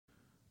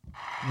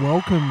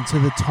Welcome to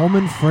the Tom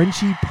and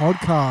Frenchy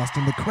podcast,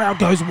 and the crowd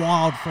goes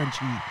wild,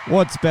 Frenchy.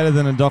 What's better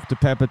than a Dr.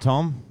 Pepper,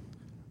 Tom?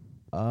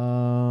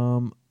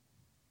 I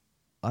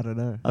don't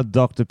know. A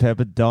Dr.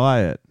 Pepper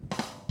diet.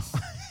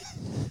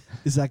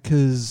 Is that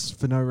because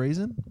for no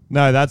reason?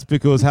 No, that's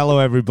because, hello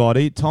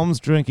everybody, Tom's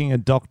drinking a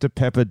Dr.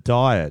 Pepper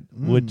diet,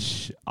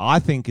 which I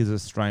think is a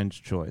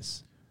strange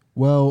choice.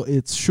 Well,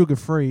 it's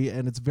sugar-free,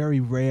 and it's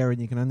very rare,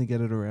 and you can only get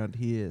it around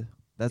here.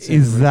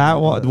 Is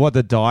that what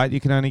the diet you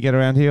can only get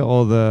around here,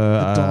 or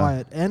the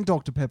diet and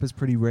Dr. Pepper's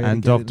pretty rare?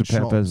 And to get Dr.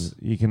 Pepper's shops.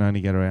 you can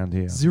only get around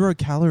here. 0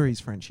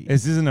 calories, Frenchie.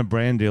 This isn't a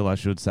brand deal, I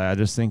should say. I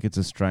just think it's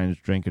a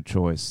strange drinker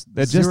choice.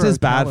 They're just 0 as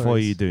bad for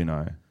calories. you, do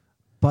know.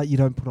 But you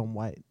don't put on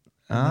weight.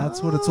 And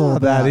that's what it's all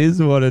about. That is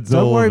what it's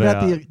Don't all worry about.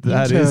 about the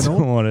That internal. is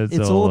what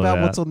it's all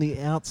about what's on the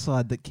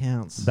outside that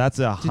counts. That's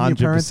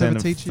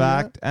 100% a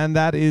fact. And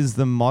that is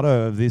the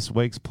motto of this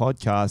week's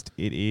podcast.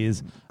 It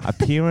is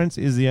appearance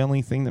is the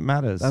only thing that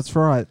matters. That's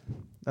right.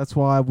 That's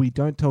why we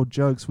don't tell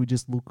jokes. We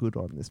just look good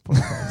on this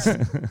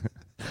podcast.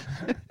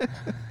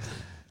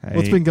 Hey,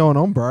 What's been going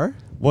on, bro?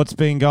 What's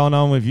been going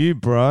on with you,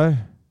 bro?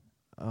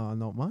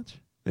 Not much.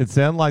 It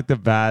sounded like the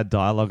bad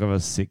dialogue of a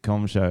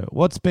sitcom show.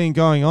 What's been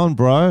going on,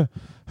 bro?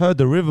 Heard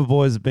the River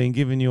Boys have been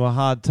giving you a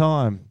hard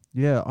time.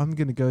 Yeah, I'm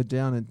going to go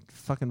down and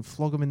fucking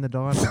flog them in the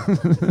diner.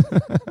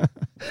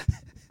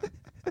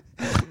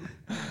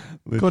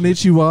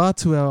 Konnichiwa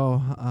to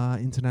our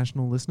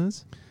international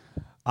listeners.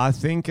 I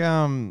think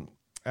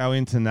our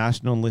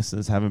international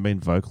listeners haven't been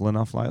vocal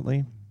enough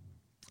lately.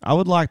 I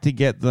would like to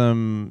get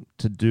them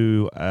to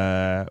do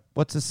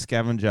what's a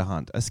scavenger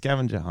hunt? A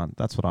scavenger hunt.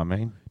 That's what I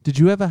mean. Did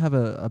you ever have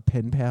a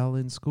pen pal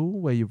in school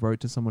where you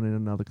wrote to someone in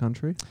another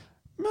country?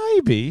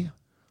 Maybe.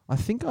 I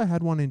think I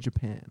had one in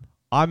Japan.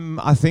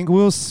 I think we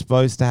were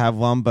supposed to have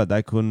one, but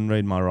they couldn't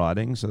read my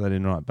writing, so they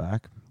didn't write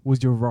back.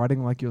 Was your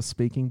writing like your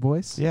speaking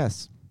voice?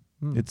 Yes.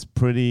 Hmm. It's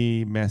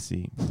pretty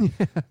messy.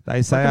 Yeah.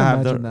 They say I I can have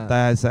imagine that.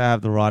 they say I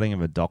have the writing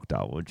of a doctor,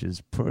 which is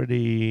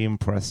pretty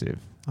impressive.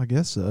 I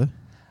guess so.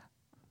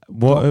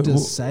 What? Dr.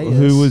 Sayers.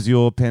 Who was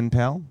your pen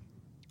pal?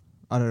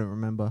 I don't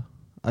remember.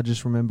 I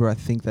just remember I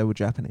think they were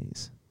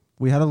Japanese.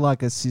 We had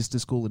a sister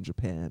school in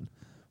Japan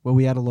where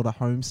we had a lot of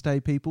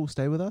homestay people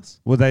stay with us.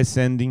 Were they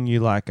sending you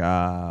like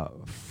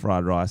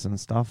fried rice and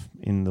stuff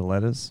in the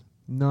letters?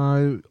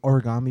 No,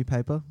 origami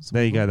paper.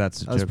 There you go.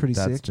 That's pretty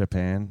that's sick.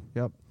 Japan.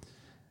 Yep.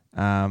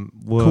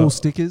 Cool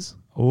stickers.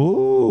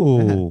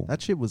 Ooh.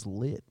 That shit was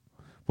lit.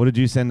 What did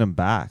you send them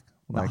back?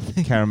 Like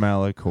Nothing.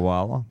 Caramello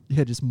koala?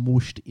 Yeah, just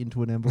mushed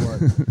into an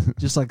envelope.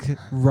 Just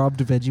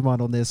rubbed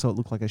Vegemite on there so it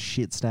looked like a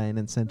shit stain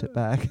and sent it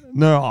back.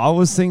 No, I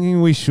was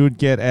thinking we should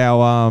get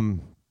our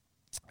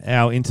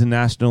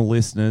international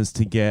listeners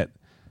to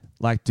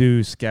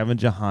do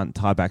scavenger hunt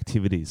type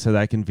activities so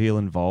they can feel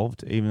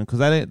involved, even because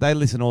they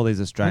listen to all these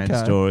Australian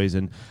stories,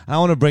 and I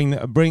want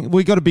to bring.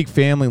 We got a big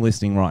family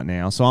listening right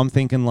now, so I'm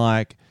thinking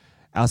like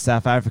our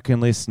South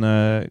African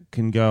listener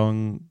can go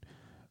and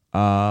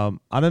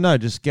I don't know,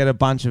 just get a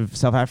bunch of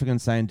South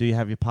Africans saying, "Do you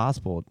have your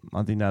passport?"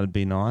 I think that'd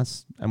be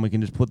nice, and we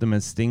can just put them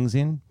as things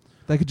in.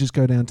 They could just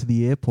go down to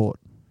the airport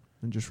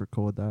and just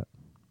record that.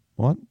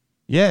 What?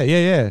 Yeah.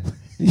 Yeah.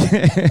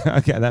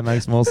 Okay, that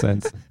makes more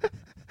sense.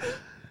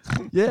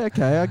 Yeah,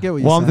 okay, I get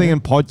what you're Well, I'm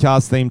saying. thinking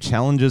podcast-themed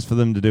challenges for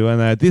them to do.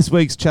 And this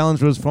week's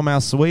challenge was from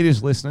our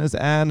Swedish listeners,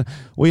 and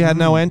we had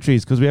no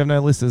entries because we have no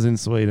listeners in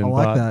Sweden. I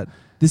like that.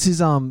 This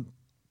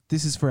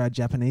is for our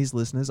Japanese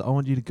listeners. I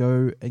want you to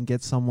go and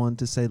get someone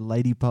to say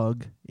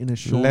ladybug in a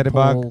Sean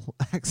Paul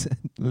accent.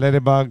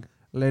 Ladybug.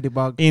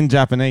 Ladybug. In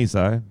Japanese,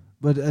 though.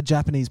 But a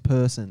Japanese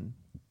person.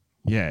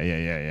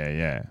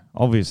 Yeah.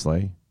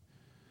 Obviously.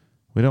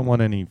 We don't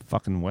want any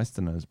fucking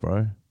Westerners,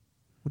 bro.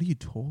 What are you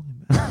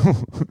talking about?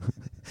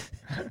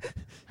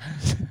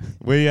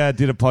 We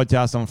did a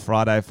podcast on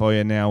Friday for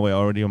you. Now we're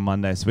already on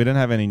Monday, so we don't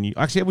have any new...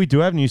 Actually, we do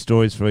have new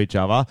stories for each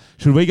other.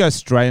 Should we go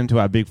straight into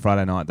our big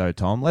Friday night, though,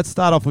 Tom? Let's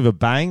start off with a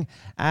bang.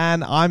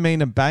 And I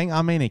mean a bang,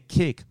 I mean a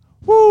kick.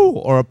 Woo!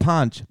 Or a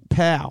punch.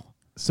 Pow.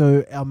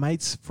 So our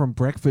mates from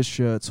Breakfast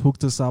Shirts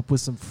hooked us up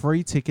with some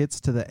free tickets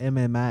to the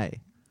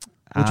MMA,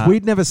 which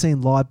we'd never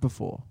seen live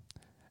before.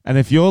 And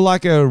if you're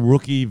like a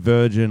rookie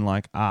virgin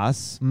like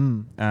us...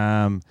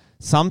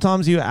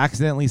 sometimes you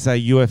accidentally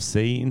say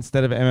UFC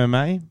instead of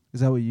MMA. Is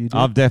that what you do?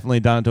 I've definitely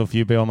done it to a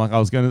few people. I'm like,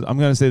 I'm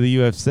going to see the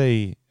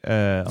UFC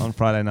on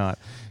Friday night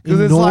because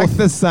it's like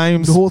the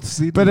same, North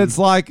Sydney. but it's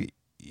like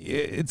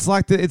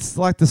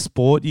the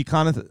sport.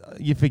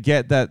 You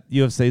forget that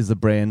UFC is the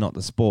brand, not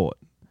the sport.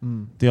 Do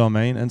you know what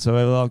I mean? And so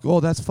they're like, oh,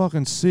 that's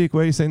fucking sick.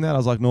 Where are you seeing that? I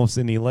was like, North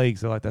Sydney League.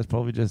 So like, that's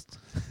probably just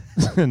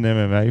an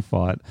MMA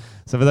fight.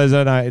 So for those who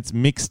don't know, it's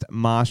mixed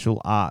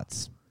martial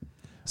arts.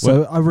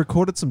 So I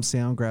recorded some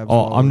sound grabs.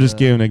 Oh, I'm just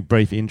giving a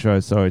brief intro.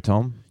 Sorry,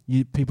 Tom.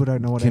 People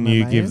don't know what Can MMA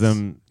you give is?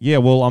 them... Yeah,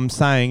 well, I'm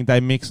saying they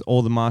mix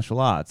all the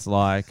martial arts,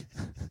 like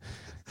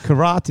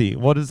karate.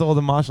 What is all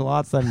the martial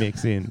arts they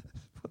mix in?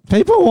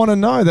 People want to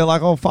know. They're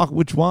like, oh, fuck,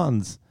 which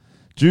ones?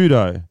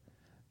 Judo,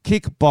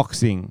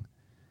 kickboxing,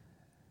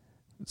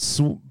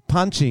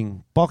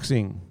 punching,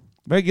 boxing,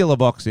 regular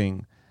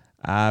boxing,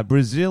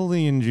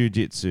 Brazilian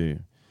jiu-jitsu,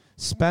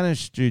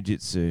 Spanish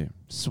Jiu-Jitsu,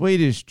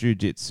 Swedish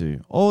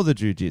Jiu-Jitsu, all the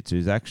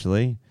Jiu-Jitsus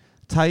actually,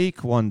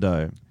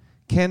 Taekwondo,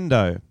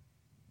 Kendo,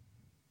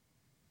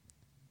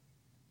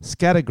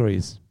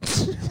 categories.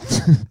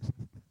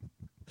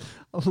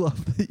 I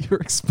love that you're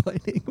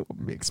explaining what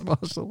mixed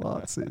martial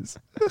arts is.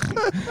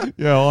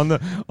 Yeah, on the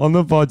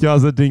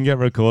podcast that didn't get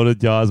recorded,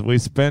 guys, we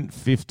spent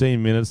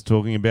 15 minutes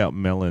talking about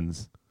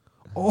melons.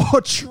 Oh,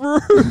 true.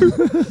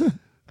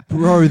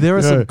 Bro, there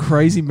are some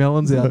crazy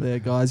melons out there,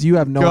 guys. You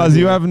have no idea. Guys,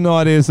 you have no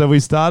idea. So we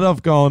started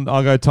off going,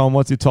 I go, Tom,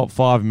 what's your top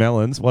 5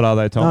 melons? What are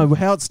they, Tom? No,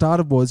 how it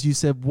started was you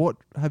said, what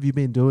have you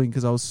been doing?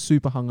 Because I was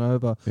super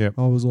hungover. Yep.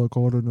 I was like,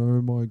 I don't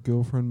know. My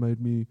girlfriend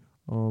made me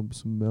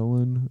some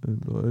melon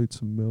and I ate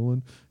some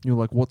melon. And you're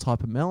like, what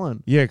type of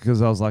melon? Yeah,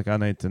 because I was like, I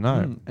need to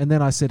know. And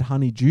then I said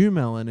honeydew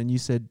melon and you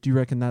said, do you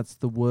reckon that's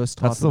the worst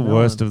type That's of melon? the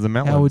worst of the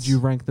melons. How would you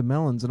rank the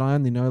melons? And I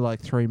only know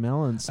like 3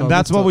 melons. So and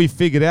that's what we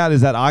figured out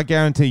is that I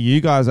guarantee you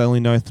guys only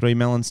know 3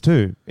 melons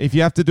too. If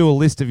you have to do a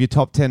list of your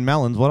top 10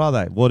 melons, what are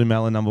they?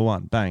 Watermelon number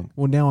 1. Bang.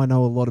 Well, now I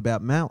know a lot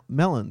about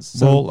melons.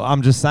 So Well,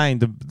 I'm just saying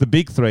the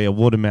big 3 are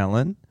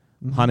watermelon,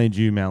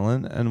 honeydew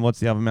melon, and what's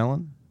the other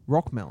melon?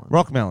 rock melon.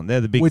 Rock melon.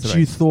 They're the big 3. Which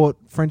you thought,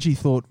 Frenchie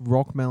thought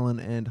rock melon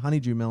and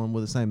honeydew melon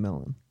were the same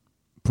melon.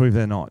 Prove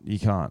they're not. You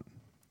can't.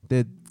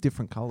 They're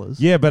different colours.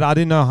 Yeah, but I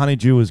didn't know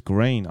honeydew was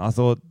green. I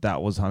thought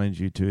that was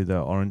honeydew too, the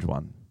orange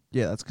one.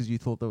 Yeah, that's because you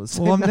thought there was.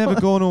 Well, I've never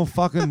gone to a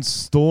fucking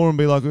store and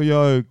be like, oh,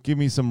 yo, give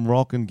me some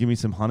rock and give me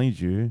some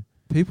honeydew.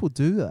 People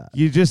do that.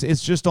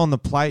 It's just on the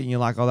plate and you're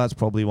like, oh, that's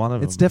probably one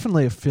of them. It's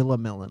definitely a filler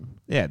melon.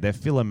 Yeah, they're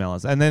filler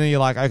melons. And then you're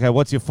like, okay,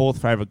 what's your 4th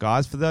favorite,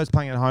 guys? For those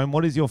playing at home,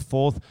 what is your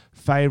 4th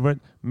favorite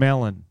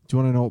melon? Do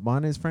you want to know what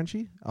mine is,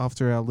 Frenchie?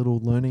 After our little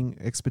learning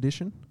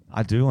expedition?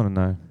 I do want to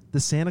know. The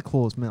Santa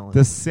Claus melon.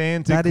 The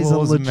Santa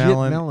Claus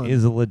melon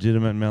is a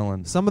legitimate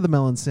melon. Some of the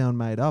melons sound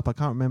made up. I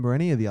can't remember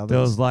any of the others. There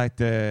was like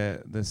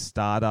the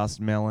Stardust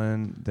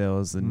melon. There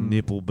was the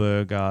Nipple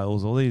Burger. It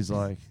was all these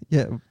like...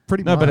 Yeah,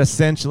 pretty much. No, but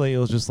essentially it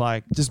was just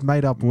like... Just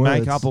made up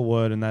words. Make up a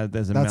word and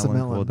there's a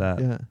melon called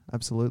that. Yeah,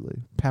 absolutely.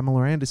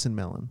 Pamela Anderson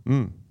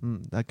melon.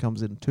 That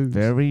comes in tubes.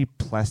 Very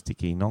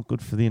plasticky. Not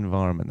good for the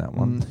environment, that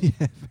one.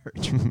 Yeah,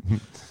 very true.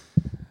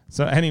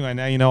 So anyway,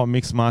 now you know what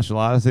mixed martial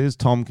arts is.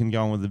 Tom can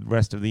go on with the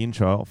rest of the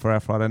intro for our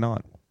Friday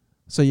night.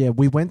 So yeah,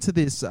 we went to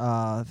this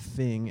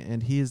thing,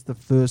 and here's the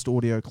first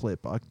audio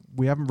clip.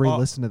 We haven't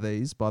re-listened to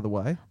these, by the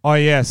way. Oh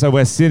yeah, so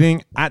we're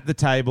sitting at the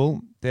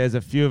table. There's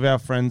a few of our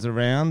friends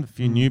around, a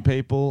few new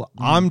people.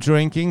 I'm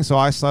drinking, so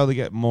I slowly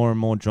get more and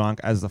more drunk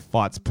as the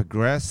fights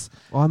progress.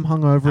 I'm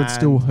hungover, it's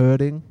still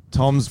hurting.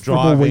 Tom's from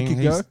a driving. week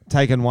ago. He's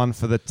taken one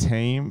for the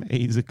team.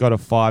 He's got a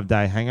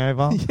 5-day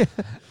hangover. Yeah.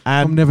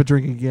 And I'm never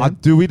drinking again.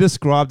 do we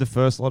describe the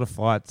first lot of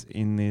fights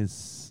in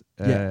this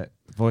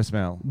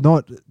voicemail?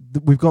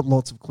 We've got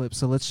lots of clips,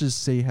 so let's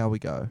just see how we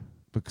go.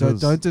 Because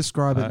don't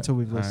describe it until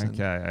we've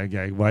listened.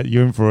 Okay. Wait,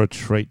 you're in for a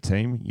treat,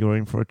 team. You're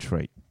in for a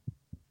treat.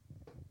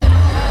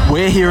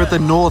 We're here at the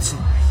North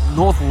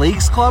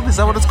Leagues Club, is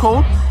that what it's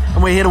called?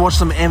 And we're here to watch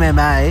some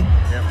MMA.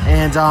 Yep.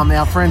 And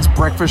our friends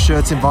Breakfast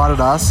Shirts invited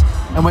us,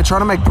 and we're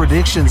trying to make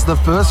predictions. The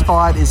first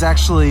fight is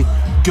actually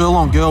girl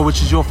on girl,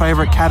 which is your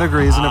favourite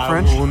category, isn't it,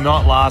 French? It will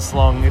not last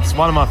long. It's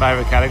one of my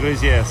favourite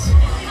categories, yes.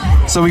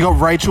 So we got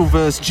Rachel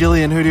versus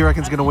Jillian. Who do you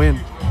reckon's going to win?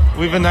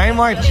 With a name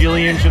like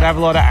Jillian, should have a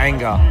lot of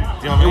anger.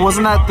 Do you know what I mean?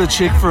 Wasn't that the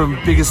chick from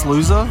Biggest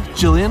Loser,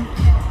 Jillian?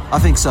 I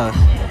think so.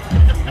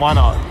 Why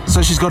not?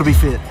 So she's got to be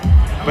fit.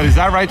 But is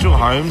that Rachel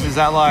Holmes? Is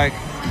that like...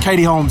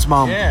 Katie Holmes'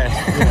 mum. Yeah.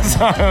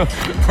 So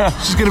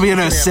she's going to be in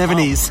her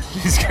 70s.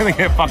 She's going to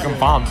get fucking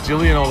bumped.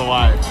 Jillian all the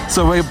way.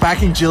 So we're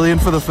backing Jillian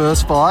for the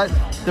first fight.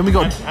 Then we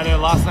got... And her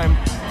last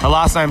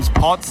name's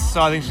Potts,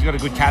 so I think she's got a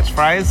good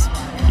catchphrase.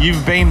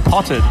 You've been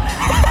potted.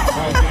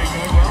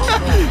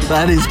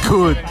 That is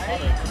good.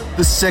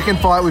 The second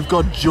fight, we've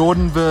got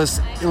Jordan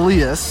versus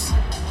Ilias.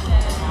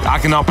 I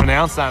cannot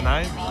pronounce that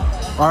name.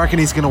 I reckon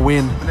he's going to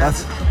win.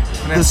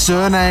 The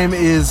surname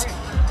is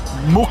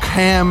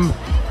Mukham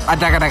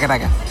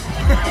Adagadaga.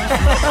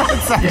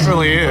 That's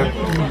actually it.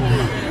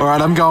 All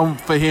right, I'm going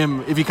for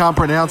him. If you can't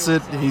pronounce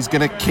it, he's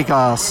going to kick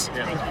ass.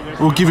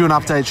 We'll give you an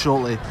update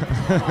shortly.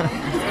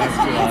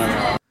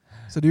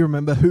 So do you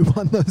remember who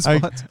won those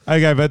fights?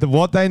 Okay, but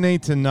what they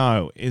need to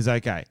know is,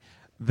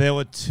 there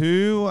were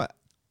 2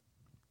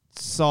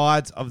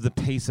 sides of the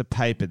piece of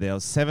paper. There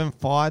was 7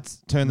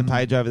 fights. Turn the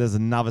page over, there's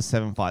another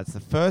 7 fights. The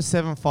first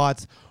 7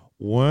 fights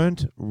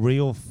weren't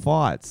real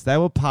fights. They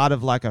were part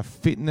of like a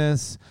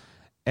fitness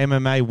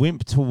MMA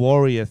wimp to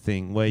warrior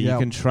thing where you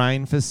can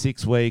train for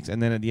 6 weeks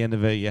and then at the end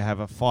of it you have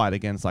a fight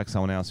against like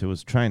someone else who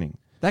was training.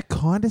 That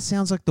kind of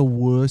sounds like the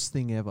worst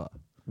thing ever.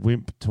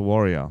 Wimp to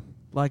warrior.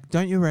 Like,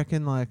 don't you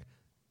reckon like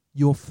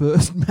your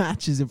first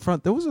match is in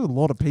front? There was a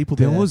lot of people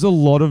there. There was a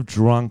lot of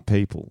drunk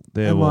people.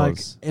 There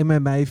was. Like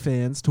MMA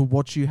fans to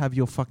watch you have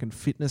your fucking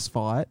fitness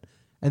fight.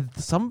 And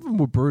some of them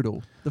were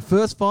brutal. The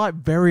first fight,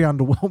 very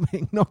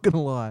underwhelming, not going to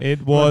lie.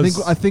 It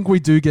was. I think we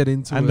do get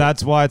into it. And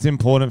that's why it's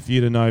important for you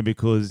to know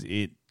because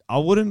I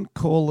wouldn't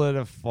call it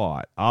a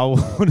fight.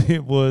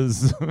 It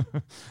was.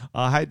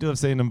 I hate to have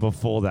seen them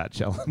before that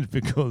challenge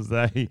because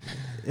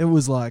It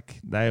was like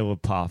they were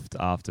puffed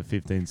after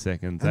 15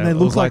 seconds. and they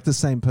looked like the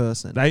same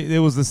person. It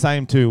was the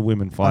same two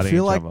women fighting I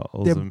feel each like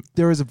other.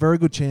 there is a very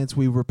good chance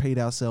we repeat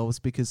ourselves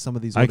because some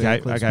of these audio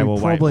clips. Okay, we'll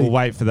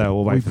wait for that.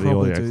 We'll wait for the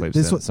audio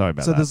clips. Sorry about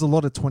that. So there's a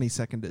lot of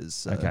 20-seconders.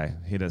 So. Okay,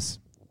 hit us.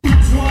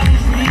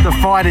 The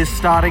fight is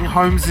starting.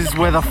 Holmes is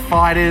where the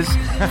fight is.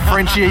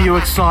 Frenchy, are you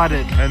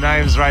excited? Her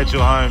name's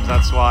Rachel Holmes.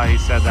 That's why he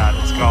said that.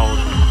 It's gold.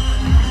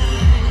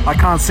 I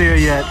can't see her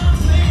yet.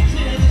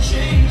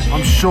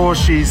 I'm sure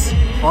she's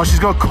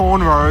got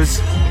cornrows.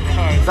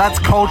 That's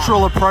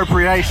cultural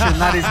appropriation.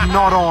 That is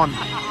not on.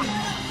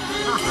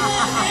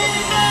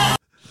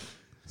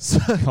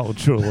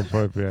 Cultural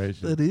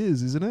appropriation. It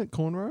is, isn't it?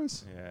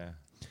 Cornrows. Yeah.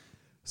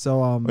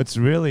 So It's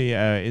really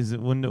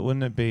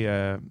wouldn't it be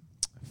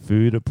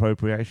food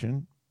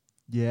appropriation?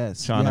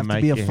 yes, Trying you have to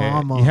make be a your hair.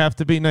 farmer. You have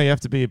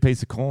to be a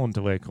piece of corn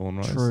to wear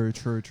cornrows.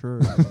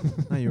 True.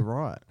 No, you're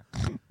right.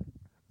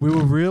 We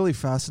were really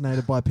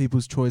fascinated by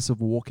people's choice of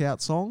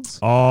walkout songs.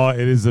 Oh, it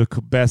is the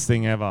best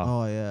thing ever.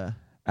 Oh yeah.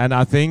 And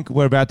I think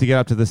we're about to get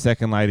up to the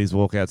second ladies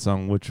walkout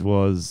song, which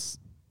was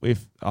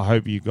I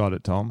hope you got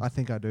it, Tom. I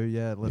think I do.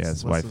 Yeah.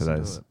 Let's wait for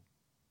those. To it.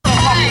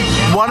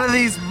 One of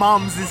these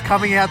mums is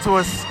coming out to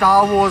a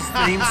Star Wars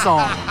theme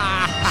song.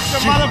 The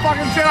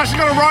motherfucking Jedi, she's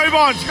got a robe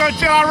on. She's got a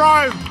Jedi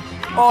robe.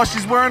 Oh,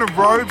 she's wearing a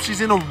robe. She's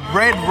in a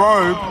red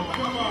robe.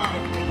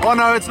 Oh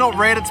no, it's not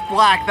red, it's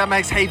black. That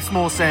makes heaps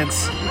more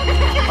sense.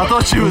 I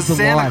thought she was the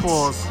Santa lights.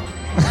 Claus.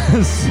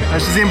 No,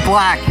 she's in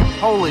black.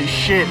 Holy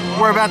shit.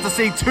 We're about to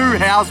see two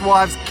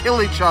housewives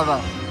kill each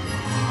other.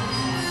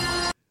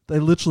 They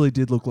literally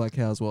did look like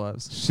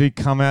housewives. She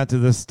come out to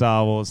the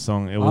Star Wars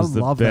song. It was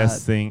the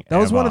best thing That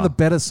was ever. one of the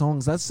better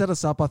songs. That set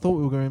us up. I thought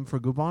we were going for a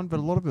good one, but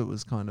a lot of it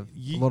was kind of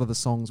a lot of the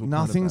songs were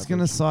Nothing's kind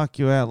gonna of psych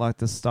you out like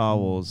the Star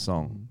Wars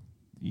song.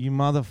 You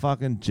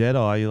motherfucking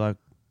Jedi. You're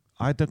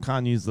like,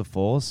 can't use the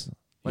Force.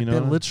 like you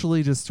they're know,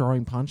 literally just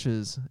throwing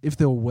punches. If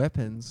there were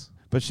weapons.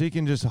 but she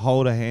can just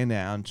hold her hand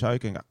out and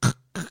choke and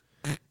go.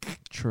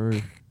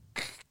 True.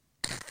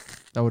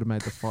 That would have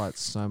made the fight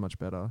so much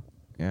better.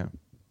 Yeah.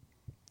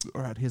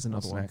 All right, here's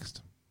another What's one.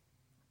 next?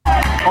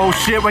 Oh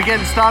shit, we're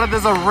getting started.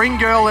 There's a ring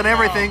girl and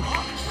everything.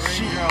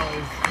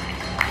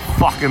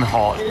 Fucking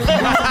hot.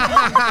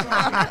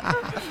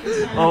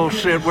 Oh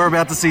shit, we're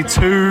about to see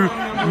two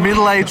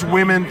middle-aged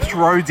women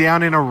throw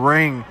down in a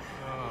ring.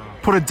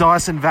 Put a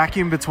Dyson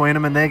vacuum between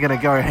them and they're going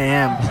to go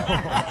ham.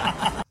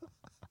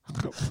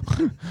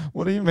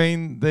 What do you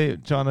mean they're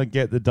trying to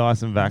get the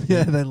Dyson vacuum?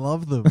 Yeah, they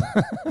love them.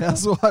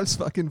 Housewives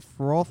fucking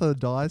froth a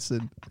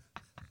Dyson.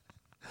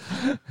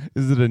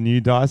 Is it a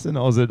new Dyson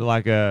or is it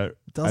like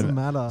Doesn't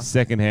matter.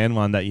 second-hand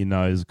one that you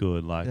know is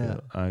good? Like, Yeah.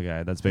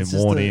 Okay, that's been It's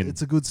just worn in.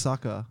 It's a good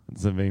sucker.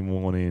 It's been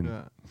worn in.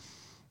 Yeah.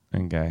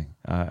 Okay.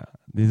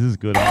 This is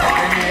good.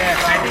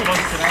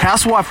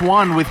 Housewife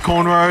 1 with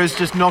cornrows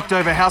just knocked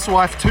over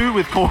Housewife 2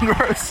 with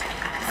cornrows.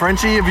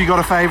 Frenchie, have you got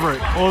a favourite?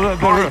 Well,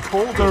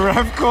 the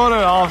ref called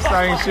her off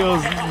saying she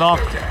was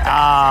knocked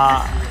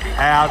out,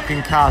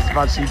 concussed,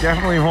 but she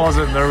definitely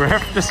wasn't. The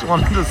ref just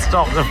wanted to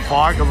stop the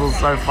fight because it was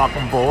so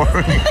fucking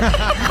boring.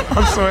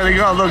 I swear to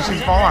God, look,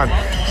 she's fine.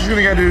 She's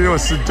going to go do a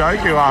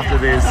Sudoku after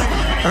this.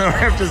 And the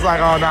ref just like,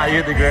 oh no, you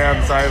hit the ground,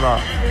 it's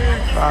over.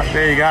 But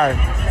there you go.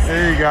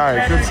 There you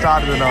go. Good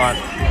start to the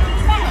night.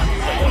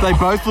 They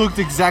both looked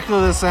exactly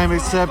the same,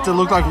 except it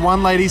looked like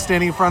one lady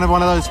standing in front of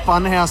one of those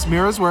funhouse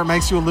mirrors where it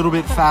makes you a little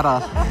bit fatter.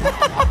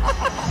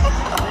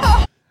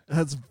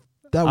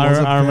 That was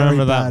a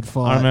very bad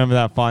fight. I remember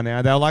that fight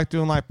now. They were like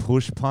doing like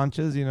push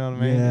punches, you know what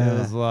I mean? Yeah. It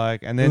was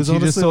like, and It then was she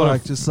just honestly sort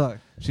like of, just like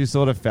she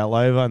sort of fell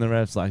over and the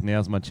ref's like,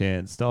 now's my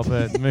chance. Stop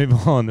it.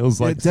 Move on. It was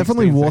like, it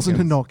definitely 16 wasn't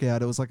seconds. a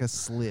knockout. It was like a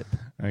slip.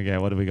 Okay,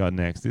 what do we got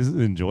next? This is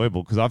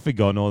enjoyable because I've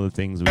forgotten all the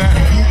things.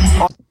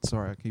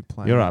 Sorry, I keep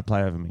playing. You're right.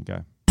 Play over me.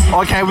 Go.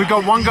 Okay, we've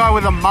got one guy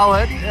with a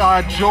mullet,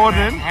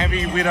 Jordan,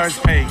 Heavy widow's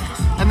peak.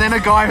 and then a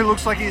guy who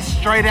looks like he's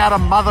straight out of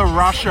Mother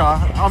Russia.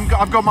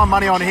 I've got my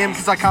money on him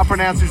because I can't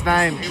pronounce his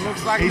name. He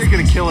looks like He's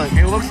going to kill it.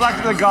 He looks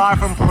like the guy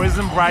from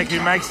Prison Break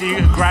who makes you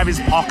grab his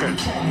pocket.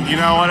 You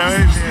know what I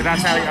mean?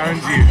 That's how he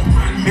owns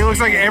you. He looks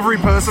like every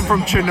person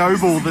from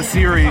Chernobyl, the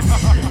series.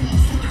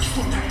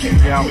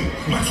 Yeah.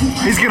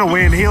 He's going to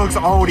win. He looks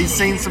old. He's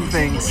seen some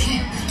things.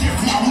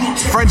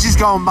 Frenchie's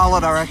going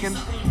mullet, I reckon.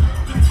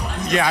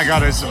 Yeah, I got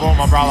to support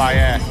my brother,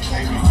 yeah.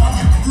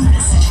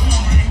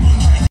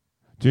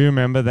 Do you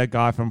remember that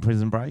guy from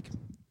Prison Break?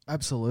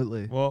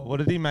 Absolutely. Well, what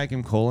did he make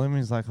him call him?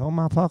 He's like, "Oh,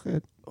 my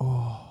pocket."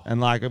 Oh, And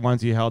like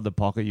once you held the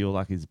pocket, you were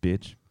like his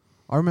bitch.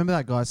 I remember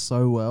that guy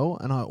so well,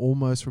 and I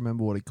almost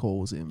remember what he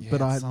calls him, Yeah,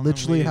 but I something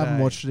literally weird, haven't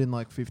eh? watched it in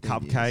like 15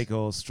 Cupcake years.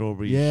 or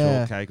strawberry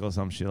Yeah. shortcake or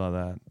some shit like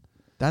that.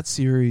 That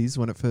series,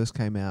 when it first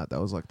came out, that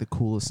was like the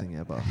coolest thing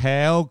ever.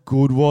 How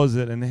good was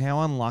it, and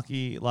how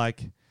unlucky?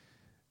 Like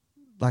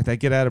they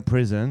get out of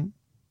prison,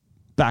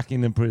 back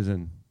into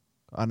prison.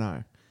 I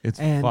know. It's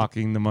And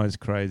fucking the most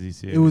crazy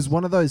series. it was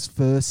one of those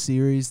first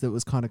series that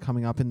was kind of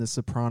coming up in the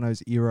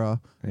Sopranos era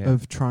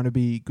of trying to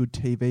be good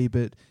TV,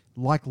 but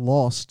like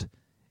Lost,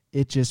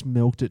 it just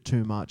milked it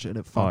too much and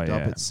it fucked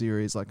up its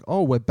series. Like,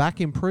 oh, we're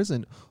back in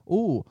prison.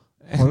 Oh,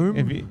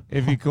 home.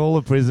 if you call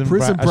a prison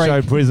break, a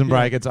show Prison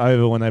Break, it's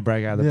over when they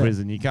break out of the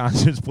prison. You can't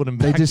just put them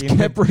back just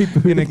kept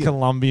rebooting in a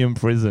Colombian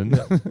prison.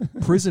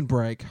 Prison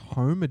Break,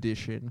 home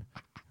edition.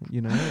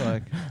 You know,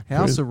 like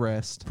house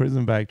arrest.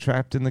 Prison Break,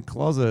 trapped in the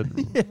closet.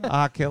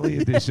 R. Kelly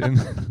edition.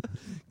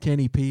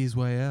 Kenny pee his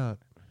way out.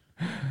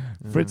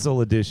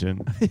 Fritzl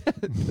edition.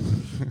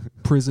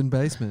 Prison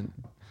basement.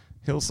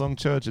 Hillsong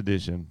Church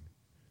edition.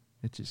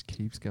 It just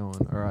keeps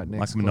going. All right,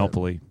 next. Like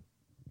Monopoly.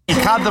 He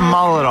cut the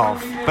mullet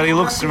off, but he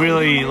looks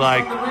really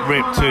like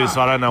ripped too,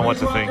 so I don't know what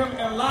to think.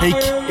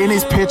 In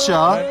his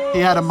picture, he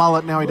had a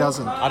mullet. Now he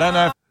doesn't. I don't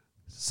know.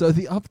 So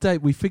the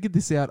update, we figured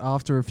this out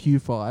after a few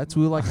fights.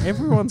 We were like,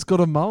 everyone's got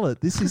a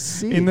mullet. This is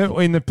sick. In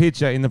the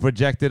picture, in the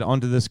projected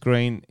onto the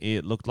screen,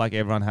 it looked like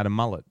everyone had a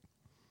mullet.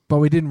 But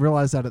we didn't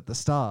realize that at the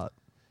start.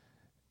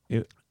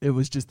 It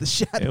was just the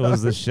shadow. It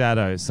was the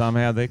shadow.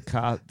 Somehow they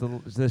cut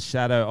the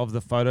shadow of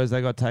the photos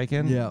they got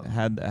taken.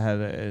 Yeah.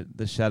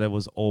 The shadow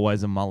was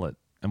always a mullet.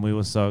 And we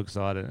were so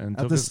excited. And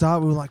at the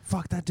start, we were like,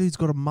 fuck, that dude's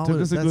got a mullet. Took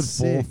us a good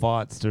 4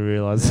 fights to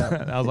realise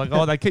that. I was like,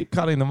 oh, they keep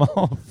cutting them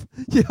off.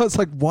 Yeah, I was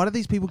like, why do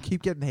these people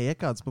keep getting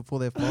haircuts before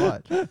their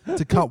fight?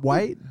 To cut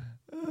weight?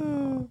 He's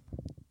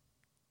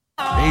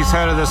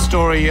heard of the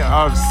story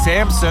of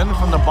Samson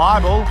from the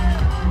Bible.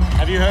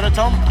 Have you heard it,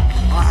 Tom?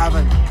 I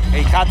haven't.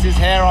 He cuts his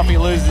hair off, he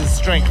loses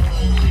strength.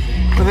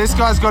 But this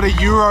guy's got a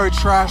Euro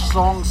trash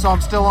song, so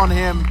I'm still on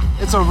him.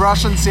 It's a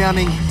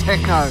Russian-sounding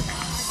techno.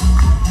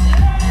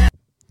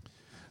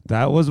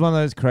 That was one of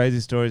those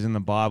crazy stories in the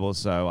Bible.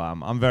 So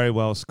I'm very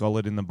well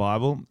scholared in the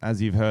Bible. As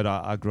you've heard,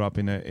 I grew up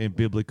in a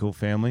biblical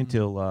family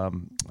till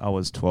I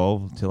was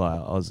 12, till I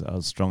was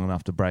strong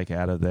enough to break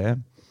out of there.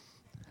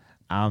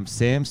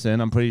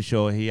 Samson, I'm pretty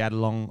sure he had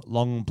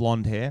long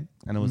blonde hair,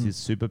 and it was his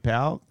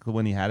superpower.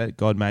 When he had it,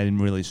 God made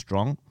him really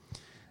strong,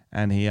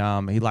 and he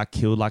like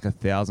killed like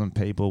 1,000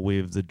 people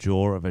with the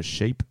jaw of a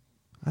sheep.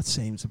 That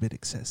seems a bit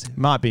excessive.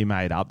 Might be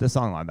made up. There's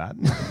something like that.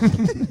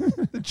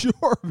 The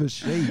jaw of a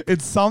sheep.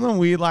 It's something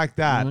weird like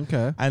that.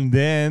 Okay. And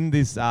then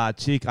this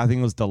chick, I think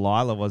it was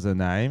Delilah was her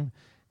name,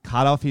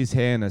 cut off his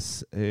hair in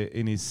his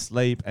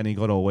sleep, and he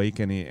got all weak,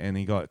 and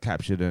he got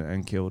captured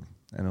and killed,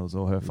 and it was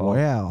all her fault.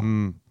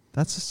 Wow.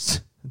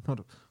 That's not.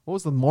 What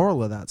was the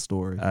moral of that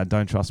story?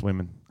 Don't trust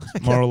women.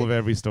 Moral of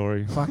every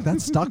story. Fuck, that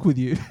stuck with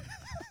you.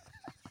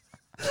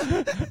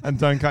 And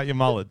don't cut your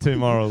mullet. 2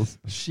 morals.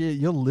 Shit,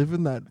 you're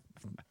living that.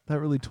 That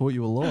really taught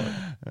you a lot.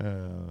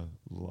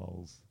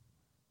 Lols.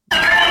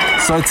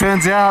 So it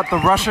turns out the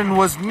Russian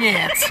was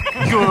niet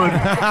good.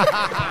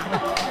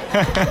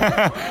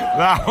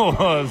 That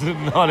was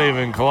not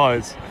even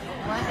close.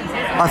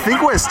 I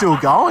think we're still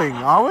going,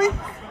 are we?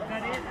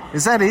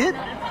 Is that it?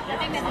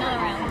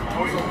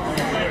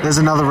 There's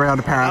another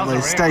round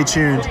apparently. Stay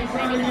tuned.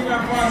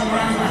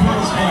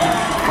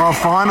 Oh,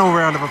 final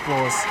round of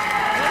applause.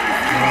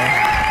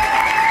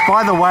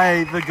 By the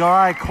way, the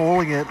guy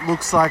calling it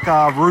looks like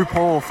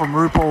RuPaul from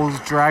RuPaul's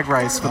Drag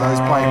Race for those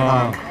playing at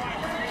home.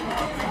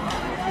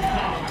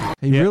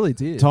 He really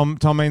did. Tom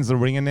means the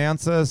ring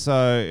announcer,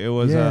 so it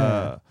was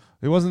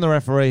he wasn't the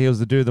referee, he was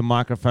the dude with the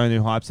microphone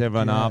who hypes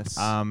everyone up.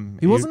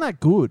 He wasn't that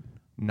good.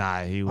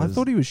 No, he was. I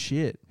thought he was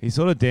shit. He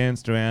sort of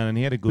danced around and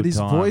he had a good time.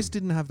 But his voice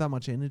didn't have that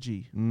much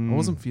energy. I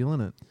wasn't feeling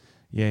it.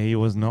 Yeah, he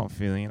was not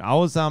feeling it. I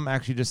was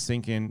actually just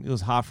thinking, it was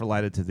half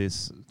related to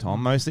this,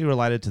 Tom, mostly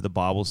related to the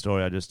Bible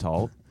story I just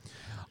told.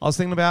 I was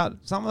thinking about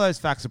some of those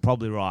facts are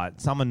probably right.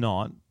 Some are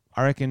not.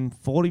 I reckon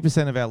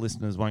 40% of our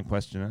listeners won't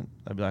question it.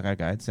 They'll be like,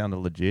 okay, it sounded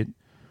legit.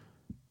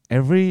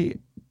 Every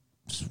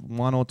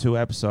 1 or 2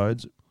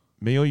 episodes,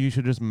 me or you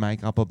should just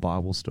make up a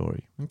Bible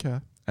story. Okay.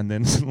 And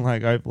then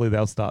like hopefully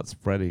they'll start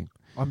spreading.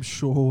 I'm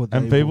sure they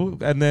and people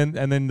will. and then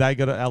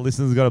our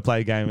listeners got to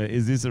play a game.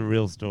 Is this a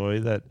real story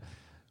that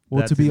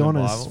Well, to be in the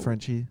honest, Bible,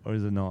 Frenchie, or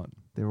is it not?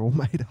 they're all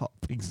made up.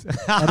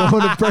 Exactly. I don't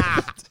want to break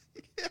it.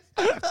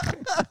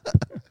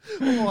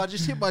 Oh, I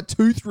just hit my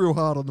tooth real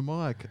hard on the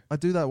mic. I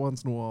do that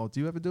once in a while. Do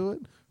you ever do it?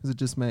 Or is it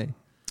just me?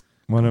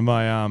 One of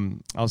my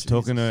I was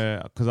talking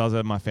to, because I was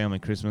at my family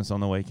Christmas on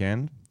the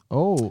weekend.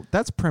 Oh,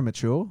 that's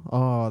premature.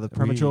 Oh, the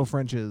premature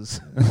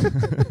Frenches.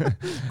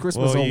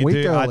 Christmas Well, a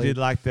week early. I did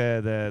like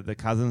the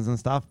cousins and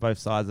stuff, both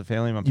sides of the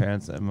family. My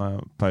parents,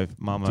 both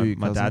mum and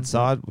my dad's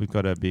side. We've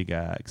got a big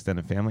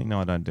extended family. No,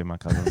 I don't do my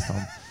cousins,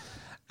 Tom.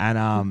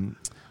 And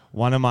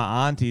one of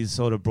my aunties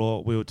sort of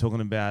we were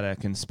talking about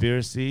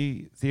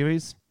conspiracy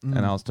theories,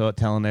 and I was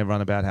telling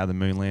everyone about how the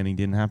moon landing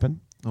didn't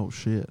happen. Oh,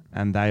 shit.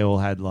 And they all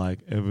had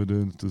like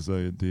evidence to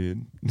say it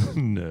did.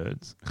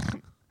 Nerds.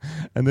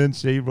 And then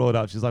she brought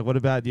up, she's like, what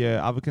about your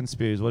other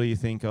conspiracies? What do you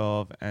think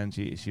of? And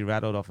she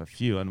rattled off a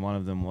few, and one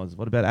of them was,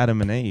 what about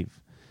Adam and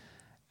Eve?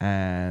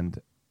 And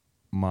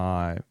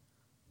my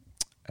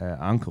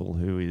uncle,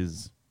 who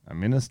is a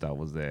minister,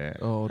 was there.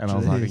 Oh, and I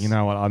was like, you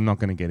know what? I'm not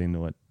going to get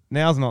into it.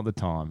 Now's not the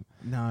time.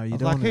 No, you I was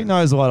don't. like, who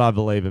knows what I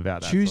believe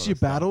about that? Choose sort your of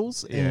stuff.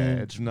 battles, Yeah, and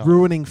it's not.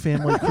 ruining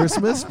family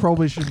Christmas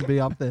probably shouldn't be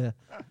up there.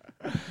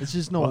 It's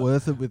just not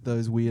worth it with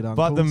those weird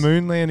uncles. But the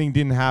moon landing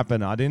didn't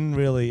happen. I didn't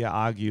really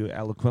argue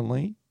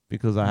eloquently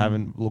because I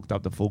haven't looked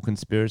up the full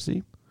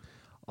conspiracy.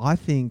 I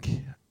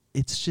think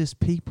it's just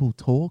people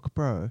talk,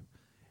 bro.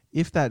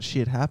 If that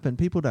shit happened,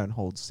 people don't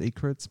hold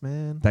secrets,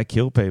 man. They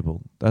kill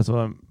people. That's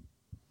what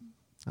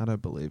I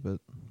don't believe it.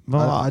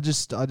 Well, I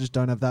just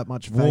don't have that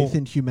much faith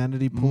in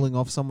humanity pulling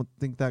off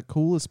something that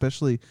cool,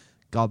 especially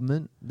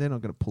government. They're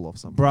not going to pull off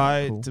something Bro,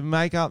 that cool. to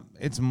make up,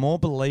 it's more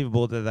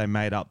believable that they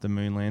made up the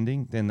moon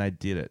landing than they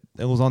did it.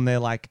 It was on their,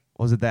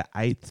 was it their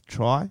 8th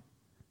try?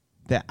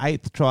 Their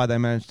 8th try, they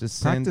managed to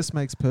send... Practice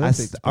makes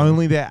perfect.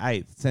 Only their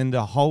 8th. Send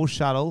a whole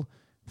shuttle,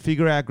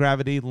 figure out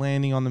gravity,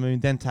 landing on the moon,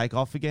 then take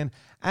off again,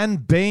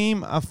 and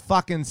beam a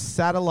fucking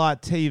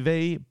satellite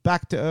TV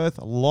back to Earth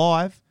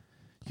live.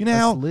 You know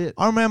how lit.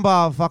 I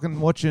remember fucking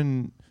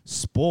watching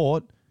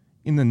sport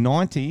in the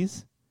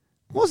 90s.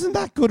 Wasn't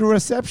that good a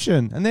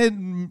reception? And they're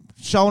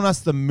showing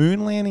us the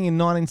moon landing in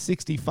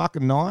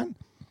 1969.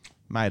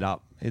 Made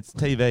up. It's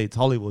TV. It's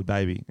Hollywood,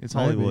 baby. It's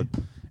Hollywood.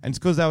 And it's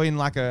because they were in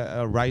like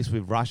a race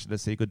with Russia to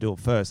see who could do it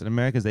first. And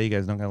America's ego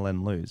is not going to let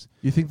them lose.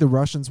 You think the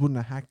Russians wouldn't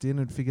have hacked in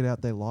and figured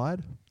out they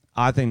lied?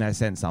 I think they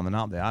sent something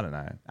up there. I don't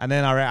know. And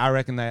then I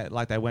reckon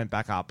they went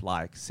back up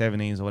like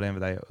 70s or whatever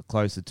they were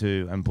closer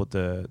to and put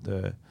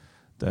the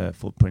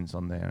footprints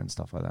on there and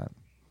stuff like that.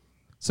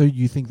 So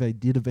you think they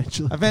did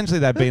eventually? Eventually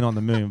they've been on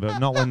the moon, but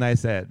not when they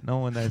said.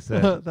 Not when they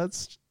said.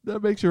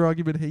 That makes your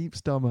argument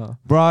heaps dumber.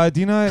 Bro, do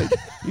you know,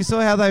 you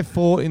saw how they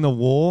fought in the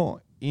war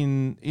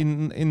in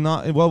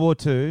World War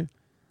II?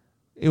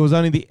 It was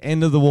only the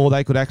end of the war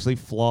they could actually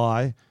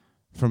fly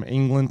from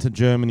England to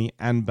Germany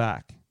and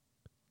back.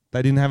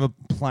 They didn't have a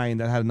plane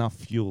that had enough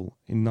fuel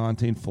in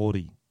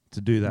 1940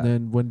 to do that. And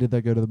then when did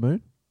they go to the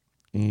moon?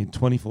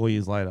 24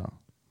 years later.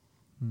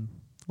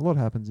 A lot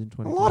happens in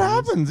 24 A lot years.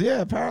 happens,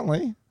 yeah,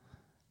 apparently.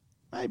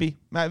 Maybe.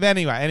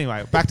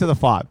 Anyway, back to the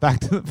fight.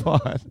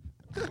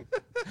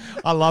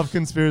 I love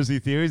conspiracy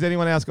theories.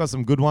 Anyone else got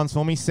some good ones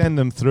for me? Send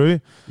them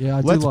through. Yeah,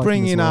 I do Let's like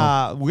bring them in, as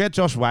well. we'll get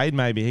Josh Wade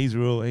maybe. He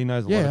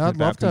knows a lot I'd about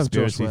love to have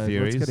Josh conspiracy Wade.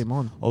 theories. Let's get him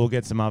on. Or we'll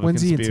get some other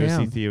When's he in conspiracy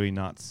town? theory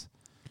nuts.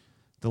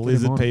 The Get him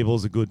lizard on.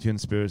 people's a good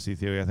conspiracy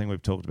theory. I think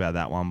we've talked about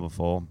that one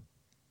before.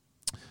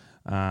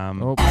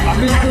 Oh.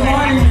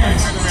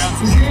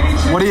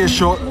 What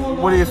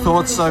are your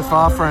thoughts so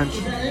far, French?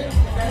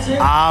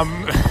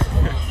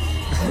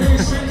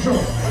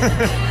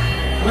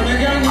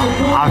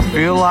 I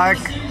feel like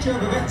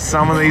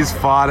some of these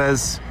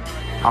fighters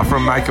are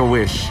from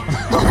Make-A-Wish.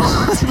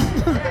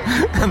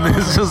 And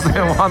this was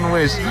their one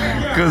wish.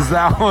 Because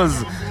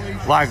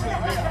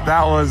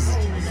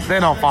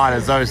they're not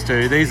fighters, those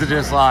two. These are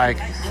just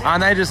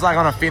aren't they just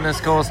on a fitness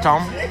course,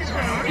 Tom?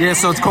 Yeah,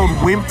 so it's called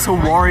Wimp to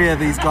Warrior,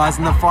 these guys.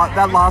 And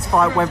that last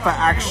fight went for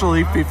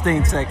actually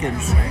 15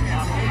 seconds.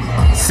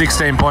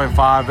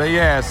 16.5, but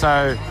yeah,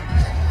 so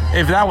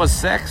if that was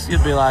sex,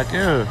 you'd be like,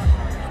 ew.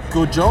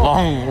 Good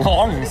job.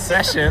 Long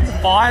session,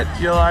 fight,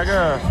 you're like,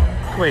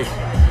 quick.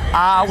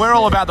 We're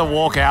all about the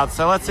walkout,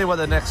 so let's see what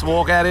the next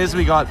walkout is.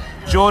 We got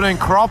Jordan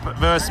Kropp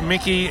versus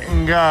Mickey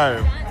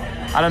Ngo.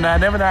 I don't know, I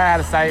never know how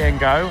to say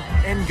Ngo.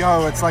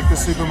 Ngo, it's like the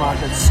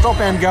supermarket.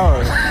 Stop and go.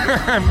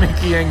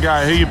 Mickey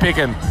Ngo, who you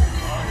picking?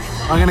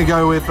 I'm going to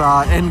go with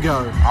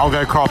Ngo. I'll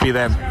go Kroppy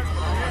then.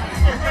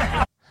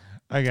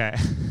 Okay.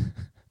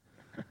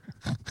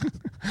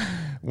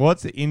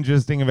 What's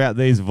interesting about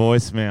these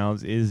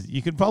voicemails is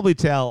you can probably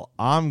tell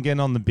I'm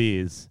getting on the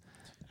beers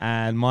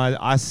and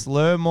I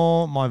slur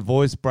more, my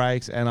voice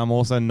breaks, and I'm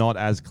also not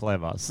as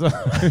clever. So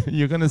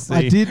you're going to see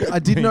I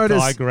did me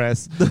notice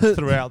digress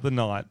throughout the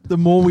night. The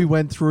more we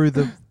went through,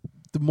 the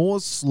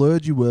more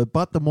slurred you were,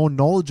 but the more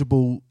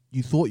knowledgeable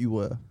you thought you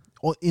were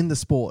in the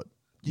sport.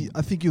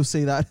 I think you'll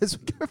see that as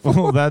we go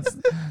forward. Well,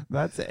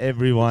 that's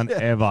everyone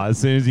ever. As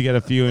soon as you get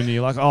a few and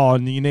you're like, oh,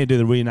 you need to do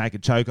the rear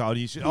naked chokehold.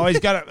 He's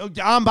got a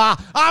armbar.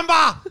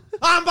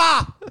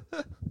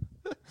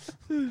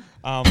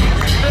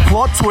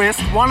 Plot twist,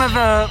 one of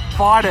the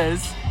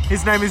fighters,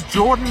 his name is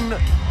Jordan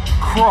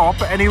Kropp,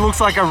 and he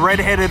looks like a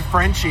red-headed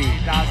Frenchie.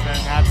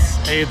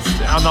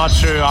 I'm not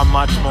sure I'm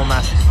much more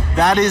massive.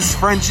 That is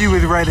Frenchie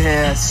with red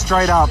hair,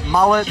 straight up.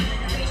 Mullet,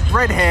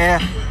 red hair,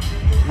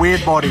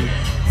 weird body.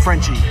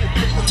 Frenchie.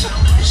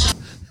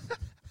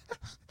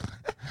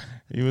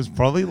 He was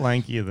probably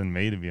lankier than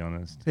me, to be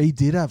honest. He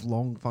did have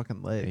long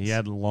fucking legs. He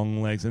had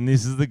long legs. And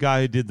this is the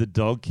guy who did the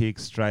dog kick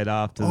straight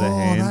after the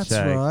handshake.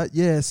 That's right.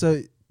 Yeah,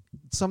 so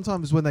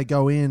sometimes when they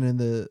go in and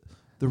the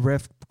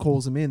ref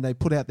calls them in, they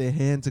put out their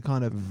hand to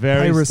kind of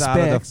Very pay start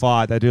of the respect.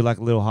 fight, they do like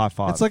a little high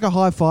five. It's like a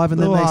high five, and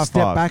then Little they high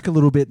step five. back a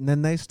little bit, and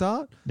then they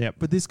start. Yep.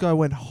 But this guy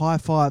went high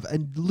five,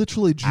 and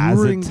literally As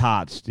during it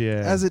touched,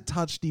 yeah. as it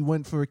touched, he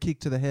went for a kick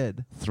to the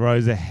head.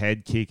 Throws a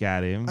head kick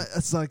at him.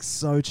 It's like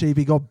so cheap.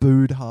 He got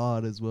booed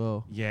hard as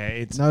well. Yeah,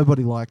 it's...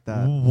 Nobody liked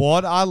that.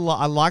 What I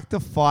like the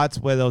fights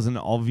where there was an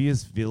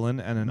obvious villain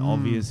and an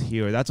obvious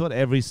hero. That's what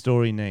every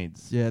story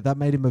needs. Yeah, that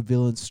made him a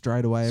villain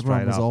straight away. Everyone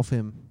Straight was up. off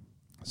him.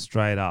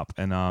 straight up.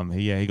 And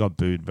he got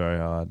booed very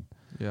hard.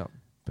 Yeah.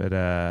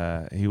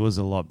 But he was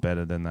a lot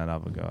better than that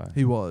other guy.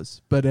 He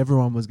was, but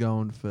everyone was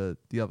going for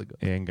the other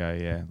guy. Engo,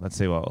 yeah. Let's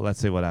see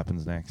what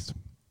happens next.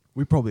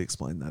 We probably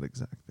explained that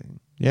exact thing.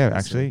 Yeah,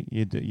 actually,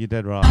 you're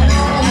dead right.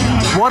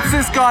 What's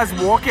this guy's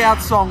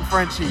walkout song,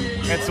 Frenchy?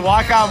 It's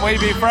Why Can't We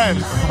Be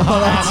Friends?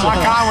 Why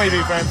can't we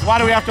be friends? Why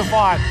do we have to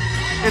fight?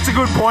 It's a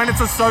good point.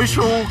 It's a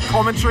social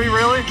commentary,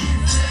 really.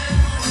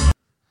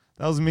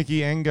 That was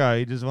Mickey Engo.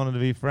 He just wanted to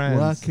be friends.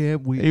 Why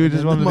can't we? He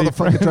just wanted to be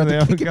friends. Tried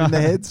to kick him in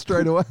the head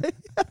straight away.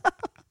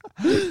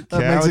 That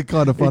makes it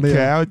kind of funny.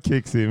 Coward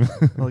kicks him.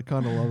 I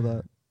kind of love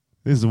that.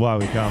 This is why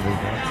we can't be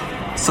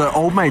friends. So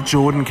old mate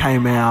Jordan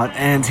came out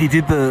and he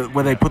did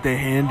where they put their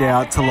hand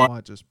out to I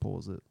might just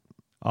pause it.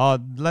 Oh,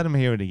 let him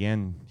hear it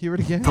again. Hear it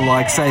again?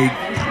 to say,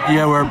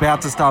 yeah, we're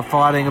about to start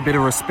fighting, a bit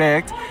of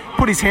respect.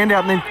 Put his hand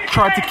out and then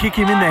tried to kick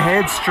him in the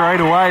head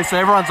straight away. So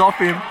everyone's off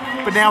him.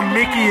 But now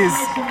Mickey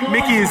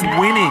is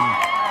winning.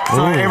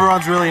 So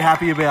everyone's really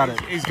happy about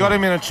it. He's got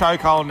him in a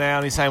chokehold now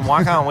and he's saying,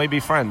 why can't we be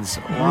friends?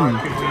 Why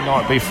could we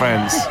not be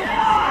friends?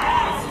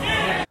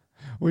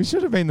 We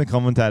should have been the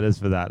commentators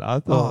for that. I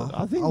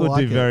think we'd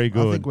do very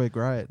good. I think we're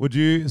great. Would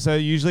you? So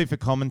usually for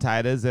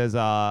commentators, there's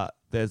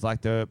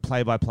like the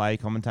play-by-play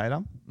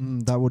commentator,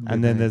 that wouldn't. and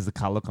be then me. there's the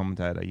color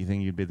commentator. You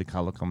think you'd be the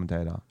color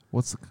commentator?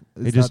 What's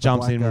the? He just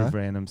jumps black in guy? with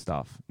random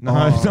stuff. No,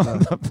 Oh, not no.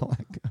 the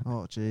black guy.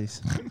 Oh,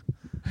 jeez.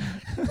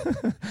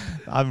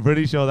 I'm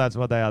pretty sure that's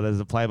what they are. There's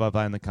a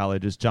play-by-play and the color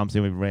just jumps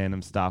in with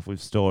random stuff, with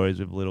stories,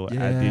 with little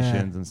Yeah.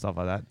 additions and stuff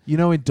like that. You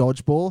know, in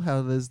dodgeball,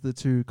 how there's the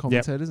two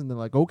commentators, and they're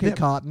like, "Okay,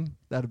 Carton,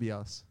 that'd be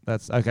us."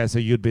 That's okay. So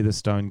you'd be the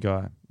stone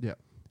guy. Yeah.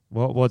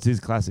 What's his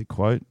classic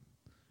quote?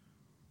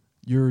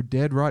 You're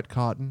dead right,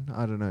 Carton.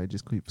 I don't know. He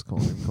just keeps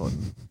calling him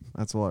Cotton.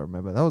 That's all I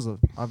remember. I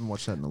haven't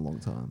watched that in a long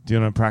time. Do you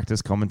want to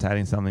practice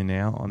commentating something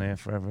now on air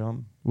for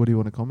everyone? What do you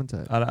want to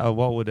commentate? I don't know,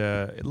 what would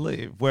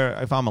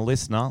if I'm a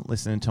listener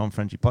listening to Tom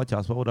Frenchy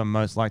podcast, what would I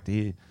most like to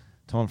hear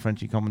Tom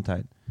Frenchy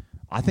commentate?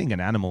 I think an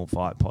animal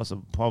fight,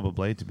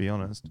 probably, to be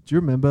honest. Do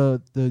you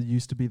remember there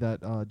used to be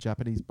that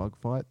Japanese bug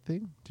fight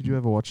thing? Did you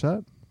ever watch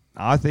that?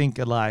 I think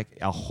like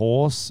a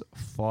horse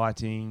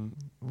fighting.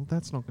 Well,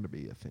 that's not going to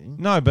be a thing.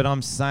 No, but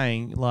I'm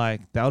saying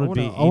like that would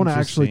be. I want to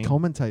actually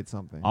interesting. commentate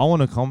something. I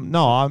want to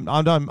No,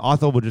 I don't. I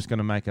thought we're just going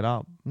to make it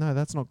up. No,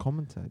 that's not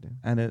commentating.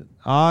 And it.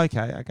 Oh,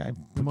 okay.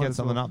 We might Get as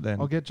something well. up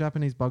then. I'll get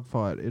Japanese bug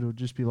fight. It'll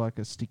just be like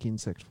a stick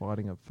insect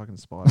fighting a fucking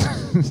spider.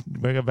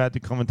 We're about to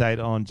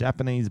commentate on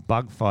Japanese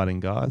bug fighting,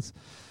 guys.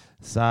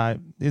 So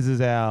this is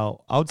our,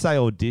 I would say,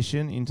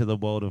 audition into the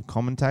world of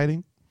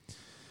commentating.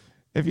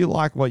 If you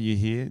like what you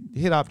hear,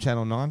 hit up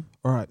Channel 9.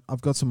 All right, I've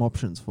got some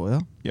options for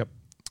you. Yep.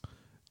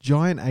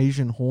 Giant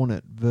Asian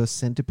hornet versus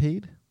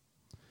centipede.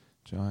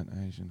 Giant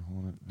Asian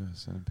hornet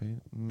versus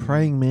centipede.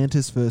 Praying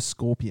mantis versus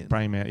scorpion.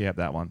 Praying mantis. Yep,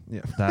 that one.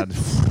 Yeah. That.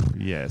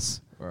 Yes.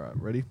 All right,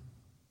 ready?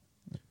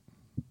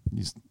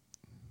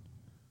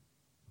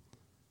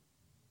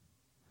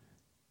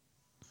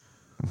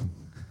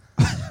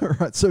 All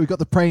right, so we've got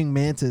the praying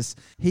mantis.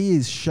 He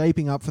is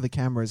shaping up for the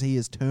cameras. He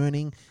is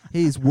turning.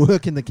 He is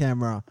working the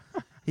camera.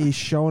 He is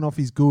showing off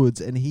his goods,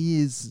 and he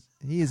is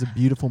a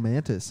beautiful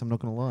mantis. I'm not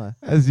going to lie.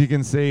 As you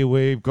can see,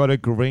 we've got a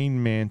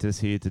green mantis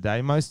here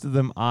today. Most of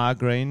them are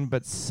green,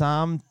 but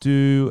some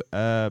do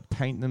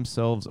paint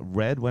themselves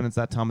red when it's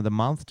that time of the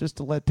month, just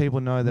to let people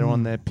know they're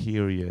on their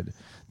period.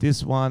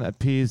 This one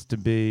appears to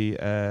be...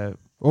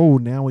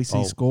 now we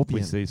see scorpion.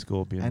 We see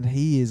scorpion. And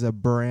he is a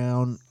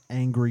brown,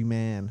 angry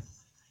man.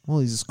 Well,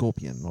 he's a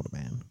scorpion, not a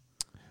man.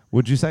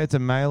 Would you say it's a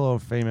male or a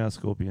female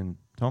scorpion,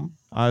 Tom?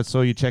 I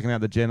saw you checking out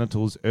the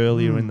genitals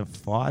earlier in the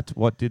fight.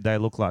 What did they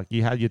look like?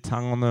 You had your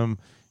tongue on them.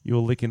 You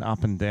were licking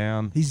up and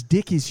down. His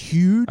dick is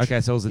huge.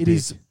 Okay, so it was a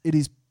dick. It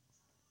is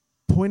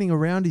pointing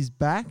around his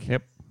back.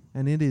 Yep.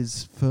 And it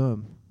is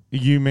firm.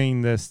 You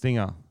mean the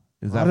stinger?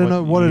 Is that I don't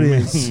know what it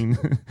is.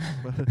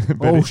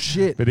 But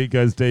shit. But it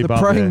goes deep the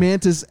up praying there.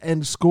 mantis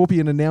and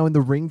scorpion are now in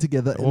the ring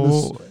together.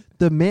 And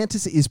the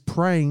mantis is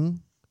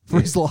praying for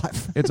his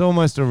life. It's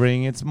almost a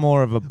ring. It's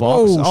more of a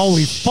box.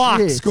 Holy fuck.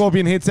 shit.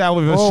 Scorpion hits out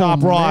with a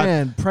sharp right.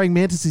 Man. Praying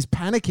mantis is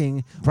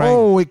panicking.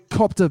 It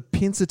copped a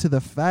pincer to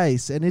the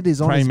face, and it is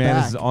on his back. Praying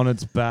mantis is on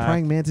its back.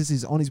 Praying mantis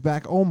is on his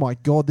back. Oh my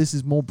god, this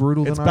is more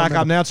brutal than I remember. It's back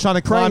up now. It's trying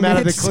to climb out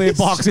of the clear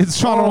box. It's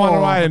trying to run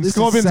away. And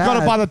Scorpion's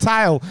got it by the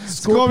tail.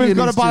 Scorpion's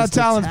got it by the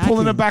tail and it's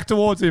pulling it back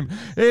towards him.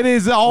 It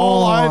is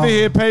all over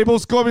here, people.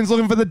 Scorpion's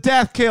looking for the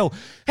death kill.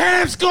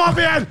 Hit him,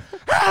 Scorpion!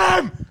 Hit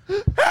him! Hit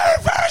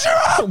him! Finish him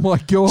up! Oh my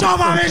god. Chop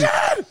off his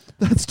head!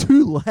 That's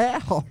too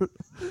loud.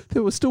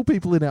 There were still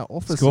people in our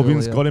office.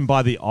 Scorpion's earlier. got him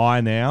by the eye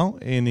now.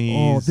 And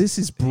this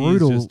is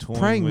brutal.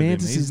 Praying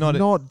mantis is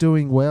not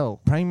doing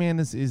well. Praying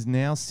mantis is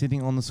now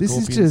sitting on the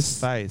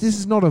Scorpion's face. This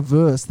is not a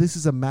verse. This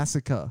is a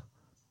massacre.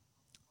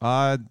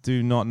 I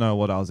do not know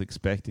what I was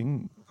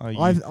expecting.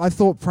 I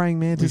thought praying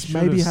mantis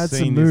maybe had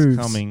some moves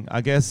coming.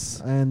 I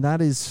guess. And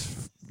that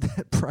is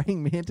that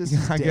praying mantis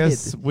is I dead.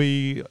 guess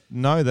we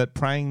know that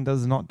praying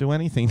does not do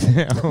anything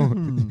now.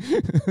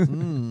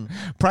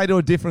 Pray to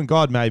a different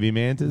god, maybe,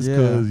 mantis,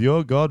 because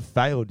your god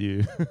failed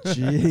you.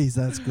 Jeez,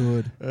 that's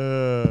good.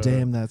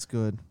 Damn, that's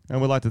good.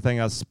 And we'd like to thank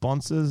our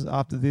sponsors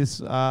after this.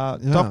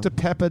 Dr.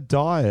 Pepper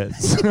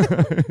Diets.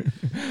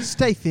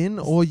 Stay thin,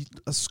 or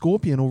a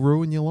scorpion will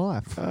ruin your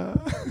life.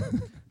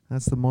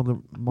 That's the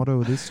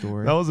motto of this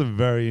story. That was a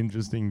very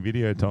interesting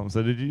video, Tom.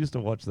 So did you used to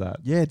watch that?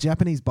 Yeah,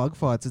 Japanese bug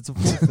fights. It's a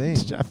full thing.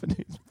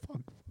 Japanese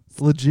bug fights.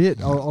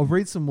 Legit. I'll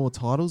read some more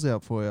titles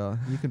out for you.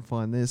 You can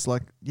find this.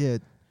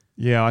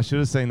 Yeah, I should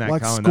have seen that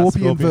like coming.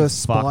 Scorpion versus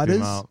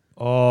spiders.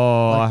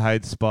 Oh, I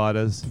hate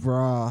spiders.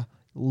 Bruh.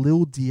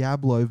 Lil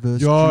Diablo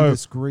versus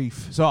Judas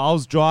Grief. So I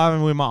was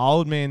driving with my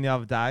old man the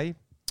other day.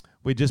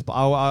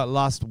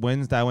 Last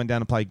Wednesday I went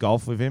down to play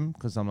golf with him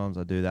because sometimes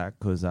I do that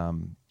because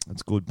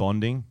it's good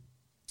bonding.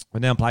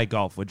 Went down to play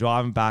golf. We're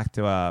driving back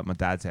to my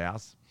dad's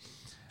house,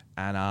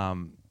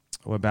 and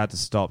we're about to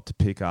stop to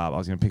pick up. I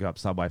was going to pick up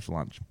Subway for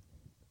lunch.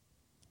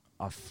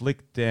 I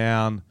flicked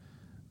down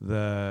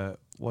the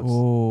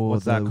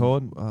what's that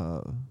called?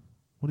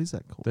 What is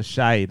that called? The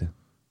shade,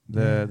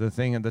 the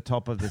thing at the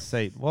top of the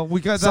seat. Well,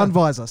 we got sun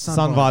visor.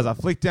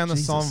 Flicked down the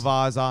sun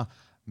visor.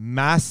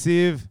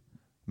 Massive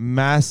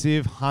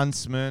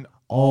huntsman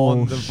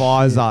on the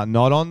visor,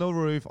 not on the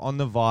roof, on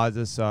the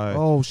visor.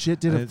 So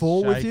did it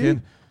fall with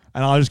you?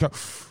 And I just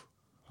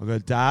go,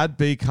 Dad,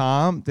 be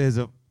calm. There's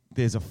a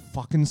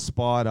fucking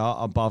spider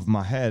above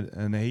my head,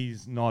 and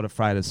he's not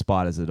afraid of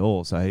spiders at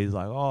all. So he's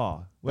like,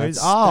 that's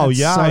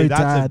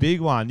a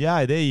big one.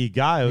 Yeah, there you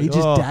go. He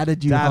just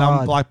dadded you Dad,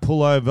 hard. I'm like,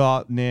 pull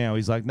over now.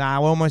 He's like,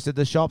 nah, we're almost at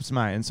the shops,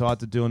 mate. And so I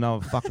had to do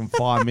another fucking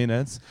 5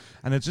 minutes,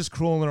 and it's just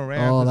crawling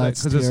around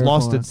because it's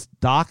lost its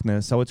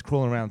darkness, so it's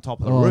crawling around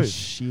top of the roof. Oh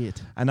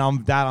shit! And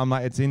I'm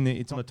like, it's on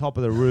the top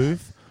of the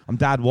roof. I'm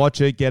Dad,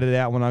 watch it, get it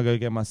out when I go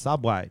get my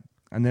Subway.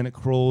 And then it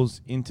crawls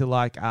into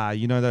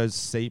those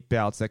seat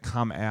belts that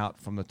come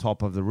out from the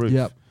top of the roof.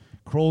 Yep.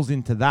 Crawls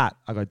into that.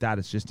 I go, Dad,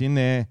 it's just in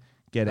there.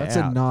 Get it out. That's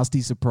a nasty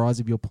surprise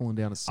if you're pulling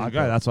down a seat. I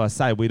go, that's what I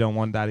say. We don't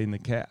want that in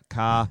the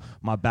car.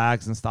 My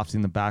bags and stuff's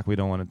in the back. We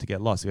don't want it to get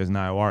lost. He goes,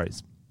 no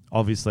worries.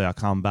 Obviously, I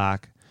come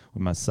back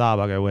with my sub.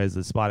 I go, where's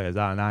the spider? He goes,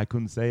 oh, no, I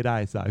couldn't see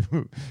it. So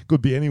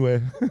could be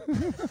anywhere.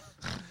 I'm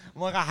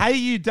like, I hate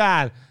you,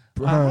 Dad.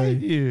 Bro. I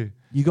hate you.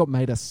 You got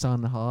made a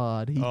son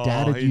hard. He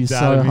dadded he you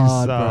dadded so me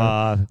hard, so bro.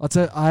 hard. I'll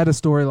tell you, I had a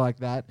story like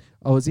that.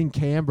 I was in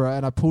Canberra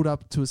and I pulled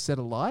up to a set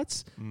of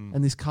lights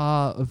and this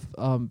car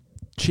of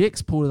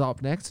chicks pulled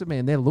up next to me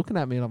and they're looking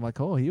at me and I'm like,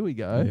 oh, here we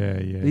go.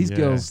 Yeah. These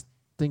girls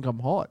think I'm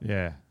hot.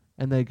 Yeah.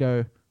 And they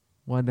go,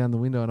 wind down the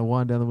window. And I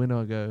wind down the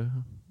window. I go,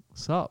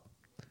 what's up?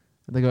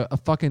 And they go, a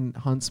fucking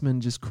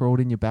huntsman just crawled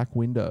in your back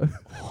window.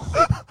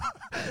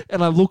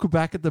 And I look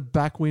back at the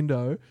back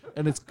window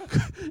and it's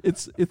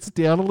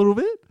down a little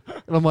bit.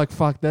 And I'm like,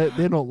 fuck,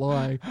 they're not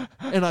lying.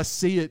 And I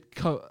see it.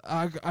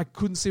 I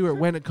couldn't see where it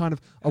went.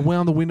 I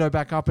wound the window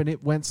back up and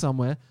it went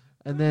somewhere.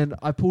 And then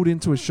I pulled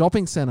into a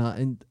shopping center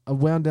and I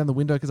wound down the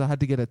window because I had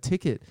to get a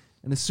ticket.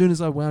 And as soon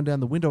as I wound down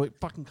the window, it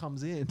fucking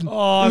comes in.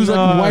 Oh, it was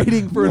like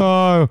waiting for it.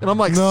 And I'm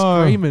like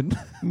screaming.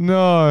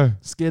 No.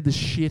 Scared the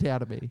shit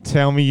out of me.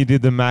 Tell me you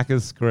did the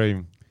Macca's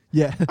scream.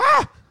 Yeah.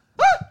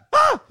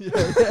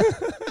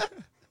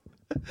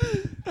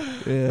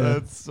 Yeah.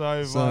 That's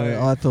so funny.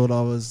 I thought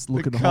I was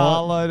looking hot.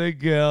 Carload of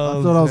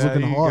girls. I thought I was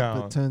looking hot,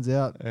 but it turns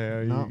out. How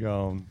you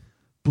going?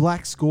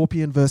 Black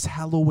Scorpion versus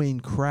Halloween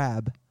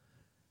Crab.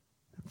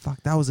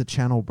 Fuck, that was a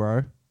channel,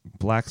 bro.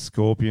 Black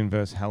Scorpion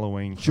versus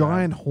Halloween Crab.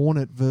 Giant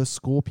Hornet versus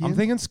Scorpion. I'm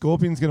thinking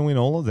Scorpion's going to win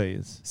all of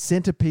these.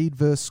 Centipede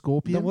versus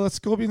Scorpion. No, well,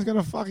 Scorpion's going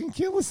to fucking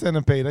kill a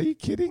centipede. Are you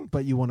kidding?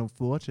 But you want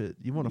to watch it.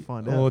 You want to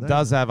find out. Well, it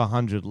does have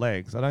 100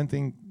 legs. I don't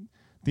think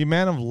the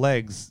amount of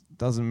legs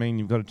doesn't mean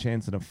you've got a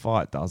chance in a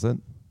fight, does it?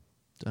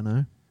 Don't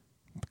know.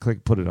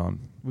 Put it on.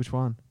 Which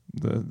one?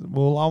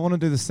 Well, I want to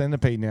do the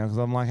centipede now because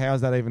I'm like, how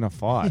is that even a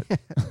fight?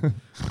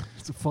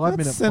 It's a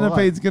 5-minute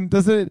centipede's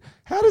fight.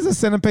 How does a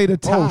centipede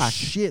attack? Oh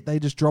shit! They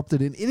just dropped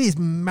it in. It is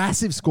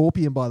massive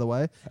scorpion, by the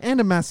way, and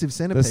a massive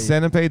centipede. The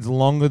centipede's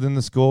longer than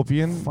the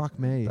scorpion. Fuck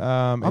me.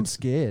 I'm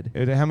scared.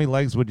 How many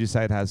legs would you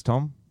say it has,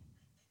 Tom?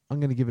 I'm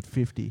going to give it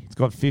 50. It's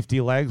got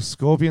 50 legs.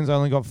 Scorpion's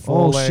only got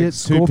 4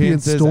 legs, 2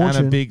 pincers, and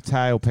a big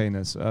tail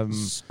penis.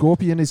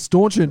 Scorpion is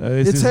staunching.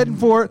 It's heading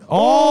for it.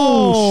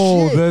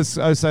 Oh, shit.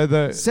 So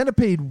the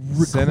centipede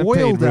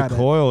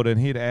recoiled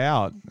and hit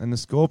out, and the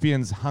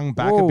scorpion's hung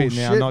back a bit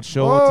now, shit. not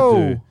sure what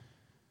to do.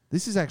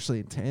 This is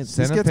actually intense.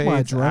 Centipede's this gets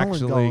my adrenaline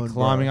actually going,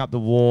 climbing bro. up the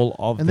wall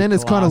of and the then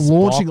it's kind of glass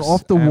launching box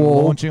off the and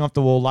wall. Launching off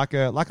the wall like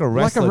a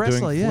wrestler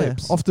doing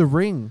flips. Off the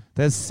ring.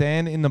 There's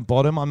sand in the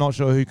bottom. I'm not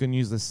sure who can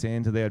use the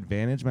sand to their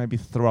advantage. Maybe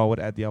throw it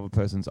at the other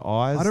person's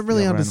eyes. I don't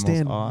really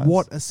understand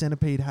what a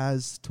centipede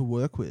has to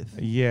work with.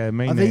 Yeah,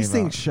 me Are neither. these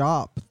things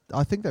sharp?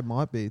 I think they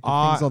might be.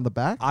 The things on the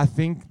back? I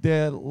think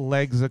their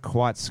legs are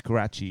quite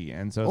scratchy,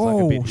 and so it's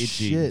like a bit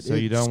itchy. Shit. So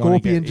you don't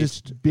want to get Scorpion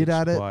just bit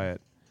at it. By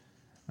it.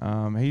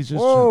 He's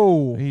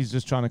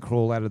just trying to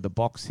crawl out of the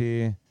box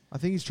here. I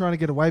think he's trying to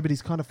get away, but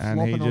he's kind of And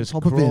flopping he on just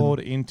top of him. crawled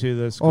into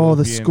the scorpion. Oh,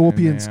 the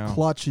scorpion's and now-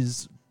 clutch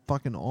is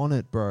fucking on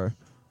it, bro.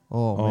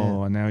 Oh, Oh,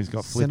 man. and now he's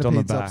got flipped on the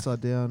Centipede's back. upside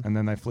down. And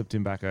then they flipped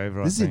him back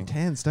over, This I is think.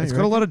 intense, don't It's you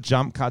got a reckon? lot of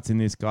jump cuts in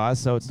this, guys,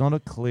 so it's not a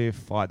clear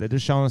fight. They're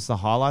just showing us the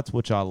highlights,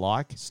 which I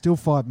like. Still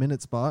 5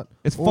 minutes, but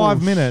It's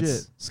 5 minutes.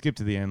 Shit. Skip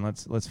to the end.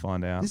 Let's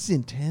find out. This is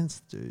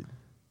intense, dude.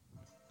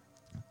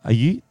 Are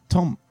you,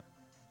 Tom?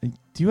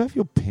 Do you have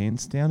your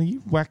pants down? Are you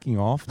whacking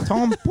off?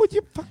 Tom, put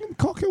your fucking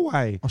cock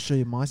away. I'll show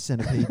you my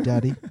centipede,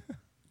 daddy.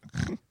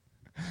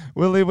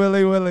 Willy,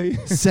 willy, willy.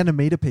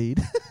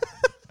 Centimetipede.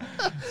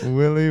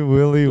 Willy,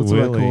 willy, That's what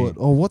I willy. call it.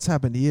 Oh, what's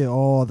happened here?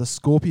 Oh, the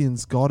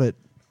scorpion's got it.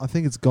 I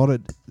think it's got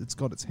it. It's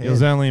got its head. It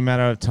was only a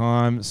matter of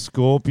time.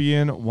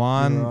 Scorpion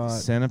 1, Right.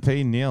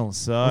 Centipede 0.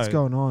 So What's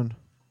going on?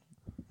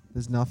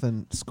 There's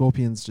nothing.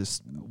 Scorpion's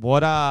just...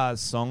 what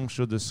song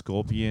should the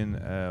Scorpion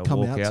Come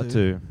walk out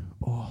to?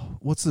 Oh,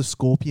 what's the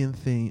Scorpion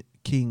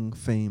King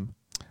theme?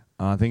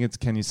 I think it's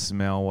Can You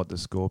Smell What the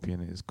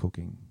Scorpion Is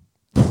Cooking?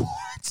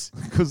 What?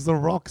 Because The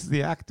Rock's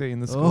the actor in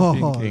the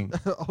Scorpion King.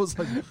 I was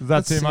like... Is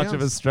that too much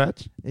of a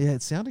stretch? Yeah,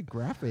 it sounded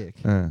graphic.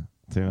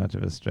 Too much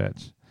of a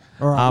stretch.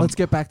 All right, let's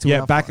get back to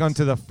our back fights.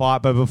 onto the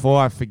fight. But before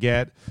I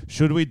forget,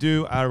 should we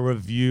do a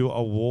review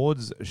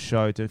awards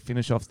show to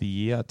finish off the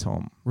year,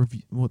 Tom?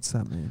 Review. What's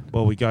that mean?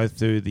 Well, we go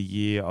through the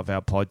year of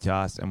our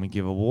podcast and we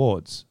give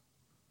awards.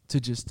 To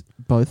just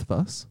both of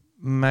us?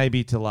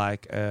 Maybe to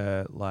like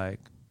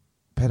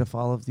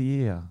pedophile of the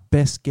year,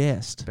 Best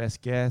guest.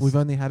 best guest. We've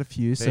only had a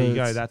few, so there you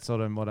go. it's- That's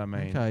sort of what I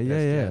mean. Okay, Best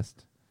yeah.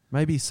 guest.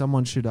 maybe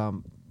someone should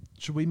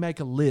we make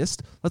a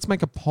list? Let's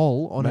make a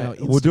poll on our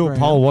Instagram. We'll do a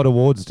poll. What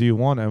awards do you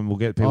want? And we'll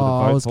get people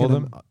to vote for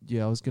them.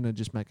 Yeah, I was gonna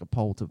just make a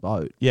poll to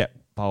vote. Yeah,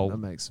 poll. That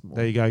makes more.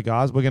 There you go,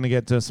 guys. We're going to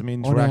get to some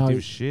On our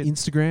interactive shit.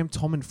 Instagram,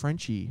 Tom and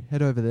Frenchy.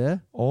 Head over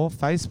there. Or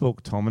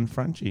Facebook, Tom and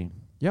Frenchy.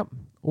 Yep.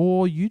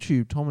 Or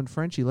YouTube, Tom and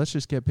Frenchy. Let's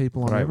just get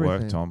people on Great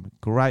everything. work, Tom.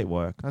 Great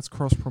work. That's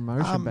cross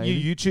promotion, baby.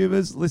 You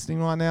YouTubers listening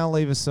right now,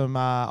 leave us some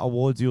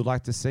awards you would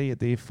like to see at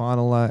the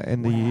final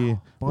end of the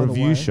year By the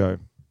review way, show.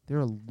 There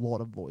are a lot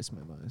of voice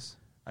memos.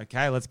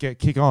 Okay, let's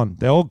kick on.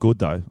 They're all good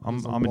though.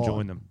 There's a I'm lot.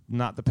 enjoying them.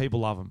 The people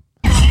love them.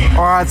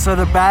 All right, so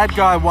the bad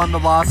guy won the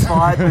last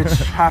fight, which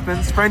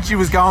happens. Frenchie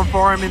was going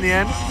for him in the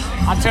end.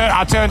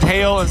 I turned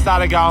heel and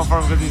started going for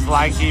him because he's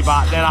lanky,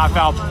 but then I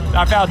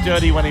felt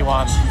dirty when he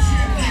won.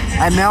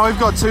 And now we've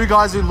got two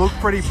guys who look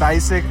pretty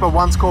basic, but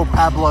one's called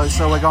Pablo,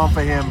 so we're going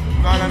for him.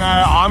 No,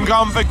 I'm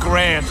going for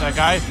Grant,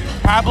 okay?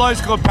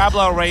 Pablo's called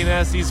Pablo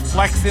Arenas. He's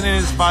flexing in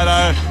his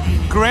photo.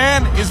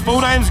 Grant, his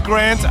full name's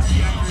Grant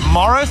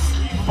Morris.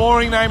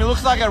 Boring name. He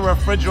looks like a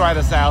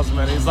refrigerator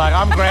salesman. He's like,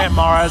 I'm Grant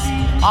Morris.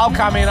 I'll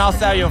come in, I'll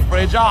sell you a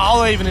fridge.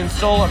 I'll even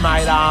install it,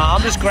 mate.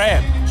 I'm just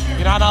Grant.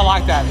 You know, I don't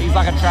like that. He's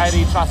like a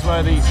tradie,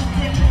 trustworthy,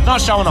 not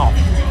showing off.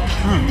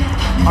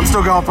 I'm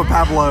still going for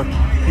Pablo.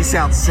 He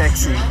sounds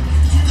sexy.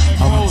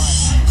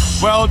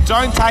 Well,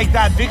 don't take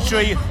that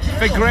victory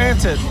for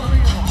granted.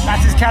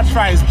 That's his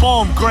catchphrase.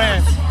 Boom,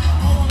 Grant.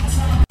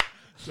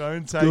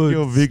 Don't take Good.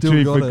 your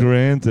victory Still got for it.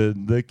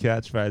 granted. The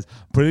catchphrase.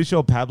 Pretty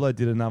sure Pablo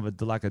did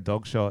like a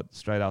dog shot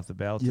straight off the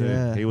belt too.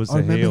 Yeah. He was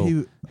I the remember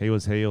heel. He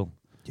was heel.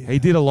 Yeah. He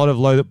did a lot of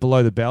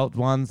below the belt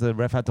ones. The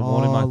ref had to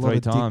warn him a like lot 3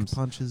 of dick times.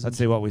 punches Let's and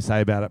see what we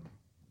say about it.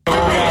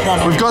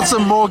 We've got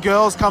some more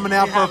girls coming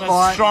out We for a have a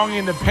fight. strong,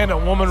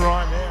 independent woman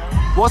right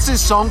now. What's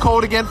this song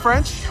called again,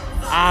 French?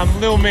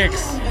 Lil Mix.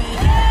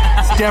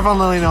 It's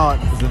definitely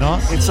not. Is it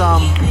not? It's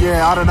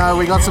yeah, I don't know.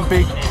 We got some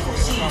big.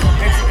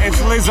 It's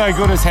Lizzo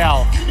good as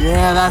hell.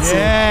 Yeah, that's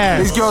Yes.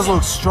 it. These girls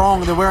look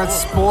strong. They're wearing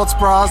sports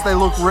bras. They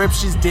look ripped.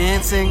 She's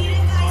dancing.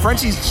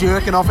 Frenchie's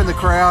jerking off in the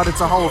crowd.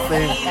 It's a whole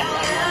thing.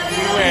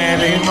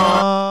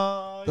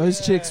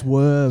 Those chicks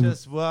were...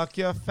 Just walk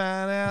your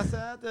fat ass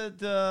out the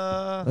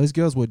door. Those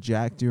girls were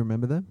jacked. Do you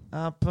remember them?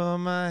 I put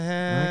my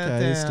head Okay,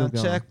 they're still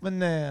down, going. check my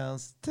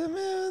nails.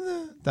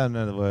 Don't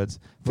know the words.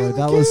 Bro, Feeling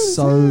that good was as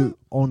so hell.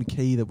 on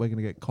key that we're going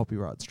to get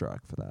copyright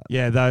strike for that.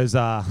 Yeah,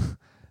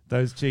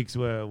 those chicks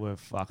were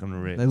fucking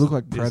ripped. They look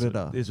like This-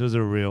 Predator. This was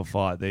a real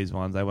fight. These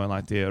ones, they weren't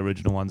like the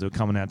original ones that were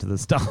coming out to the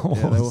Star Wars.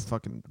 Yeah, they were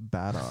fucking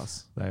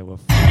badass. They were.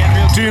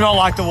 Do not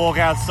like the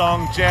walkout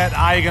song. Jet,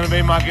 are you going to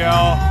be my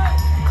girl?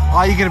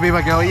 Are you gonna be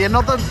my girl? Yeah,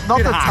 not the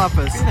hack.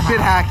 toughest. Bit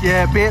hack,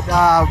 yeah.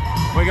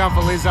 We're going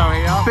for Lizzo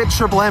here. Bit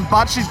Triple M,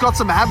 but she's got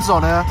some abs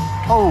on her.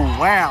 Oh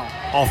wow.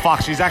 Oh,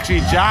 fuck, she's actually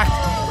jacked.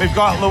 We've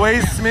got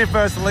Louise Smith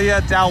versus Leah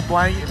Del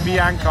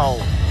Bianco.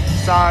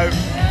 So,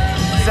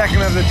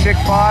 second of the chick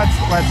fights.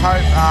 Let's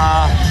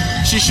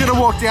hope. She should have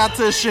walked out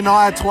to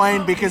Shania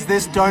Twain because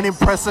this don't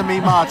impress me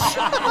much.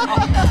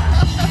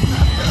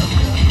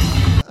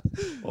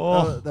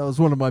 That was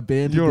one of my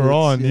band. You were bits,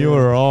 on. yeah. You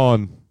were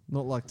on.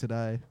 Not like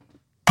today.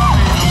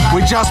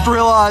 We just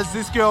realised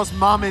this girl's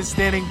mum is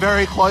standing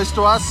very close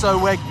to us,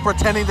 so we're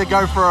pretending to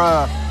go for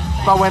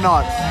her, but we're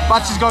not.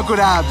 But she's got good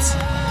abs.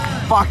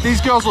 Fuck,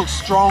 these girls look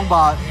strong,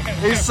 but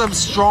these are some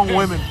strong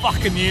women.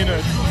 Fucking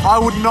unit. I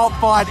would not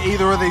fight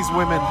either of these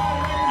women.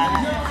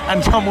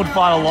 And Tom would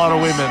fight a lot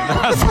of women.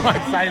 That's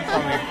like saying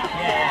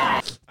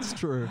something. It's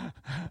true.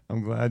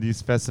 I'm glad you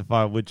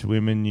specify which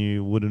women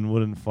you would and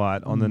wouldn't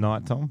fight on the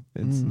night, Tom.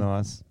 It's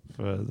nice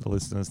for the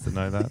listeners to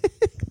know that.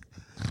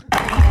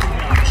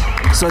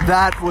 So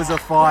that was a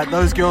fight.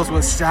 Those girls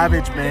were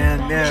savage,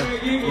 man. They're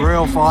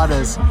real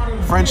fighters.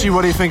 Frenchie,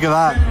 what do you think of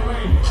that?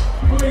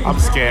 I'm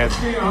scared.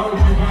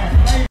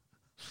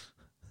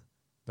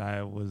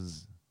 It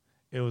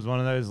was one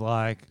of those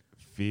like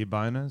fear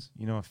boners.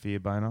 You know a fear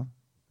boner?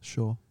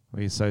 Sure.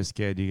 Where you're so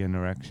scared you get an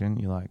erection.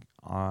 You're like,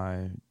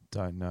 I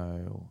don't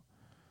know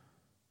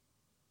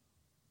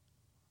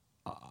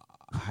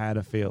how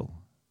to feel.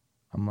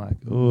 I'm like,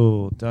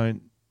 oh,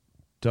 don't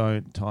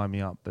tie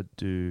me up, but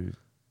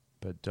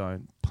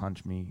don't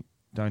punch me.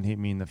 Don't hit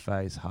me in the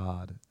face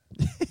hard.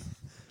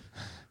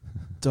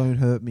 Don't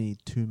hurt me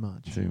too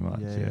much. Too much,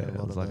 yeah.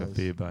 It was like a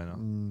fear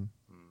boner.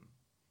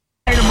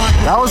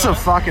 That was a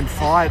fucking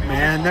fight,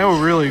 man. They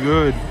were really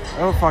good.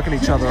 They were fucking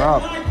each other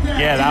up.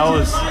 Yeah, that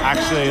was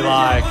actually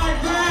like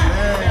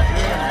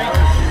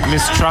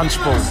Miss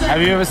Trunchbull.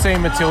 Have you ever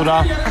seen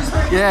Matilda?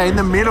 Yeah, in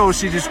the middle,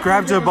 she just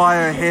grabbed her by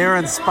her hair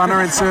and spun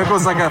her in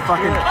circles like a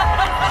fucking...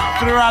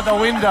 Threw her out the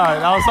window.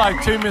 That was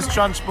like two Miss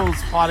Trunchbulls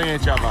fighting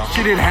each other.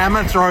 She did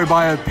hammer throw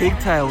by her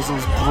pigtails. It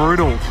was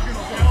brutal.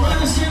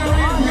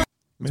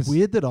 It's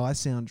weird that I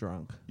sound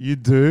drunk. You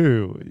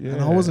do, yeah.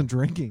 And I wasn't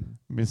drinking.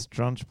 Miss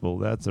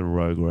Trunchbull, that's a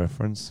rogue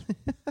reference.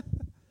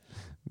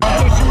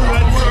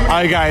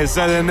 Okay,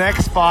 so the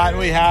next fight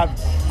we have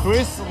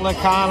Chris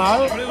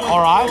Licano.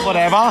 All right,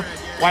 whatever.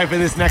 Wait for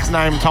this next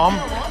name, Tom.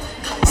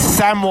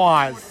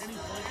 Samwise.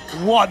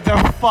 What the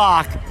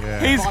fuck?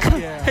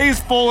 Yeah.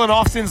 He's fallen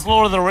off since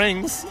Lord of the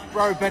Rings.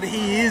 Bro, but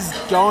he is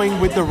going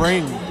with the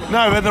ring.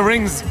 No, but the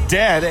ring's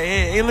dead.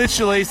 He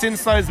literally,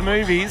 since those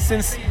movies,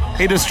 since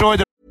he destroyed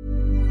the...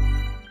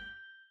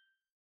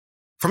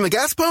 From the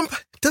gas pump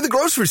to the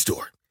grocery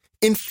store,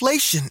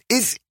 inflation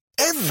is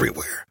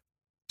everywhere.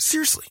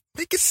 Seriously,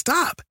 make it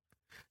stop.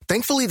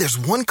 Thankfully, there's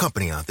one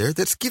company out there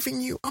that's giving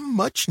you a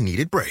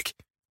much-needed break.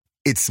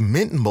 It's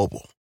Mint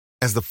Mobile.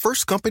 As the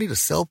first company to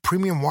sell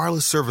premium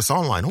wireless service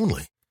online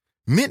only,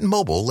 Mint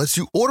Mobile lets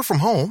you order from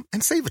home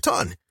and save a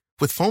ton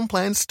with phone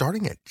plans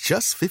starting at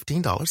just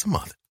 $15 a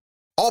month.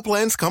 All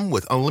plans come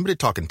with unlimited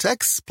talk and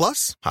text,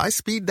 plus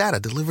high-speed data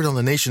delivered on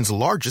the nation's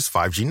largest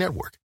 5G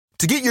network.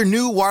 To get your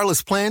new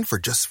wireless plan for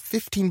just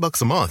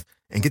 $15 a month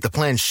and get the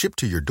plan shipped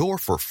to your door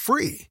for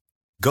free,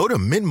 go to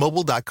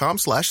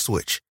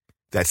mintmobile.com/switch.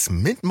 That's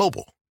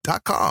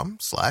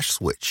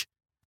mintmobile.com/switch.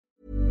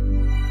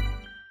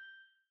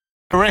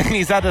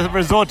 He's had to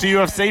resort to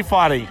UFC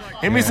fighting.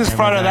 He misses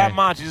Frodo that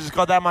much. He's just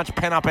got that much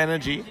pent-up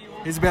energy.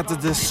 He's about to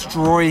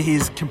destroy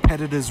his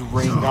competitor's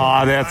ring.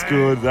 Oh, that's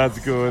good. That's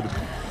good.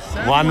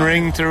 One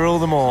ring to rule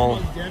them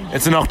all.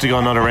 It's an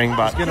octagon, not a ring,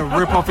 but... He's going to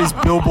rip off his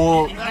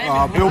Bilbo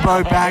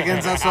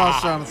Baggins. That's what I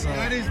was trying to say.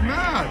 That is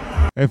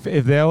mad.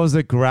 If there was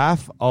a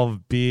graph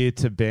of beer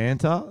to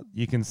banter,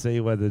 you can see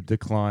where the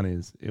decline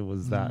is. It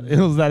was that. It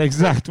was that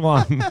exact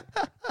one.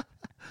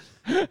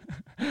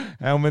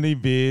 How many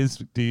beers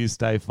do you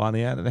stay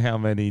funny at, and how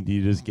many do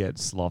you just get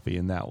sloppy?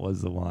 And that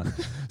was the one.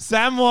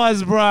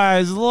 Samwise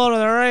Bros, Lord of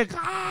the Rings.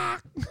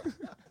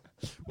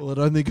 Well, it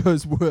only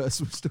goes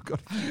worse. We've still got...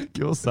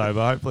 You're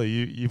sober. Hopefully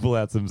you pull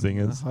out some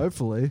zingers.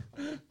 Hopefully.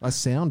 I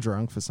sound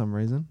drunk for some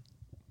reason.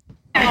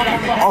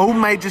 Old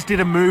mate just did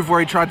a move where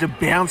he tried to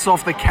bounce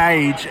off the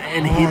cage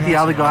and hit the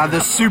other guy.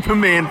 The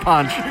Superman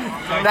punch.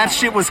 That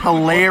shit was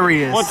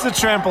hilarious. What's the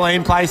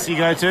trampoline place you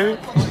go to?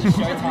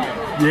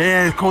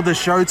 Yeah, it's called the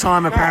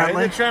Showtime,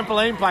 apparently. The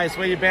trampoline place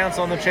where you bounce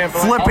on the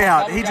trampoline. Flip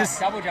out. He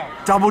just...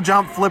 Double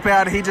jump, flip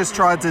out. He just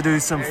tried to do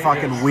some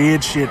fucking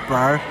weird shit,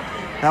 bro.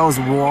 That was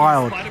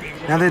wild.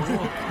 Now that...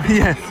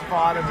 Yeah.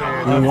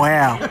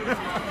 Wow.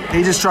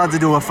 He just tried to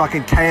do a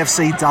fucking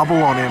KFC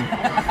double on him.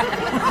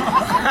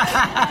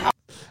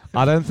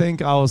 I don't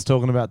think I was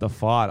talking about the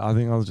fight. I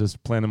think I was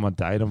just planning my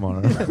day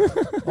tomorrow.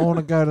 I want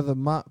to go to the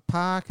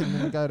park and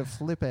then go to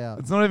Flip Out.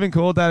 It's not even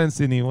called that in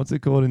Sydney. What's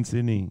it called in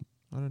Sydney?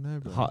 I don't know,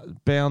 bro.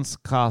 Bounce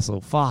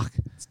Castle. Fuck.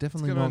 It's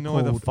definitely it's not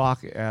annoy called... the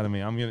fuck out of me.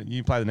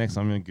 You play the next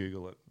one. I'm going to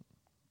Google it.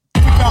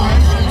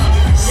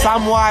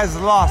 Samwise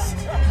lost.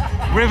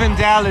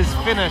 Rivendell is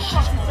finished.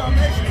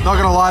 Not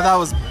going to lie, that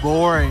was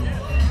boring.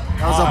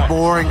 That was a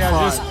boring fight.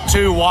 Just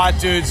two white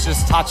dudes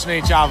just touching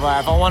each other.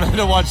 If I wanted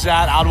to watch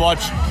that, I'd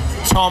watch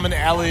Tom and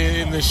Elliot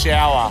in the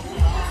shower.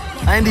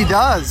 And he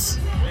does.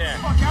 Yeah.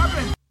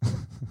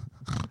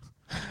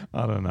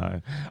 I don't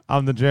know.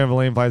 The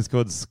trampoline place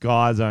called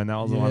Sky Zone. That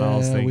was the one I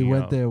was thinking we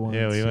went of. there once.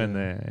 Yeah, we went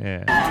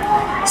there.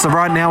 Yeah. So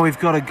right now we've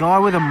got a guy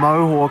with a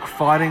mohawk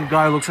fighting a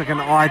guy who looks like an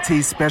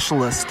IT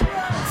specialist.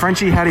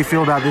 Frenchie, how do you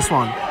feel about this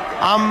one?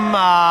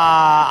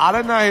 I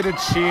don't know who to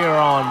cheer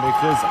on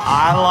because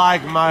I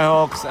like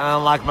mohawks and I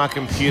like my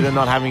computer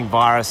not having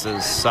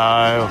viruses.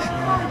 So,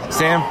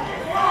 Sam?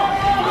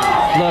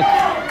 Look,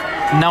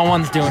 no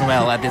one's doing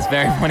well at this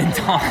very point in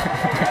time.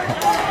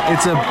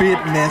 It's a bit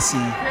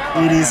messy.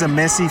 It is a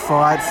messy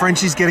fight.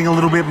 Frenchie's getting a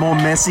little bit more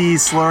messy.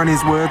 He's slurring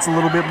his words a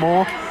little bit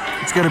more.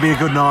 It's going to be a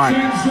good night.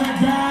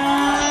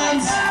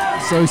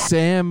 So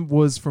Sam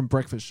was from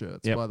Breakfast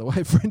Shirts, by the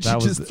way. Frenchy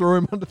just threw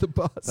him under the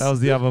bus. That was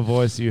the other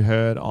voice you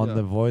heard on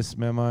the voice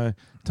memo.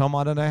 Tom,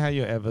 I don't know how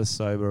you're ever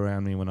sober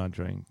around me when I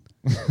drink.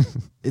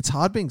 It's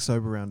hard being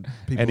sober around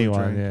people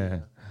Anyone, who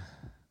drink.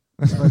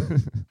 But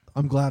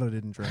I'm glad I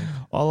didn't drink.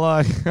 I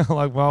like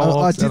my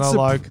walks and I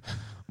like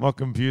my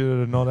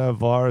computer to not have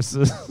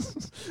viruses.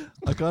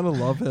 I kind of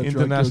love how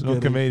International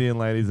comedian,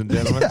 ladies and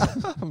gentlemen.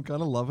 I'm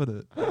kind of loving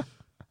it.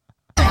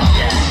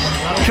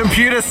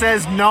 Computer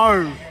says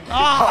no.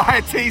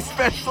 IT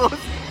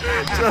specialist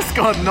just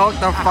got knocked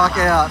the fuck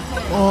out.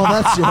 Oh,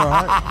 that's all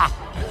right.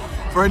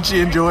 Frenchy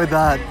enjoyed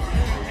that.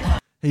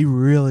 He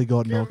really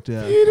got knocked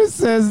out. Computer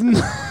says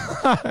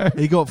no.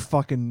 He got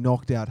fucking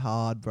knocked out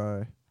hard,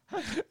 bro.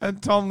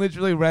 And Tom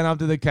literally ran up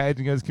to the cage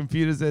and goes,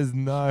 computer says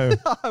no.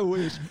 I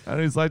wish. And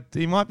he's like,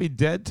 he might be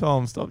dead,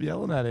 Tom. Stop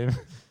yelling at him.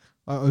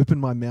 I opened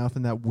my mouth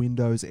and that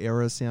Windows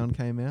error sound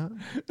came out.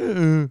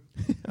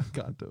 I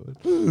can't do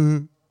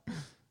it.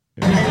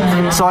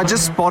 So I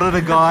just spotted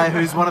a guy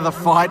who's one of the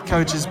fight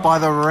coaches by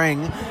the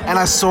ring, and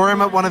I saw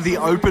him at one of the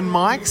open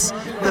mics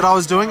that I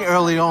was doing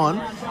early on,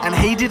 and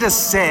he did a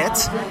set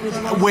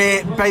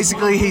where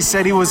basically he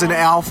said he was an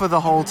alpha the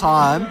whole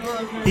time.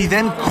 He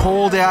then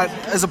called out,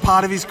 as a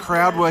part of his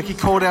crowd work, he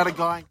called out a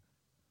guy.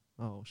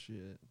 Oh,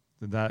 shit.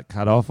 Did that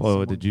cut off,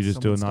 or did you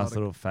just do a nice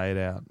little fade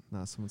out?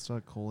 No, someone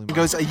started calling He me.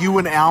 goes, "Are you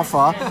an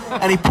alpha?"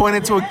 And he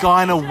pointed to a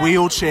guy in a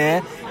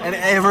wheelchair, and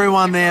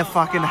everyone there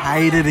fucking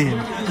hated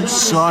him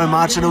so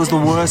much, and it was the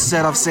worst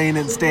set I've seen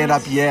in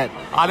stand-up yet.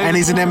 And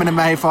he's an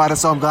MMA fighter,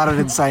 so I'm glad I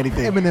didn't say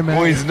anything.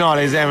 Well, he's not.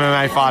 He's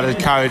MMA fighter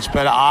coach,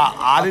 but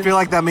I feel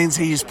like that means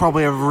he's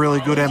probably a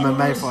really good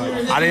MMA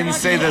fighter. I didn't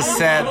see the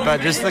set,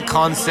 but just the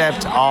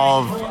concept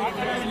of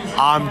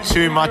I'm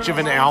too much of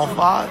an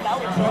alpha.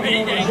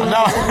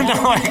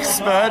 No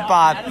expert,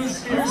 but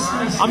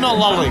I'm not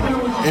lolling.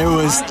 It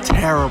was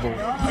terrible.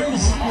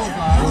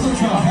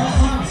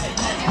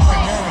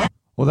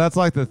 Well, that's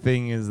like the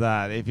thing is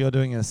that if you're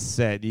doing a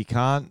set, you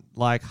can't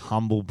like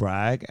humble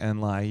brag and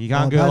like you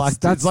can't go like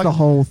that's like, the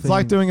whole thing. It's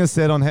like doing a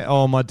set on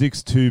oh my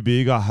dick's too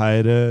big, I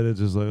hate it. It's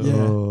just like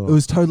oh. It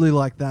was totally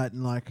like that,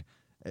 and like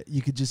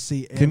you could just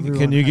see.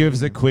 Can you give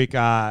us a quick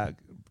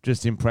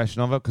just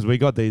impression of it? Because we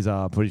got these.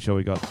 Pretty sure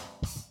we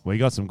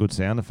got some good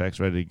sound effects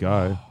ready to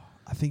go.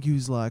 I think he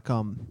was like,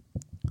 I'm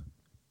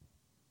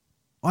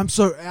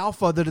so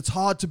alpha that it's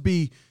hard to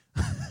be.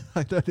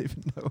 I don't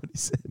even know what he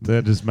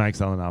said. Just make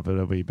something up.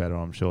 It'll be better,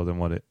 I'm sure, than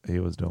what he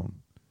was doing.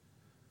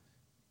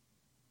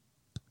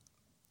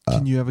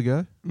 Can you ever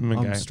go? Okay.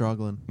 I'm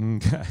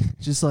struggling. Okay.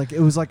 Just like, it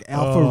was like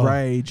alpha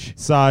rage.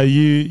 So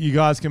you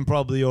guys can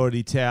probably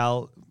already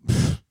tell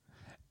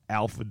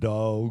alpha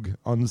dog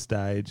on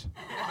stage.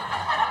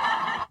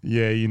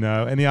 Yeah, you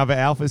know. Any other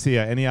alphas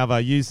here? Any other?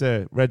 You,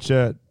 sir, red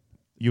shirt.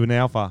 You an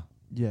alpha?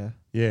 Yeah.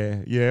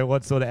 Yeah.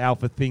 What sort of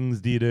alpha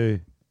things do you do?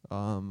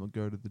 I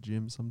go to the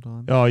gym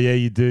sometimes. Oh, yeah,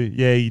 you do.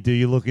 Yeah, you do.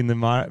 You look in the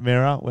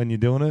mirror when you're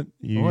doing it.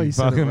 You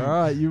said it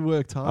right. You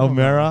worked hard. Oh,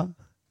 mirror?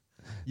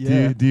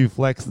 Yeah. Do you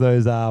flex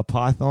those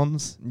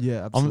pythons?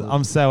 Yeah, absolutely.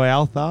 I'm so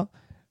alpha.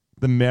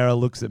 The mirror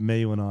looks at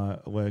me when I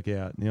work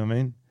out. You know what I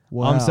mean?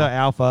 Wow. I'm so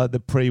alpha, the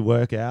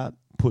pre-workout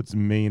puts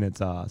me in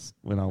its ass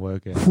when I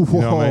work out. You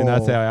know what I mean?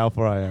 That's how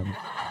alpha I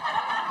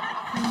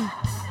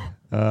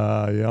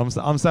am. Yeah,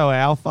 I'm so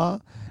alpha.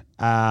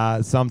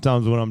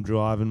 Sometimes when I'm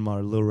driving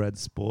my little red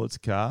sports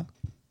car,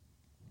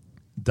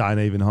 don't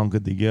even honk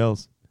at the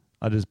girls.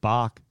 I just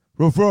bark.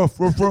 Ruff, ruff,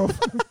 ruff, ruff.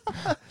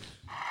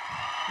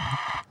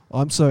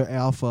 I'm so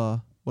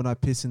alpha. When I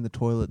piss in the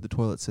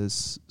toilet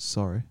says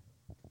sorry.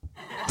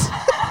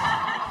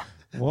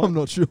 What? I'm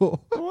not sure.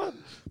 What?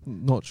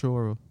 Not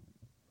sure.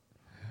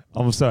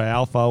 I'm so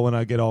alpha when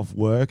I get off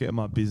work at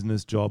my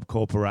business job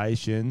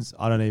corporations.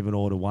 I don't even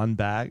order one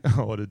bag.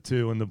 I order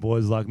two, and the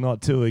boy's like,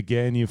 not two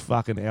again, you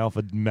fucking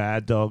alpha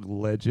mad dog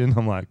legend.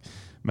 I'm like,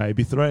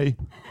 maybe three.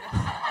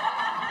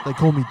 They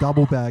call me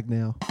double bag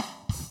now.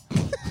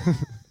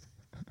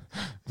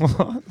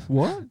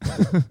 What?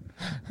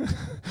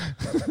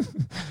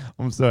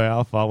 I'm so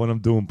alpha when I'm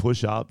doing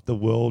push-up, the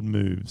world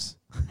moves.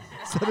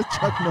 Is that a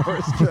Chuck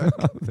Norris joke?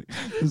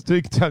 There's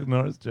two Chuck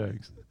Norris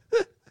jokes.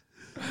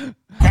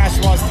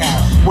 Cash was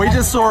cash. We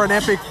just saw an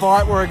epic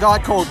fight where a guy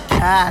called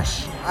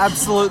Cash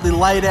absolutely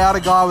laid out a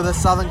guy with a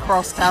Southern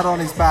Cross tat on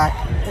his back.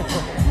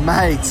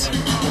 Mate.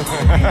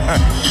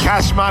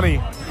 Cash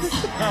money.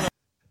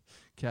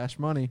 Cash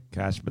money.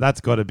 Cash, but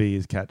that's got to be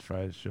his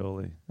catchphrase,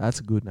 surely.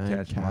 That's a good name.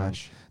 Cash.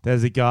 Cash.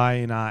 There's a guy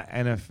in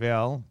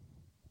NFL.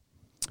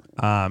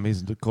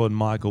 He's called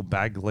Michael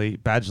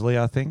Badgley,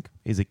 I think.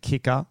 He's a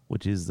kicker,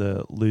 which is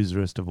the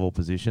loserest of all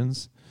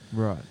positions.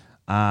 Right.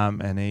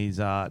 And he's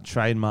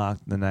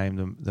trademarked the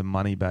name the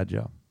Money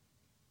Badger.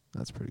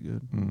 That's pretty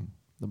good. Mm.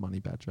 The Money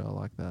Badger, I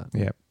like that.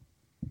 Yep.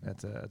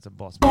 That's a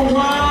boss.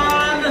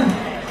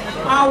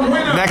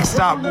 Next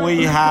up,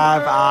 we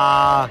have,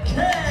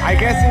 I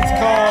guess it's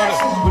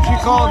called, would you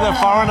call it the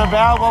foreigner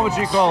bout? What would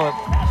you call it?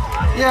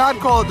 Yeah, I'd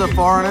call it the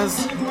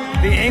foreigners.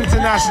 The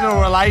international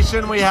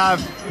relation, we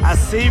have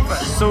Asif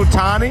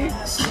Sultani,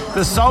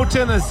 the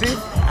Sultan Asif,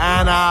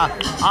 and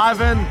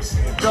Ivan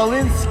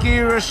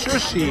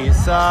Dolinsky-Rashushi.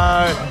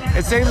 So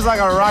it seems like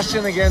a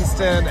Russian against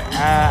an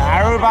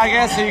Arab, I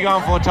guess. Who are you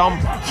going for, Tom?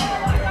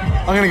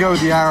 I'm going to go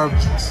with the Arab.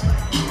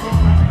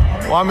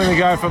 Well, I'm going to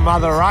go for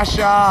Mother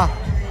Russia.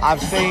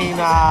 I've seen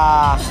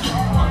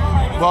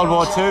World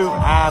War II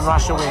and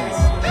Russia wins.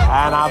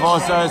 And I've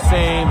also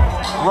seen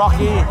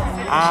Rocky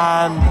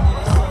and...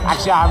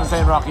 Actually, I haven't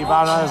seen Rocky, but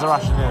I know there's a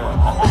Russian in it.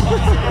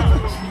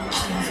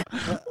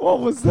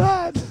 What was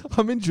that?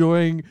 I'm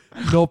enjoying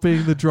not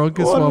being the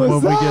drunkest one when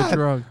we get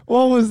drunk.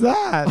 What was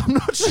that? I'm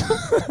not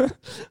sure.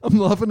 I'm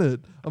loving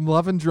it. I'm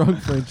loving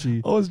drunk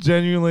Frenchy. I was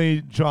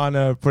genuinely trying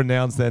to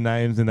pronounce their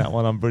names in that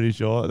one, I'm pretty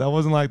sure. That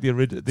wasn't like the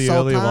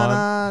earlier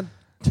one.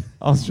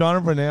 I was trying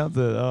to pronounce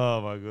it.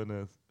 Oh, my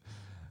goodness.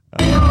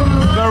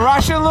 The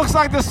Russian looks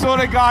like the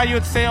sort of guy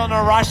you'd see on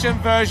a Russian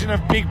version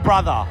of Big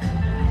Brother.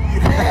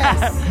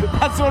 Yes.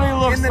 That's what he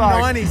looks in the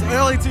like. 90s,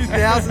 early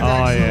 2000s. Oh,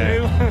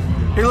 actually. yeah.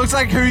 He looks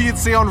like who you'd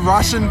see on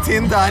Russian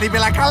Tinder, and he'd be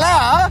like, "Hello."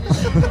 I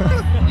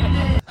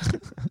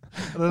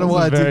don't know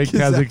why I did very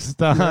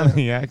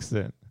Kazakhstani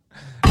accent.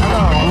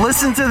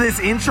 Listen to this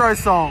intro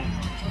song.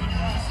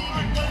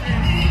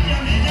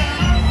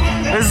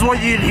 This is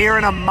what you'd hear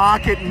in a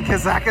market in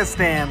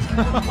Kazakhstan.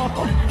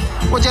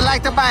 Would you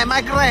like to buy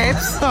my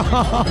grapes?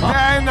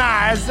 Very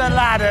nice,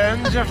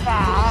 Aladdin,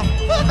 Jafar.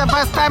 The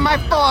first time I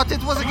fought,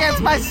 it was against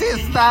my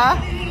sister.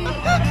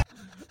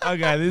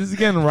 Okay, this is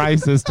getting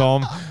racist,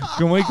 Tom.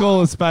 Can we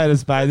call a spade a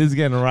spade? This is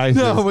getting racist.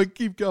 No, we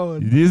keep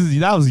going.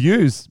 That was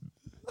you.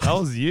 That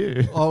was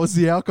you. Oh, it was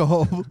the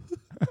alcohol.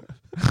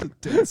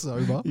 Dead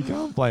sober. You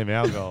can't blame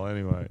alcohol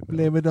anyway.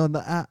 Blame it on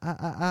the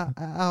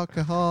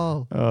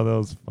alcohol. Oh, that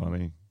was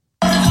funny.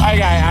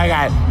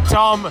 Okay.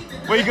 Tom,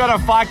 we got a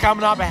fight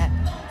coming up.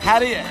 How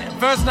do you...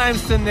 First name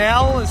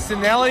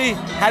Sinelli.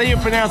 How do you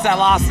pronounce that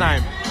last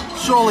name?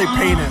 Surely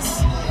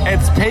penis.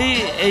 It's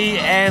Penese.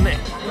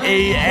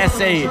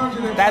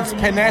 That's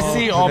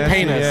Penesi or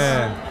penis?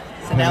 Yeah.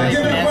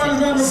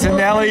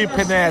 Sinelli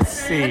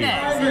Penesi.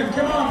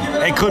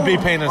 It could be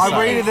penis. I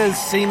read it as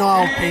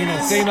senile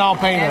penis. Senile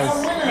penis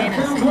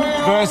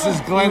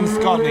versus Glenn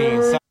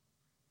Scotney. So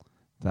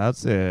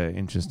That's an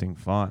interesting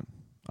fight.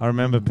 I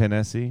remember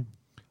Penesi.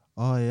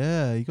 Oh,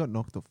 yeah. He got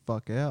knocked the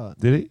fuck out.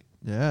 Did he?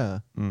 Yeah.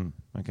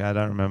 Okay, I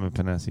don't remember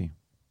Penesi.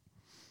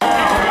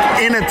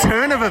 In a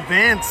turn of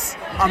events,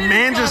 a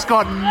man just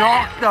got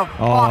knocked the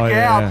fuck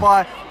out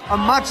by a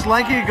much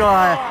lankier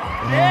guy.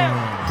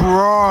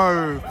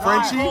 Bro,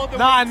 Frenchy?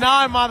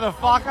 No,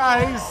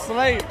 motherfucker. He's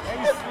asleep.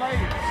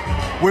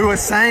 We were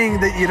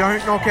saying that you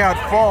don't knock out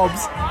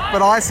Fobs,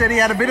 but I said he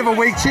had a bit of a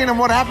weak chin, and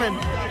what happened?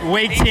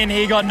 Week 10,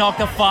 he got knocked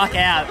the fuck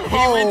out. He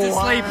went to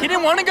sleep. He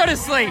didn't want to go to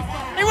sleep.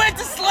 He went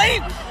to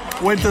sleep.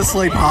 Went to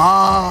sleep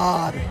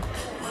hard.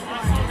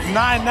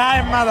 Night,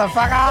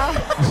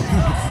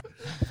 motherfucker.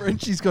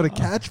 Frenchy's got a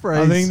catchphrase.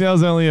 I think there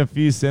was only a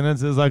few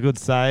sentences I could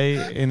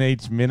say in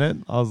each minute.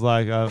 I was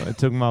like, it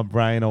took my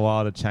brain a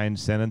while to change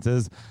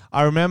sentences.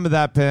 I remember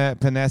that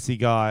Penesi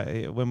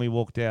guy, when we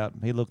walked out,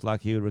 he looked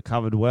like he had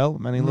recovered well.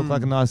 Man, he looked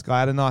like a nice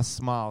guy. Had a nice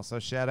smile. So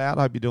shout out.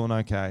 Hope you're doing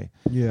okay.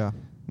 Yeah.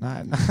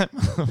 No.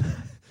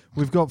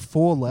 We've got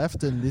 4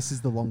 left, and this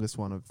is the longest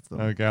one of them.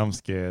 Okay, I'm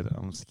scared.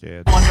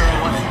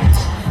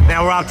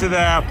 Now we're up to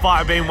the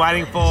fight I've been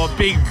waiting for.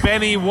 Big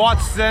Benny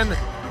Watson,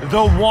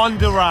 the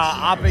Wanderer,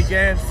 up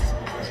against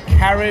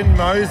Karen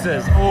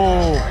Moses.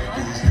 Oh,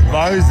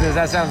 Moses,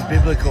 that sounds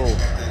biblical.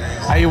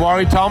 Are you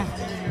worried, Tom?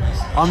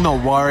 I'm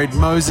not worried.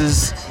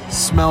 Moses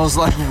smells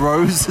like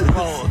roses.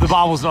 Well, the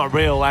Bible's not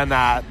real, and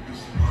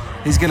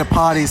He's going to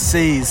part his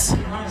seas.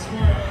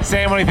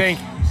 Sam, what do you think?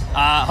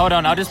 Hold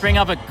on, I'll just bring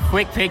up a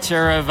quick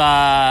picture of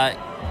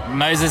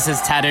Moses'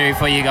 tattoo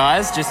for you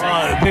guys. Just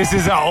this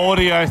is an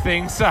audio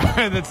thing, so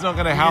that's not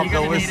going to help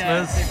the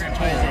listeners.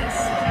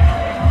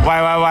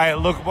 Wait.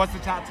 Look, what's the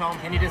tat, Tom?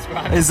 Can you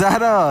describe it? Is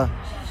that a...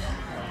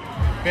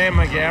 Bear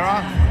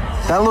Magera?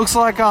 That looks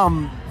like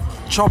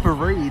Chopper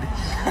Reed.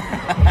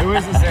 Who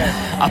is this there?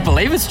 I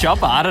believe it's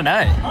Chopper. I don't know.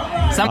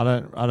 I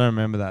don't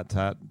remember that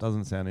tat.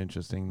 Doesn't sound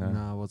interesting though.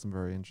 No, it wasn't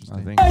very interesting.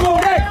 I think.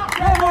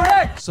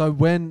 So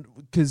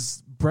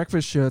because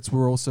Breakfast Shirts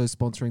were also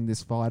sponsoring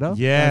this fighter.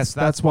 Yes,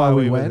 that's why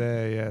we went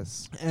there.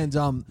 Yes, and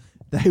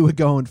they were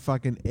going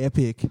fucking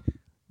epic.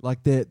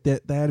 Like they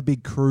had a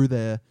big crew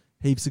there,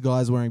 heaps of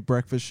guys wearing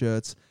Breakfast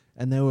Shirts,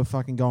 and they were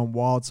fucking going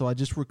wild. So I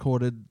just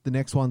recorded the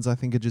next ones. I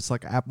think are just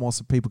like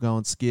Atmos of people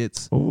going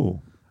skits. Ooh.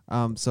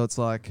 So it's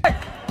like,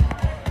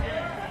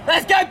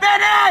 Let's go,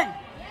 Benny!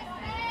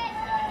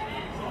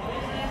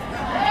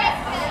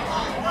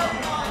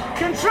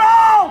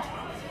 Control!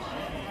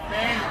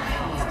 Man,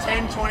 it's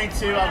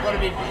 10:22. I've got to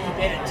be in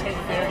bed at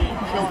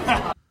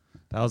 10:30.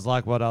 That was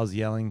like what I was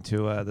yelling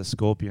to the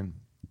Scorpion.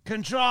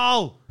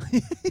 Control!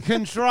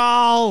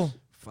 Control!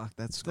 fuck,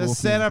 that's Scorpion. The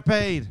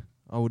centipede.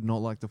 I would not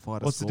like to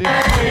fight What's a the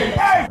scorpion.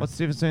 difference? What's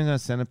the difference between a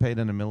centipede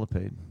and a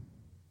millipede?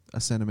 A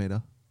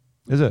centimeter.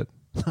 Is it?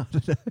 I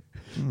don't know.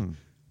 Do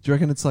you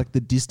reckon it's like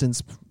the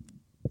distance?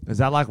 Is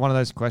that like one of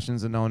those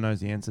questions that no one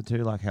knows the answer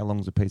to? Like how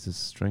long's a piece of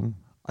string?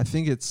 I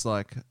think it's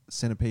like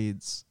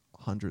centipedes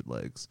 100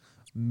 legs.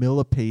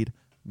 millipede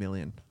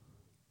million.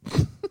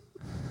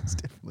 It's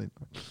definitely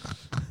not.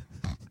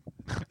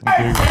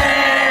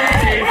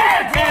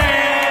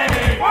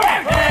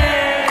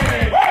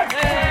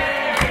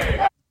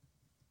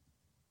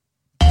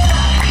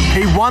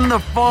 He won the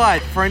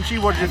fight, Frenchy.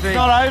 What do you think?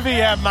 Not over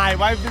yet, mate.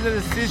 Wait for the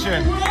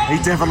decision. He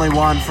definitely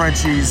won.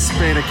 Frenchy's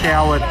being a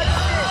coward.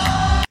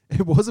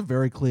 It was a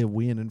very clear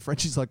win, and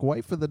Frenchy's like,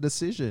 wait for the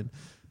decision.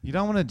 You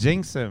don't want to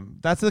jinx him.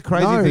 That's the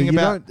crazy No, thing you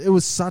about... don't. It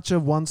was such a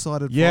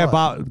one-sided Yeah,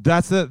 fight. but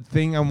that's the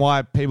thing and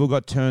why people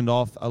got turned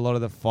off a lot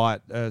of the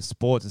fight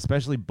sports,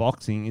 especially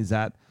boxing, is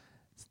that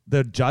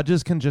the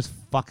judges can just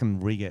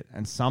fucking rig it.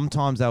 And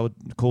sometimes they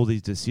would call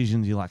these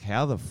decisions. You're like,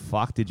 how the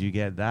fuck did you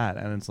get that?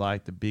 And it's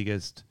like the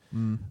biggest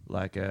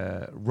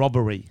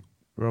robbery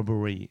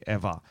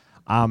ever.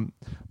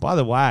 By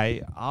the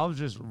way, I was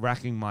just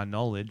racking my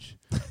knowledge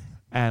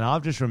and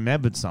I've just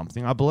remembered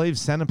something. I believe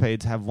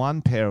centipedes have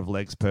 1 pair of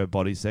legs per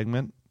body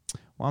segment.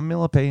 1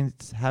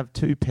 millipedes have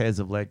 2 pairs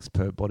of legs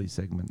per body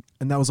segment.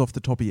 And that was off the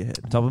top of your head.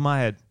 Top of my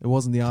head. It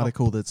wasn't the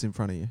article that's in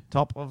front of you.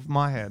 Top of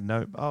my head.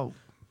 Nope. Oh,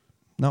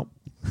 nope.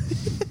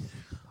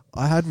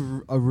 I had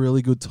a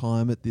really good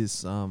time at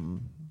this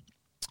MMA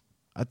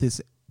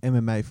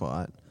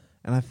fight,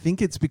 and I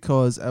think it's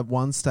because at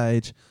one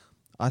stage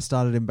I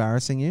started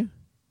embarrassing you.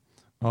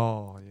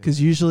 Oh, yeah.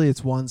 Because usually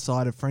it's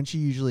one-sided. Frenchie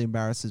usually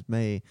embarrasses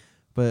me,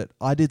 but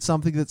I did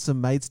something that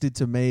some mates did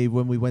to me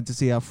when we went to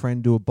see our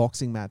friend do a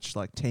boxing match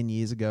like 10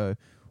 years ago,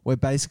 where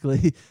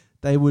basically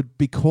they would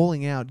be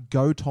calling out,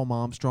 go Tom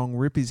Armstrong,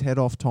 rip his head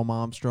off Tom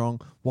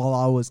Armstrong, while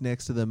I was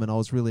next to them and I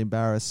was really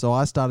embarrassed. So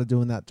I started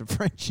doing that to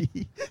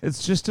Frenchie.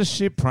 It's just a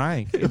shit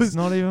prank. It's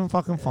not even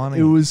fucking funny.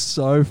 It was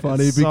so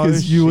funny It's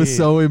because so you were shit.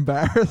 so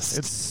embarrassed.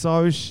 It's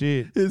so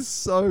shit. It's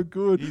so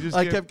good. You just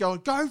I get- kept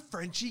going, go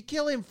Frenchie,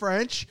 kill him,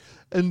 French.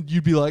 And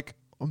you'd be like,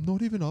 I'm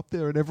not even up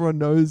there. And everyone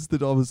knows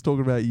that I was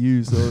talking about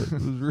you. So it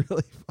was really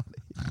funny.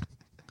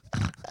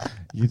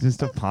 You're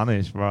just a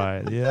punish,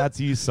 right? Yeah, that's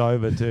you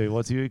sober too.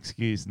 What's your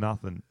excuse?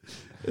 Nothing.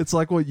 It's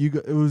like what you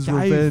got. It was Go,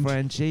 revenge.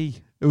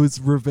 Frenchie. It was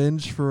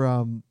revenge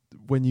for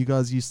when you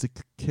guys used to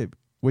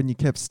when you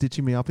kept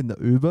stitching me up in the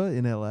Uber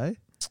in LA.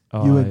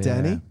 You and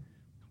Danny.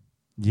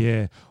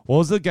 Yeah. What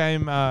was the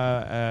game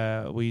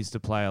we used to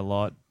play a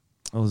lot?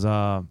 It was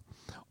so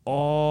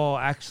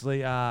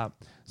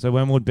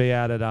when we'd be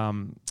out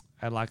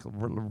at like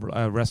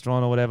a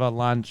restaurant or whatever,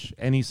 lunch,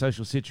 any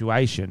social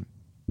situation,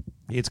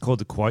 it's called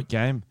the quote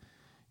game.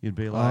 You'd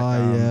be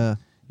like,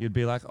 you'd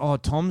be like, oh,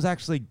 Tom's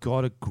actually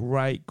got a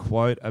great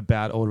quote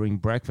about ordering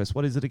breakfast.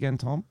 What is it again,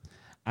 Tom?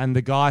 And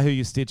the guy who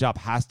you stitch up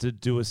has to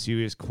do a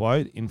serious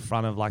quote in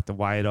front of like the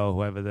waiter or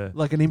whoever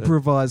like an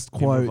improvised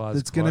quote improvised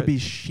that's going to quote. be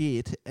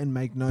shit and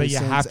make no But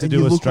sense. you have to and do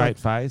you a look straight like,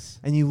 face.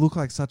 and you look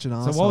like such an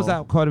asshole. So what was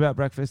that quote about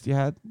breakfast you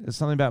had? There's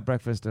something about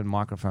breakfast and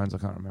microphones. I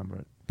can't remember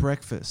it.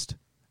 Breakfast.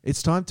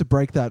 It's time to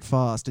break that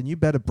fast, and you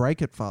better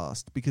break it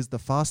fast because the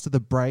faster the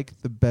break,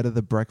 the better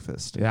the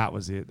breakfast. Yeah, that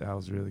was it. That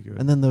was really good.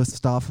 And then the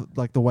staff,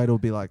 like the waiter, will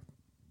be like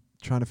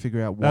trying to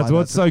figure out why. That's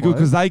what's a so good quote.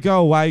 because they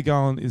go away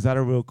going, is that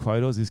a real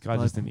quote or is this guy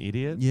Like, just an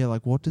idiot? Yeah,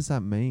 like what does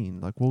that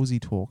mean? Like what was he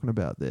talking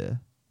about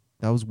there?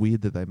 That was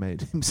weird that they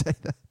made him say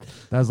that.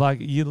 That's like,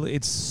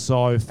 it's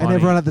so funny. And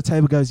everyone at the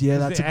table goes, yeah,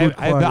 that's a good And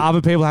quote. the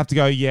other people have to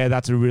go, yeah,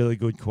 that's a really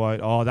good quote.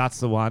 Oh, that's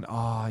the one.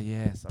 Oh,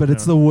 yes. But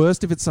it's the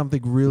worst if it's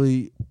something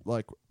really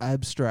like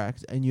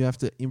abstract and you have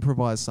to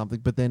improvise something,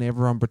 but then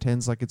everyone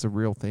pretends like it's a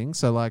real thing.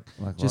 So like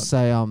just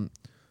say,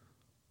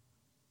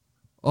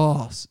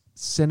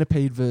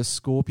 centipede versus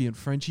scorpion.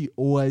 Frenchie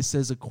always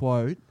says a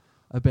quote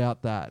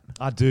about that.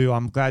 I do.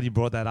 I'm glad you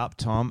brought that up,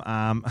 Tom.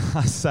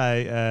 I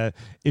say,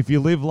 if you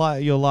live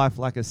your life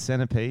like a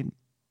centipede,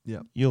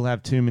 Yeah. you'll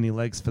have too many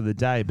legs for the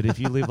day. But if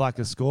you live like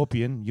a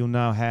scorpion, you'll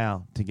know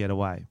how to get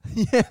away.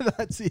 Yeah,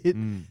 that's it.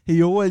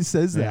 He always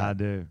says that. Yeah, I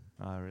do.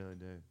 I really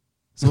do.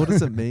 So what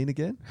does it mean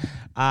again?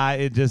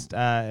 It just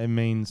it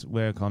means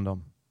wear a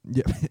condom.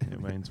 Yeah.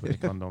 It means wear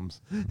condoms.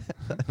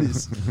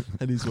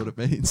 that is what it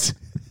means.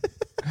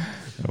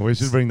 We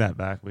should bring that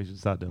back. We should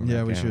start doing that.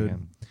 Yeah, we game should.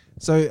 again.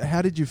 So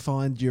how did you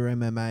find your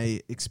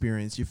MMA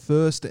experience, your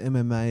first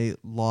MMA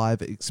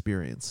live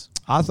experience?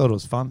 I thought it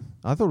was fun.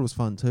 I thought it was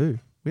fun too.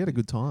 We had a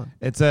good time.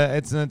 It's a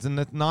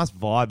nice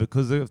vibe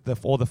because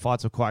all the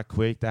fights were quite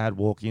quick. They had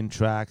walk-in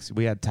tracks.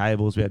 We had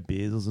tables. We had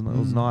beers. And it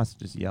was nice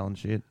just yelling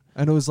shit.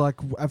 And it was like,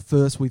 at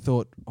first we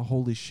thought, oh,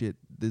 holy shit,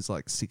 there's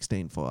like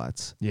 16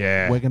 fights.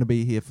 Yeah. We're going to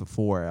be here for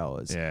 4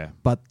 hours. Yeah.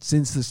 But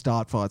since the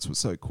start fights were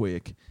so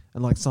quick,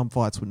 and like some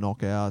fights were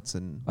knockouts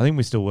and... I think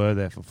we still were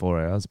there for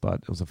 4 hours, but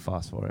it was a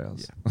fast 4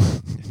 hours.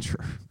 Yeah,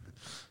 true.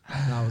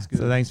 That was good.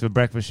 So thanks for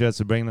Breakfast Shirts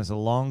for bringing us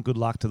along. Good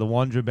luck to the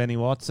Wanderer, Benny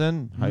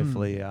Watson.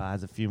 Hopefully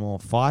has a few more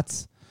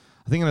fights.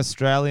 I think an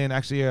Australian,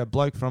 actually a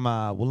bloke from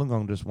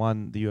Wollongong just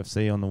won the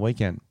UFC on the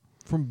weekend.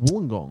 From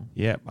Wollongong?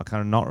 Yeah, I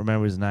kind of not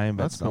remember his name,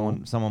 but That's cool.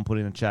 someone put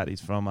in a chat.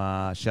 He's from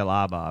Shell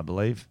Harbour, I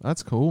believe.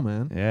 That's cool,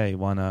 man. Yeah, he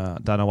won,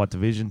 don't know what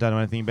division, don't know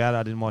anything about it.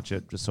 I didn't watch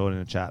it, just saw it in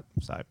a chat.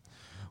 So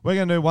we're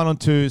going to do 1 or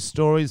 2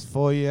 stories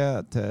for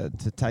you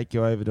to take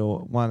you over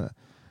to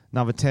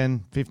another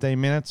 10, 15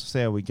 minutes.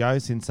 See how we go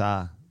since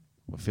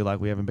I feel like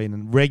we haven't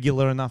been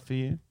regular enough for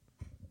you.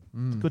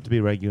 It's good to be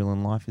regular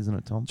in life, isn't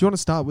it, Tom? Do you want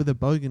to start with a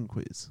bogan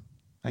quiz?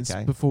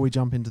 Okay. Before we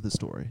jump into the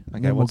story.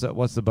 Okay, what's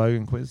the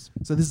bogan quiz?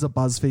 So this is a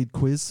BuzzFeed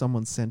quiz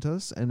someone sent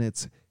us, and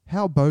it's,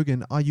 how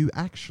bogan are you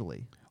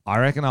actually? I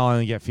reckon I'll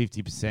only get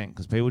 50%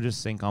 because people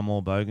just think I'm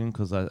all bogan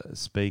because I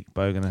speak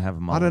bogan and have a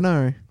mullet. I don't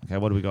know. Okay,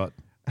 what do we got?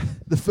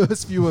 The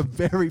first few are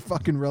very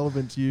fucking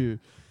relevant to you.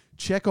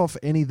 Check off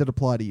any that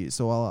apply to you.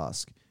 So I'll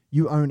ask.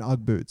 You own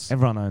Ugg boots.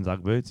 Everyone owns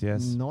Ugg boots,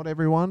 yes. Not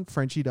everyone.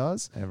 Frenchie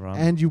does. Everyone.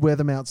 And you wear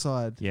them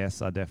outside.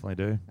 Yes, I definitely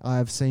do. I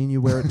have seen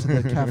you wear it to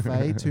the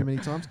cafe too many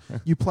times.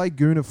 You play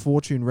Goon of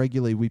Fortune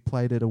regularly. We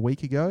played it a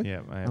week ago.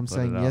 Yeah, mate, I'm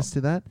saying yes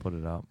to that. Put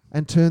it up.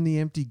 And turn the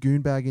empty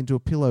goon bag into a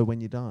pillow when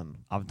you're done.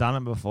 I've done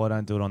it before. I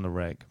don't do it on the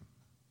reg.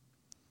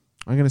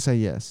 I'm going to say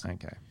yes.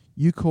 Okay.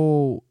 You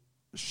call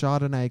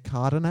Chardonnay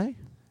Cardonet?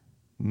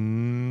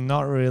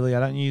 Not really. I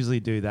don't usually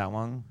do that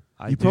one.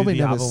 You probably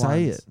never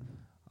say it.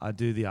 I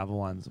do the other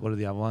ones. What are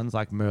the other ones?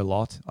 Like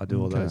Merlot. I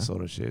do all those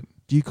sort of shit.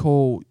 Do you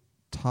call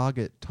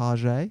Target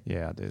Target?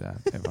 Yeah, I do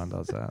that. Everyone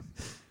does that.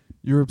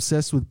 You're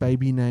obsessed with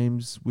baby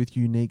names with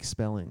unique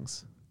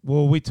spellings.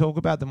 Well, we talk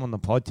about them on the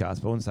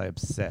podcast, but I wouldn't say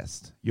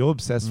obsessed. You're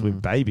obsessed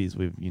with babies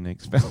with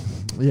unique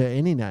spellings. Yeah,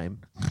 any name.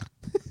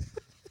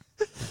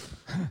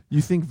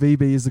 You think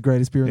VB is the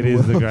greatest beer in the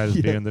world? It is the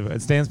greatest beer in the world.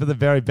 It stands for the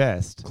very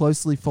best.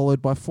 Closely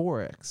followed by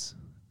 4X.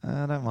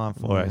 I don't mind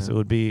 4X.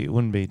 It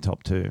wouldn't be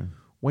top 2.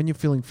 When you're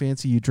feeling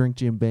fancy, you drink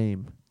Jim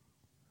Beam.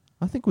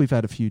 I think we've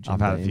had a few Jim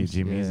Beams. I've had a few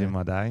Jimmies in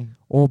my day.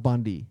 Or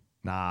Bundy.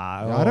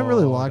 Nah. Yeah, I don't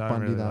really like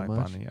Bundy that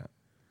much. Bundy, yeah.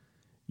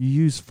 You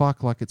use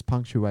fuck like it's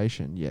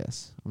punctuation.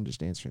 Yes. I'm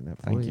just answering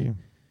that for you. Thank you.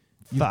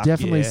 You've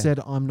definitely said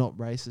I'm not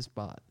racist,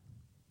 but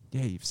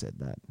yeah, you've said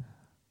that.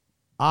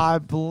 I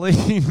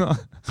believe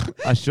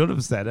I should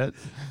have said it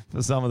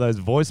for some of those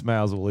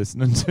voicemails we're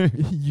listening to.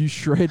 You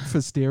shred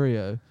for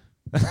stereo.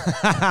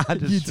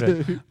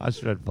 I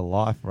shred for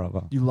life,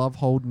 brother. You love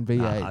Holden V8s.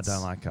 Nah, I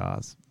don't like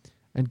cars.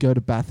 And go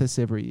to Bathurst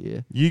every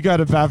year. You go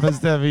to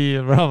Bathurst every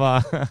year,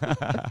 brother.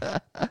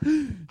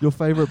 Your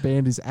favourite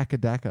band is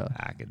Akadaka.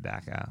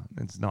 Akadaka.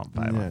 It's not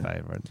my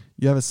favourite.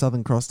 You have a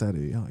Southern Cross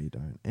tattoo. Oh, you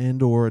don't.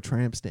 And or a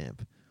tramp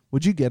stamp.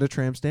 Would you get a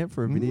tramp stamp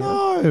for a video?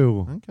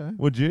 No. Okay.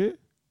 Would you?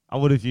 I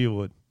would if you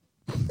would.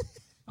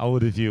 I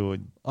would if you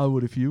would. I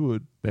would if you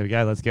would. There we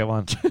go. Let's get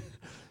one.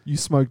 You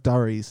smoke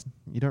durries.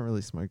 You don't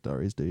really smoke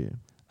durries, do you?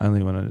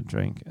 Only when I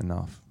drink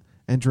enough.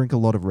 And drink a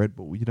lot of Red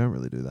Bull. You don't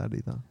really do that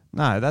either.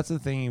 No, that's the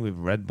thing with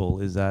Red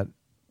Bull is that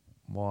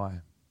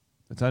why?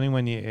 It's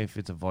only if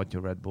it's a vodka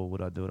Red Bull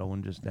would I do it. I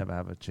wouldn't just never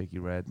have a cheeky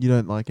red. You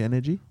don't like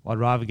energy? I'd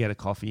rather get a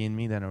coffee in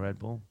me than a Red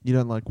Bull. You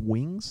don't like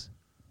wings?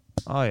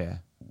 Oh, yeah.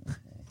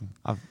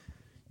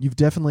 You've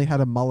definitely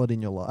had a mullet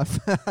in your life.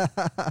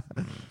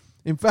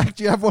 In fact,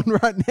 you have one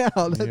right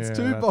now. That's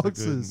 2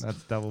 boxes.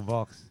 That's double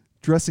box.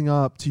 Dressing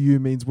up to you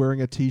means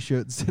wearing a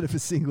t-shirt instead of a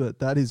singlet.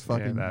 That is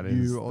fucking that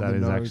you on the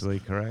is nose. actually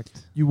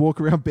correct. You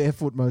walk around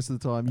barefoot most of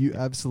the time. You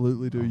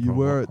absolutely do. You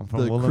were at the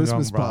Wollongong,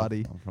 Christmas bro.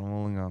 party. I'm from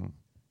Wollongong.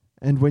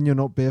 And when you're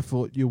not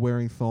barefoot, you're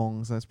wearing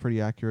thongs. That's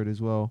pretty accurate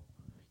as well.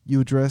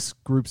 You address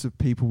groups of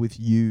people with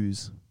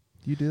yous.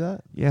 Do you do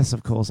that? Yes,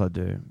 of course I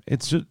do.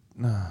 It's just...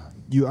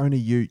 You own a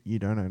ute. You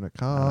don't own a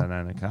car. I don't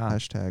own a car.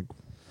 Hashtag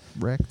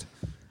wrecked.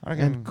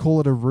 And call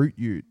it a root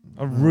ute.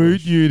 A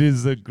root ute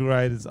is the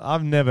greatest.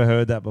 I've never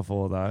heard that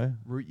before, though.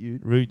 Root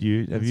ute. Root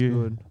ute. That's Have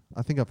you? Good.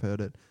 I think I've heard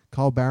it.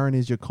 Kyle Barron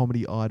is your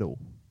comedy idol.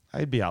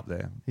 He'd be up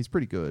there. He's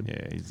pretty good.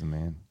 Yeah, he's the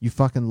man. You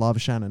fucking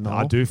love Shannon Knoll.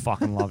 I do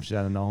fucking love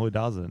Shannon Knoll. Who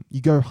doesn't? You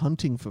go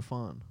hunting for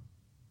fun.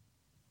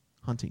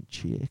 Hunting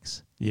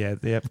chicks. Yeah,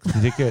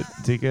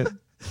 ticket.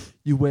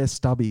 You wear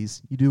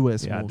stubbies. You do wear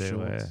small do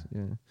shorts.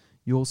 Yeah.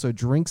 You also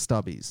drink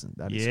stubbies. And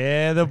that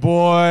is the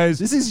boys.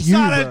 This is you,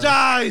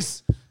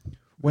 Saturdays.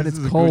 When This it's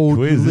is a good cold,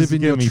 quiz. you This live is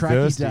in your getting me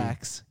tracky thirsty.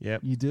 dacks.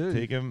 Yep. You do.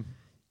 Take 'em.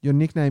 Your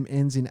nickname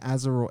ends in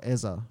Azza or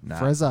Ezza. Nah.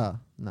 Frezza.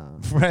 No.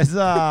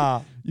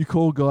 Frezza. You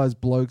call guys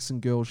blokes and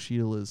girls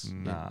Sheilas.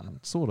 Nah. Yeah,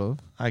 sort of.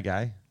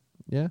 Okay.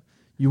 Yeah.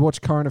 You watch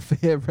Current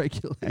Affair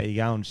regularly. How you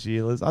going,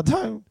 Sheilas? I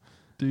don't.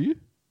 Do you?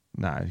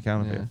 No,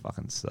 Current Affair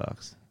fucking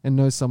sucks. And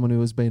know someone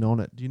who has been on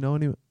it. Do you know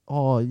anyone?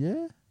 Oh,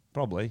 yeah?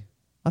 Probably.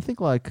 I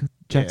think like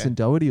Jackson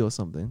Doherty or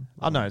something.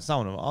 I know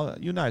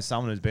someone. You know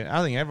someone who's been.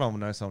 I think everyone will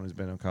know someone who's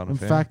been on Current In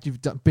Affair. fact,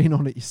 you've been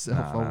on it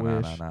yourself. I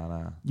wish.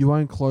 No. You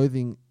own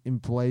clothing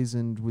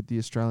emblazoned with the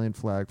Australian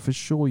flag. For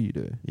sure you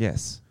do.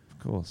 Yes, of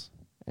course.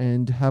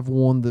 And have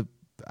worn the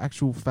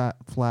actual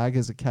flag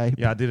as a cape.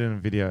 Yeah, I did it in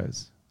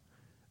videos.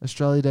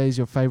 Australia Day is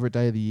your favourite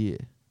day of the year.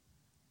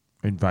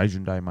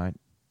 Invasion Day, mate.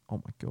 Oh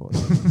my God.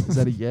 Is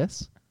that a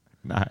yes?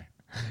 No.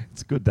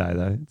 It's a good day,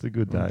 though. It's a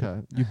good day.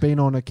 Okay. You've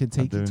been on a I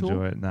Kentucky do tour?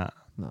 enjoy it. Nah.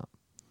 No.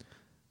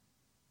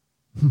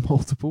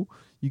 Multiple.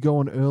 You go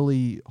on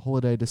early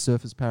holiday to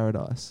Surfers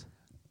Paradise.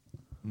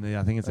 Yeah,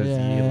 I think it says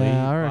Yeah, yearly.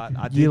 I reckon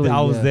I yearly,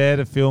 was there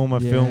to film a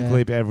film Yeah.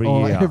 clip every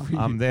Oh, year. every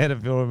I'm there to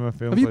film a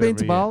film Have you clip been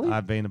to every year. Bali?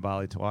 I've been to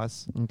Bali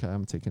twice. Okay,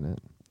 I'm taking it.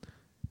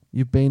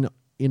 You've been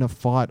in a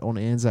fight on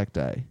Anzac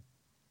Day.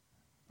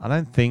 I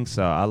don't think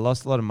so. I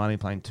lost a lot of money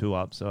playing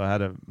 2-up, so I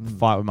had a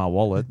fight with my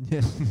wallet.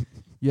 Yeah.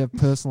 You have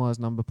personalised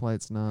number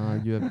plates? Nah.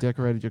 You have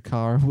decorated your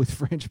car with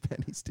French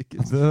penny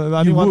stickers? The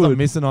only ones I'm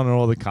missing on are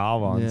all the car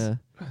ones. Yeah.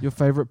 Your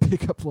favourite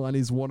pickup line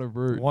is "Want a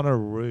root"? Want a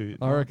root?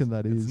 I reckon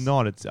that is. It's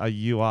not. It's "Are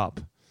you up?"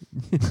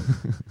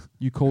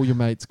 You call your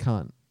mates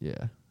cunt.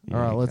 Yeah. Yeah,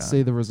 All right, let's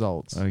see the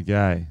results.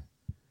 Okay.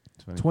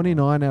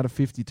 29 out of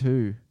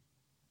 52.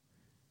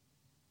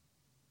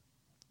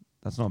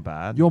 That's not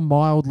bad. You're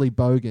mildly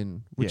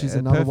bogan, which Yeah, is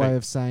another way perfect.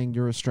 of saying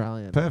you're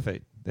Australian.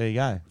 Perfect. There you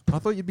go. I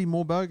thought you'd be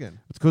more bogan.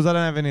 It's because I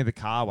don't have any of the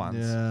car ones.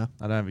 Yeah.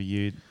 I don't have a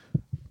ute.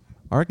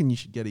 I reckon you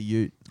should get a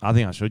ute I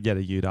think I should get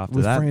a ute after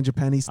with that.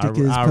 frangipani stickers,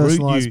 a root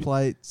personalised ute.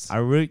 plates.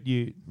 A root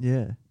ute.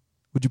 Yeah.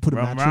 Would you put a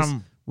Rum, mattress?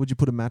 rum. Would you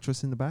put a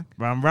mattress in the back?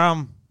 Rum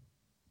rum.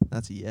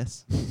 That's a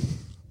yes.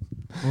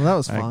 Well, that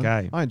was fun.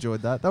 Okay. I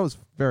enjoyed that. That was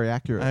very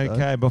accurate. though.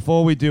 Okay,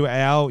 before we do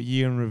our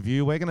year in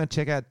review, we're going to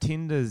check out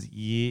Tinder's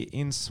year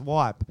in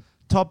swipe.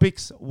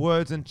 Topics,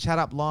 words, and chat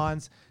up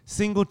lines.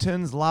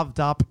 Singletons loved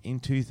up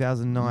in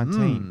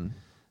 2019.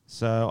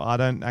 So I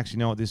don't actually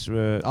know what this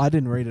I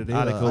didn't read it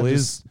either. article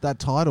is. That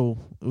title.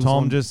 It was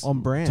Tom on, just on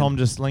brand. Tom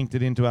just linked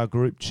it into our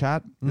group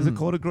chat. Is it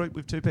called a group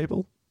with two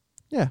people?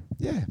 Yeah.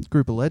 Yeah.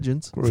 Group of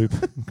legends. Group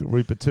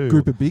of two.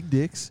 Group of big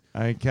dicks.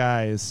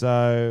 Okay,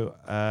 so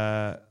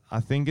I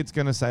think it's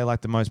going to say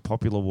like the most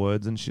popular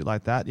words and shit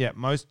like that. Yeah,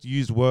 most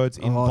used words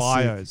in Oh,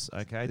 bios.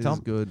 Okay, This Tom? is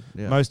good.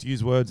 Yeah. Most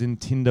used words in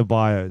Tinder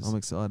bios. I'm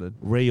excited.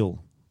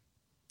 Real.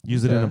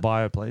 Use it in a Okay.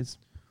 bio, please.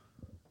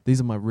 These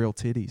are my real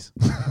titties.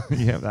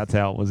 Yeah, that's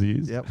how it was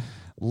used. Yep.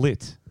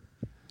 Lit.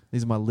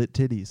 These are my lit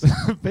titties.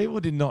 People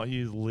did not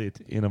use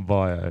lit in a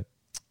bio.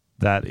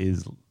 That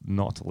is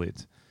not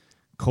lit.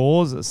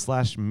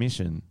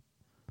 Cause/mission.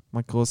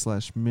 My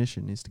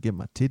cause/mission is to get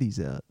my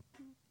titties out.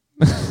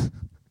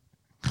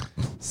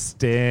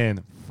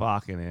 Stan.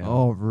 Fucking hell.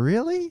 Oh,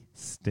 really?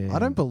 Stan. I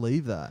don't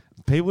believe that.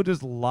 People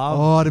just love.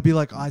 Oh, to be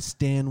like, I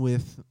stand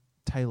with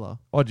Taylor.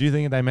 Oh, do you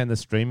think they meant the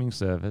streaming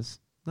service?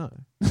 No.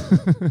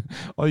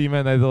 Oh, you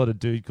meant they thought a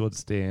dude called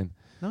Stan?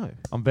 No.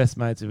 I'm best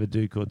mates with a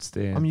dude called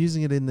Stan. I'm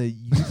using it in the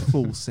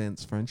youthful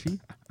sense, Frenchie.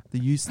 The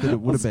use that it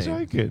would have been.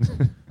 Joking.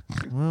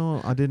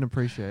 Well, I didn't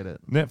appreciate it.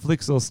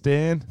 Netflix or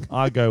Stan?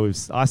 I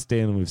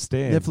stand with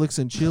Stan. Netflix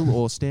and chill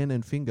or stand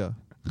and finger.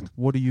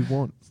 What do you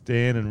want?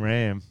 Stan and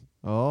Ram.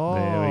 Oh.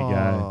 There we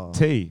go.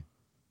 T.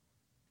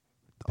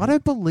 I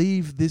don't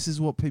believe this is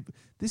what people...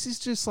 This is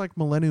just like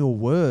millennial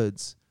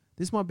words.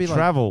 This might be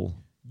Travel.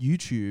 like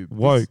YouTube.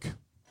 Woke.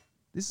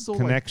 This is all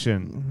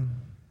Connection.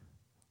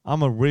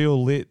 I'm a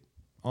real lit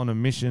on a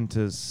mission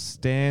to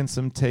stand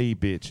some tea,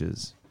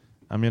 bitches.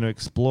 I'm going to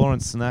explore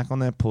and snack on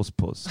their puss.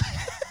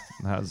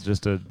 That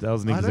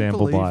was an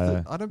example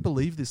bio. I don't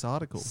believe this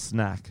article.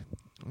 Snack.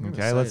 I'm gonna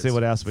Okay, say let's see it's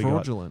what else we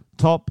fraudulent. got.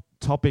 Top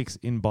topics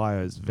in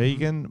bios.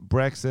 Vegan,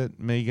 Brexit,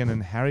 Megan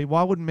and Harry.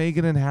 Why would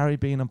Megan and Harry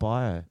be in a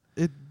bio?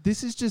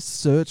 This is just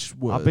search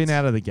words. I've been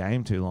out of the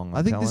game too long.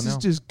 I think this is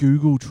just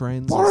Google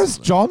Trends. or Boris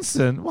something.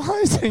 Johnson. Why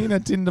is he in a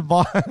Tinder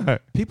bio?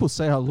 People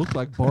say I look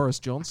like Boris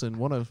Johnson.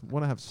 Want to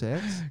have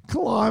sex?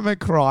 Climate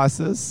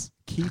crisis.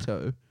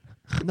 Keto.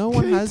 No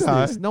one has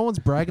Keto? this. No one's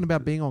bragging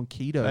about being on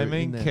keto. They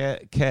mean in there.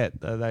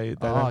 ket. They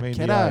don't mean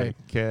keto.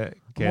 keto.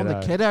 I'm on the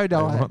keto They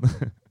diet. want-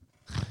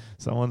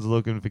 Someone's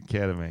looking for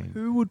ketamine.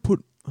 Who would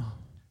put...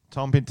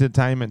 Top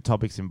entertainment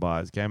topics in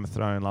bios. Game of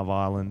Thrones, Love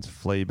Island,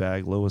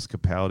 Fleabag, Lewis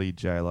Capaldi,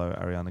 J-Lo,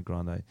 Ariana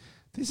Grande.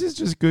 This is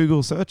just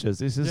Google searches.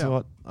 This is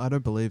what... I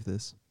don't believe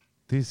this.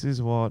 This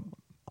is what...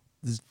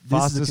 This is a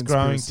Fastest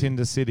growing conspiracy.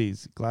 Tinder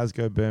cities.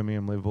 Glasgow,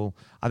 Birmingham, Liverpool.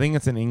 I think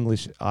it's an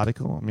English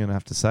article, I'm going to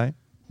have to say.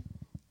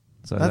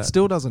 So That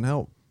still doesn't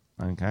help.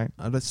 Okay.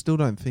 Still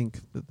don't think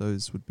that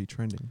those would be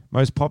trending.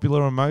 Most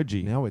popular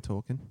emoji. Now we're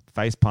talking.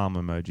 Facepalm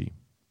emoji.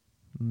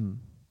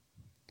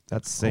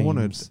 That I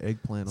wanted seems...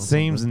 eggplant or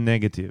Seems something.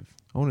 negative.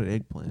 I wanted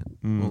eggplant.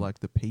 Or like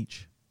the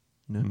peach.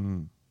 You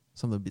know?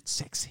 Something a bit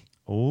sexy.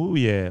 Oh,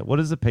 yeah. What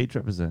does the peach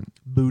represent?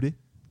 Booty.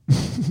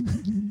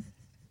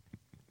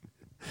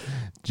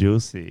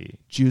 Juicy.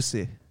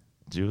 Juicy.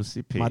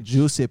 Juicy peach. My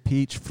juicy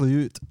peach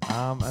fruit.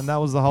 And that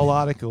was the whole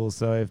article.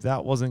 So if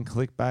that wasn't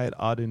clickbait,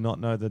 I do not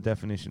know the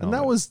definition And of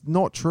that it. was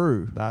not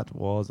true. That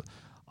was...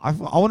 I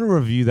want to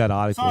review that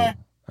article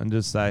and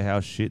just say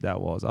how shit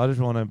that was. I just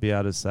want to be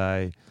able to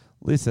say,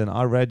 listen,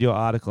 I read your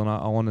article and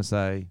I want to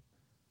say...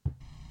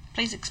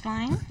 Please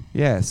explain.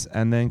 Yes,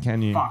 and then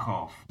can you... Fuck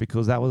off.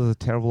 Because that was a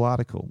terrible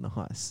article.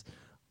 Nice.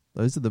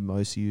 Those are the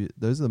most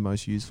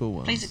useful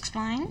ones. Please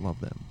explain. Love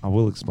them. I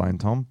will explain,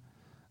 Tom.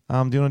 Do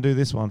you want to do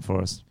this one for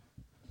us?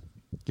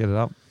 Get it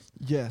up.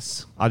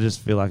 Yes. I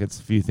just feel like it's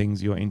a few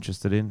things you're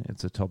interested in.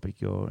 It's a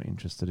topic you're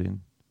interested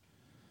in.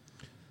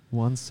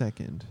 1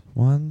 second.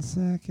 1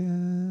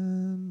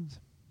 second.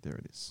 There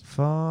it is.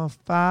 For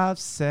 5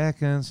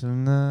 seconds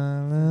from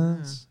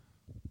now.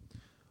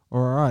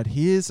 All right.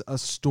 Here's a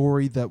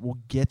story that will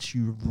get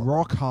you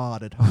rock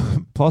hard at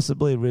home.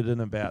 Possibly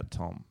written about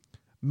Tom.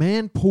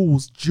 Man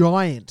pulls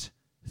giant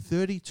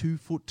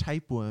 32-foot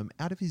tapeworm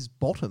out of his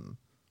bottom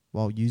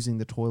while using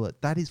the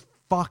toilet. That is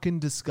fucking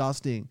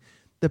disgusting.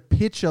 The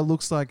picture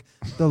looks like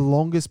the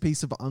longest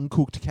piece of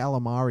uncooked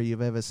calamari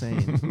you've ever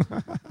seen.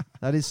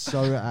 That is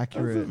so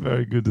accurate. That's a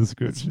very good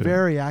description. It's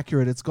very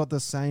accurate. It's got the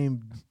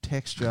same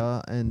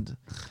texture,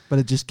 but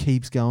it just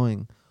keeps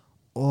going.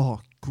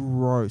 Oh,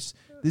 gross.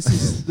 This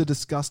is the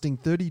disgusting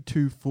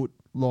 32-foot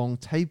long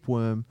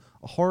tapeworm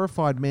a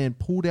horrified man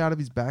pulled out of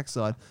his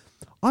backside.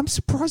 I'm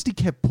surprised he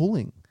kept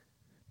pulling.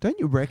 Don't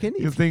you reckon?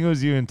 You think it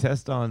was your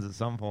intestines at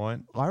some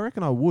point? I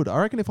reckon I would. I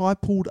reckon if I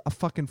pulled a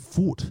fucking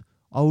foot,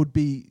 I would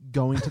be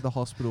going to the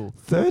hospital.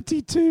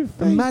 32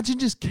 feet. Imagine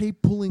just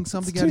keep pulling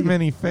something out of too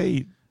many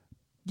feet.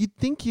 You'd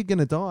think you're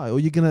gonna die, or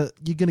you're gonna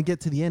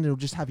get to the end and it'll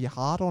just have your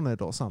heart on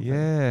it or something.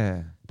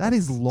 Yeah. That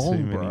is long,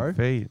 too bro. many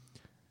feet.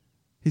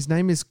 His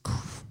name is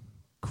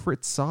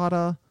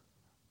Kritsada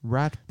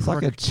Rat. It's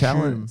like a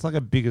challenge. It's like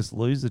a Biggest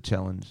Loser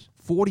challenge.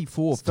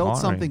 44 It's felt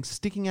tiring. something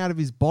sticking out of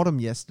his bottom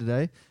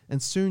yesterday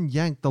and soon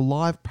yanked the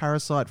live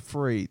parasite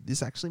free.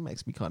 This actually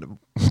makes me kind of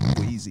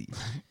wheezy.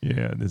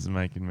 Yeah, this is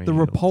making me The ill.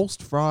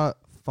 repulsed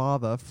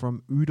father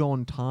from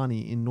Udon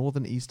Thani in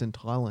northern eastern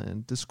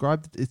Thailand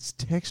described its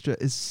texture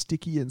as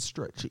sticky and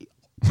stretchy.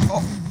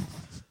 Oh,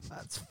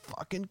 that's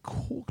fucking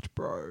cooked,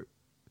 bro.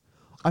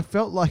 I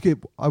felt like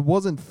I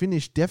wasn't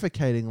finished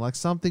defecating, like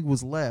something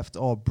was left.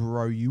 Oh,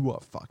 bro, you are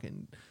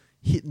fucking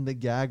hitting the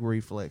gag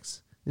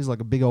reflex. This is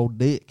like a big old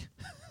dick.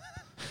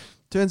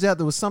 Turns out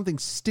there was something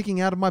sticking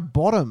out of my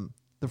bottom,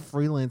 the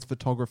freelance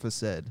photographer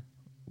said.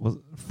 Was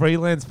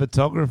freelance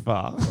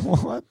photographer?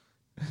 What?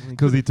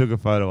 Because he took a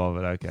photo of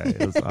it. Okay,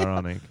 it was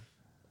ironic.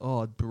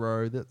 Oh,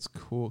 bro, that's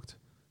cooked.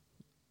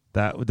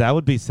 That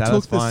would be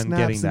satisfying Took the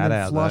getting snaps that and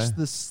then out flushed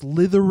though. the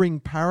slithering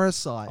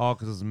parasite. Oh,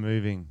 because it's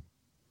moving.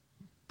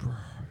 Bro.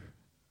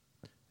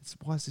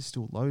 Why is this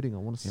still loading? I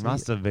want to see He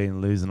must it. have been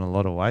losing a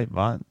lot of weight,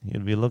 but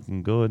he'd be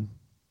looking good.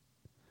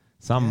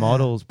 Some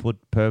models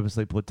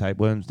purposely put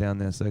tapeworms down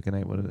there so they can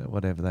eat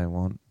whatever they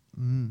want.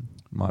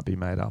 Might be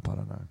made up. I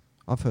don't know.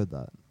 I've heard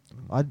that.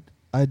 I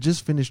had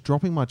just finished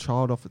dropping my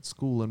child off at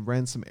school and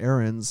ran some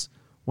errands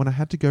when I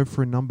had to go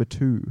for a number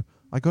 2.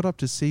 I got up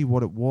to see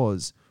what it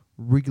was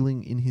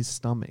wriggling in his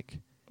stomach.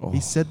 Oh.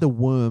 He said the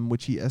worm,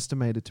 which he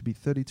estimated to be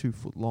 32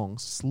 foot long,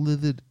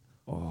 slithered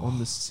on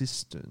the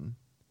cistern.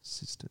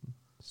 Sister.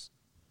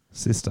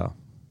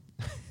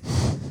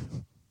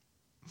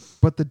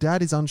 But the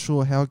dad is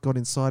unsure how it got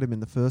inside him in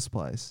the first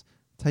place.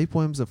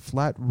 Tapeworms are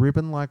flat,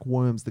 ribbon-like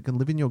worms that can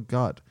live in your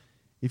gut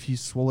if you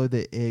swallow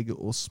their egg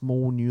or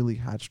small, newly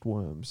hatched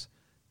worms.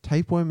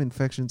 Tapeworm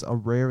infections are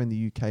rare in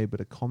the UK, but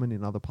are common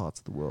in other parts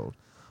of the world.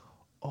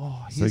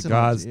 Oh, here's So an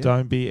guys, idea.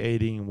 don't be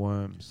eating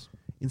worms.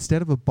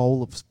 Instead of a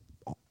bowl of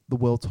the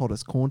world's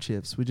hottest corn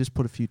chips, we just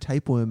put a few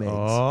tapeworm eggs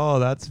Oh,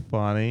 that's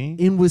funny.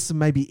 in with some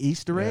maybe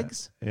Easter Yeah,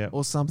 eggs yeah.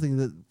 or something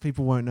that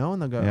people won't know,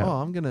 and they'll go, Yeah.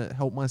 oh, I'm going to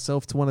help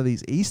myself to one of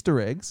these Easter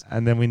eggs.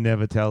 And then we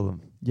never tell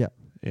them. Yeah.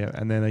 Yeah.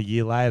 And then a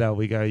year later,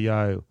 we go,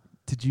 yo,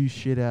 Did you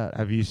shit out?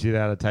 have you shit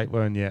out a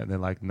tapeworm yet? And they're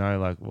like, no.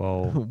 Like,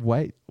 well,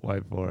 Wait,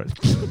 wait for it.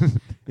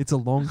 it's a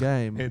long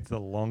game. It's a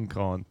long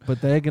con. But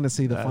they're going to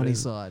see the That funny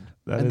is- side,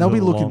 that and is they'll a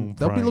be long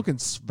prank. looking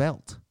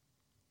svelte,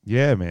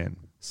 Yeah, man.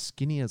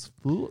 skinny as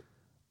fuck.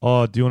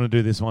 Oh, do you want to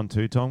do this one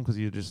too, Tom? Because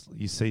you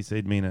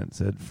CC'd me and it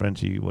said,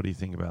 Frenchy, what do you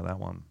think about that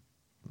one?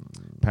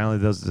 Apparently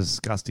there's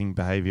disgusting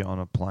behaviour on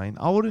a plane.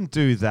 I wouldn't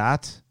do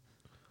that.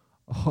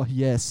 Oh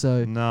yeah,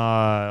 so No,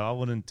 I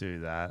wouldn't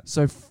do that.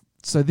 so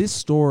this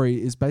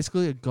story is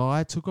basically a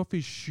guy took off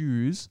his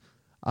shoes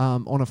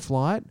on a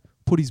flight,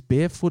 put his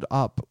bare foot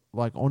up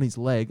like on his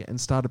leg,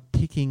 and started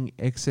picking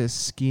excess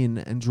skin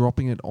and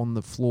dropping it on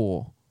the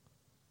floor.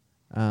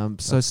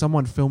 So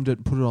someone filmed it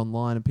and put it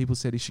online, and people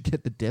said he should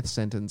get the death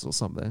sentence or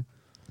something.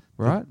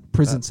 Right?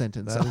 Prison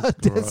sentence. that is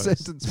Death gross.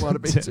 sentence might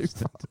have been too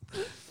far.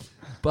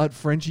 But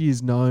Frenchy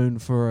is known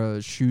for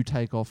a shoe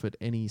takeoff at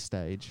any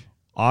stage.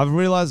 I've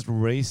realised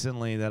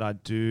recently that I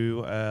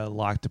do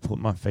like to put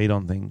my feet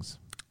on things.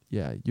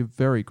 Yeah, you're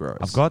very gross.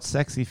 I've got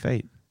sexy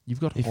feet. You've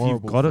got If horrible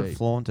you've got feet. it,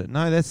 flaunt it.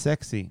 No, they're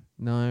sexy.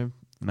 No.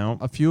 No.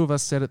 A few of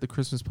us said at the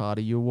Christmas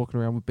party, you were walking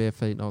around with bare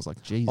feet, and I was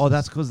like, Jesus. Oh,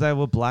 that's because they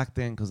were black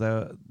then, because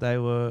they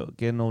were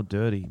getting all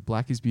dirty.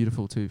 Black is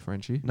beautiful too,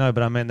 Frenchie. No,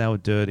 but I meant they were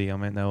dirty. I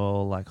meant they were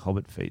all like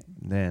hobbit feet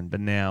then.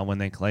 But now when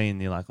they're clean,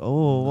 you're like,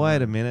 oh,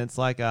 wait a minute. It's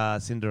like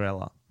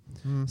Cinderella.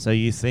 So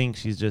you think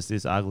she's just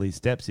this ugly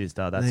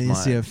stepsister. That's then you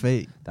see her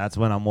feet. That's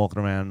when I'm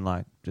walking around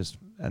like just,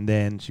 and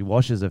then she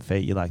washes her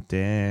feet. You're like,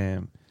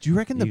 damn. Do you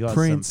reckon You the got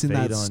prince some in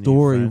that feet on you,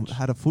 story French.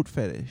 had a foot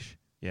fetish?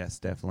 Yes,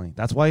 definitely.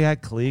 That's why you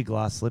had clear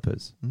glass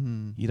slippers.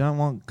 You don't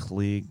want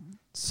clear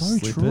So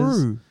slippers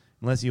true.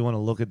 unless you want to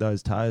look at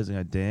those toes and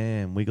go,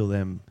 damn, wiggle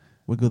them.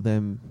 Wiggle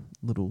them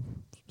little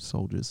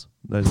soldiers.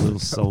 Those little That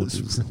was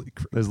soldiers. really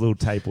gross. Those little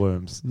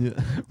tapeworms. Yeah.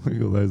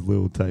 Wiggle those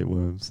little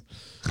tapeworms.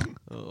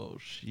 Oh,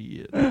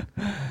 shit.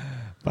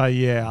 But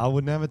yeah, I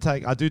would never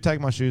take. I do take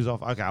my shoes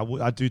off. Okay,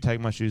 I do take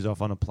my shoes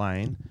off on a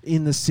plane.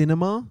 In the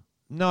cinema,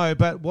 No,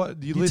 but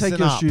what you you listen take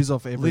your up. shoes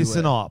off everywhere.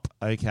 Listen up,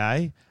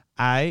 okay?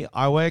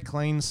 I wear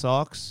clean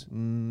socks.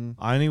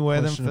 I only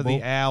wear them for the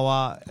Questionable.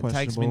 hour it takes me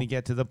Questionable. to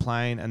get to the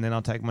plane, and then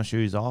I'll take my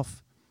shoes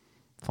off.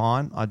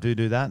 Fine, I do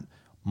that.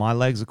 My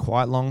legs are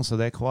quite long, so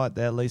they're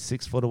at least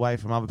 6 foot away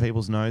from other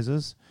people's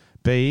noses.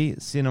 B,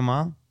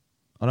 cinema.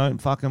 I don't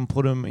fucking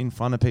put them in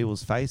front of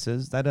people's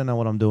faces. They don't know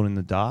what I'm doing in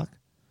the dark.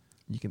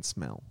 You can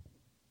smell.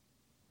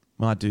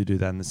 I do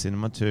that in the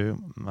cinema too.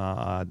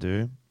 I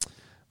do.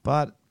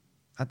 But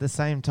at the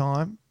same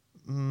time,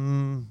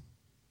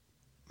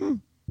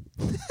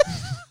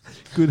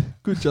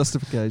 Good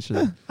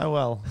justification. oh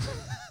well.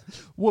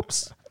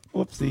 Whoops.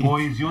 Whoopsie.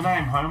 Boys, your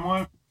name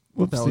homework?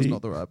 That was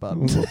not the right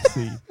button.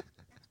 Whoopsie.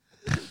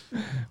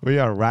 We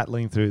are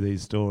rattling through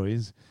these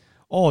stories.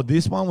 Oh,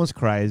 this one was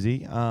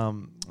crazy. I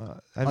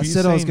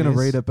said I was going to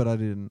read it, but I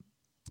didn't.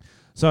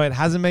 So it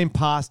hasn't been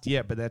passed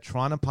yet, but they're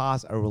trying to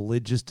pass a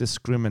religious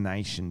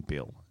discrimination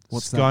bill.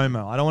 What's ScoMo.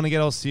 that? I don't want to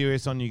get all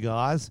serious on you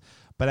guys,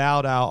 but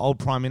our old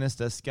Prime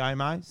Minister,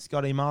 ScoMo,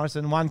 Scotty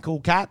Morrison, one cool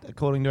cat,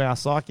 according to our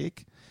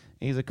psychic.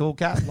 He's a cool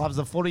cat, loves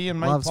the footy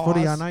and Loves pies.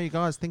 footy. I know you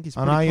guys think he's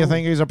I pretty know you cool.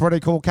 think he's a pretty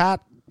cool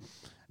cat.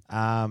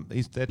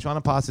 They're trying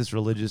to pass this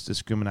religious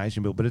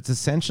discrimination bill, but it's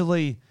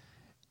essentially,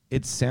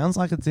 it sounds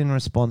like it's in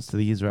response to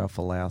the Israel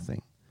Folau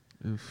thing.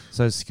 Oof.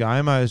 So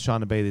ScoMo is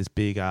trying to be this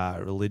big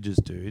religious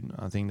dude.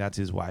 I think that's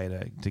his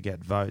way to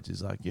get votes.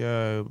 He's like,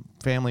 yo,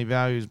 family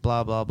values,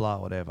 blah, blah, blah,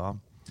 whatever.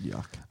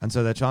 Yuck. And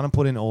so they're trying to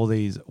put in all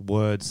these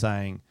words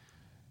saying,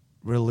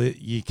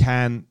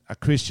 a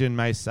Christian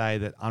may say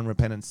that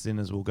unrepentant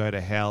sinners will go to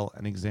hell,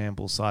 an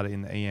example cited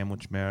in the EM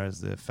which mirrors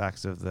the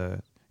facts of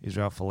the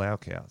Israel Folau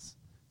case.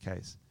 Do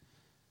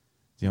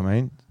you know what I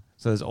mean?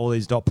 So there's all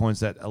these dot points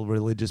that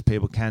religious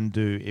people can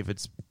do if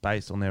it's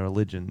based on their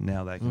religion.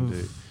 Now they can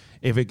do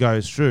if it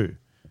goes through.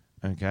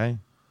 Okay?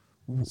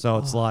 So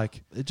it's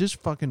like it just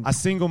fucking a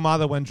single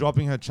mother, when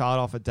dropping her child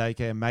off at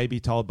daycare, may be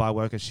told by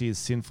workers she is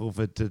sinful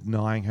for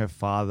denying her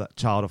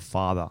child a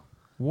father.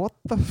 What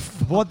the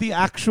fuck? What the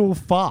actual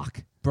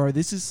fuck? Bro,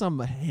 this is some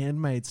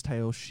Handmaid's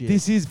Tale shit.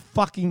 This is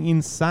fucking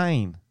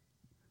insane.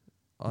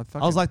 I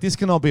was like, this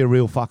cannot be a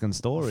real fucking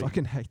story. I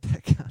fucking hate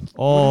that cunt.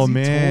 Oh, What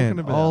is he man. talking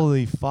about?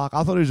 Holy fuck.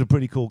 I thought he was a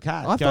pretty cool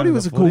cat. I thought he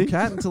was a cool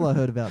cat until I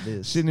heard about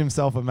this. Shitting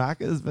himself at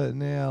Macca's, but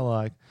now,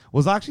 like...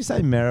 Was I actually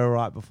saying Mera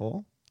right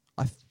before?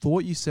 I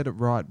thought you said it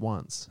right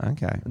once.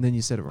 Okay. And then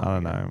you said it wrong. I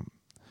don't know.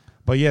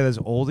 But yeah, there's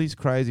all these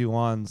crazy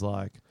ones,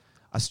 like...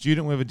 A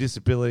student with a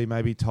disability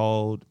may be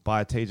told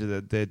by a teacher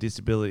that their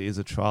disability is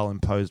a trial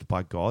imposed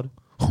by God.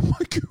 Oh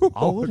my God.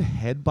 I would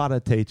headbutt a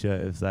teacher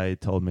if they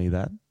told me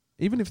that.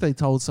 Even if they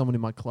told someone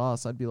in my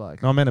class, I'd be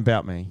like... No, I meant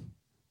about me.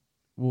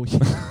 Well, yeah,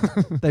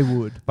 they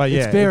would. But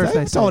yeah, it's fair if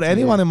they told say it to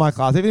anyone you. in my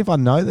class, even if I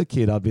know the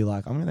kid, I'd be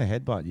like, I'm going to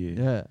headbutt you.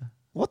 Yeah.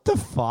 What the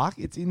fuck?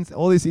 It's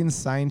all this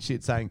insane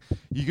shit saying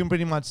you can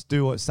pretty much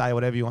say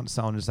whatever you want to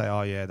someone, just say,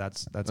 oh yeah,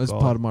 that's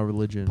God. part of my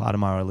religion. Part of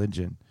my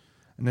religion.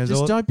 And there's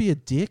Just don't be a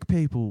dick,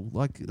 people.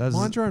 Like,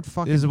 mind your own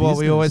fucking This is what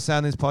we business. always say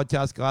on this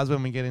podcast, guys,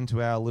 when we get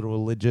into our little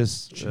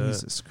religious...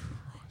 Jesus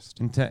Christ.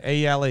 Into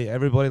ELE,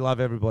 everybody love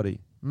everybody.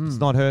 It's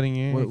not hurting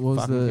you. What was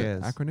fucking the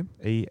cares. acronym?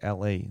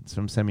 ELE. It's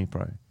from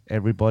Semi-Pro.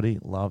 Everybody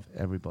love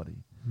everybody.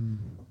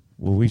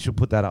 Well, we should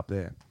put that up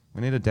there.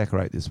 We need to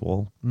decorate this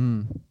wall.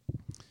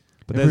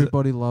 But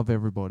Everybody love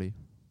everybody.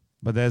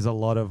 But there's a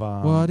lot of...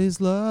 What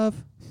is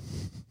love?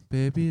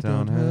 Baby,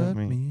 don't hurt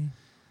me.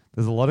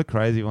 There's a lot of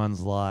crazy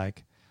ones,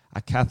 like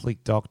a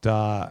Catholic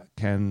doctor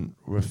can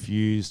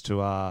refuse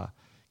to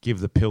give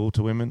the pill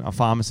to women. A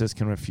pharmacist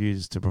can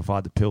refuse to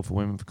provide the pill for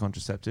women for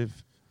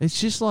contraceptive. It's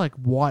just like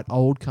white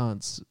old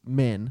cunts,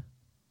 men,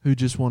 who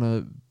just want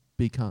to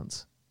be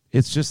cunts.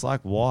 It's just like,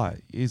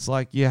 why? It's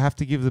like, you have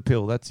to give the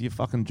pill. That's your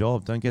fucking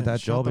job. Don't get that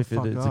shut job the if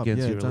it's fuck up.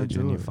 against Yeah, your don't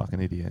religion, do you it.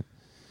 fucking idiot.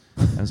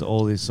 And it's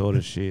all this sort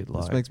of shit. This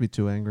Like, makes me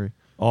too angry.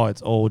 oh,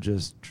 it's all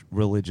just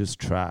religious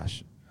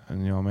trash.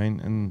 And you know what I mean?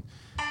 And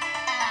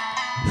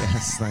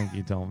yes, thank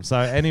you, Tom. So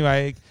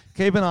anyway,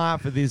 keep an eye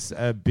out for this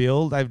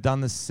bill. They've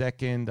done the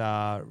second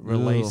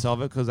release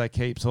of it because they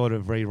keep sort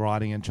of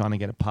rewriting and trying to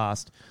get it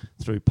passed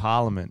through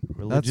Parliament.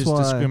 Religious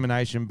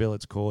discrimination bill,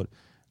 it's called.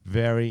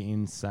 Very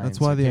insane. That's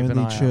why So the keep an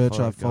only eye out church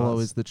for I it, follow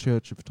guys. is the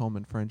Church of Tom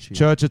and Frenchy.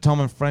 Church of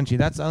Tom and Frenchy.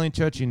 That's the only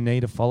church you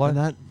need to follow.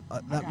 And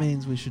that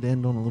means we should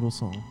end on a little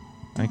song.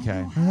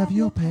 Okay. Have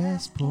your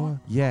passport?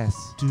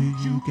 Yes. Do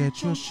you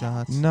get your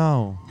shots?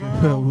 No.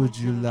 Girl, would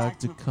you like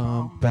to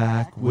come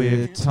back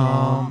with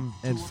Tom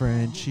and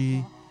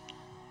Frenchy?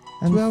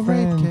 And to our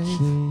rape cave?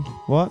 Frenchy.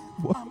 What?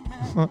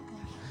 I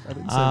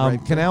didn't say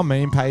rape Can cave. our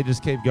meme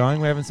pages keep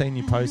going? We haven't seen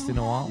you post in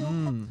a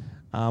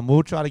while.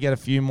 We'll try to get a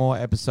few more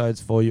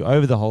episodes for you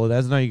over the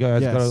holidays. I know you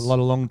guys got a lot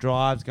of long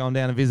drives, going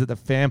down and visit the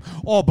fam.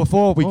 Oh,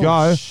 before we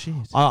go, shit.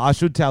 I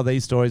should tell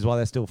these stories while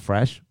they're still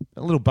fresh.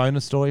 A little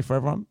bonus story for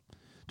everyone.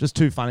 Just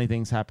two funny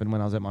things happened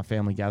when I was at my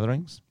family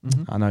gatherings.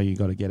 I know you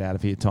got to get out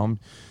of here, Tom.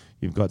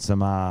 You've got some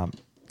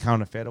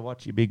current affair to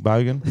watch, you big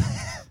bogan.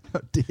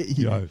 How dare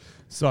you? Yo.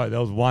 So there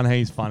was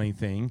one funny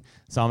thing.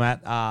 So I'm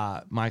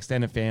at my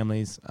extended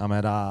families. I'm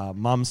at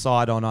mum's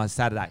side on a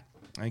Saturday.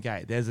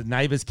 Okay, there's a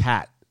neighbour's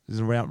cat.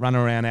 There's running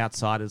around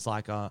outside. It's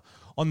like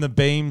on the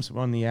beams,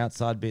 on the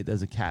outside bit,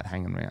 there's a cat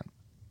hanging around.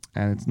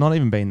 And it's not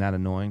even been that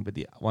annoying, but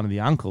one of the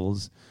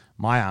uncles,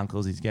 my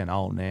uncles, he's getting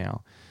old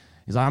now.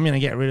 He's like, I'm going to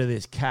get rid of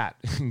this cat.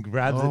 And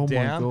grabs it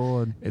down. Oh,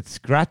 my God. It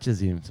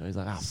scratches him. So he's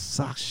like, oh,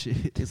 Suck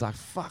shit. He's like,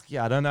 fuck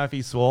yeah. I don't know if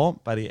he swore,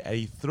 but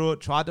he threw it,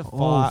 tried to Oh,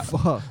 fire,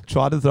 fuck.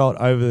 tried to throw it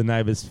over the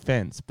neighbor's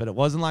fence. But it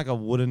wasn't like a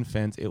wooden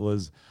fence. It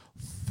was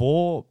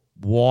 4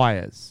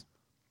 wires.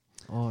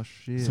 Oh,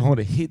 shit. So I would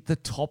have hit the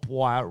top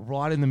wire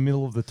right in the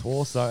middle of the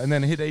torso and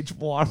then hit each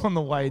wire on the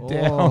way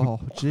down. Oh,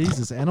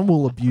 Jesus.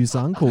 Animal abuse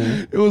uncle.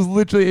 It was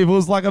literally, if it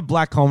was like a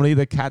black comedy,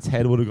 the cat's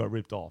head would have got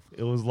ripped off.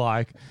 It was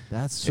like...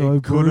 That's so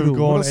it could have brutal.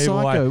 gone What a either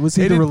way. psycho. Was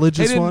he the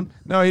religious one?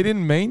 No, he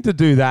didn't mean to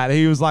do that.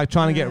 He was like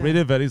trying to get rid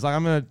of it. He's like,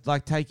 I'm going to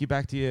like take you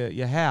back to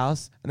your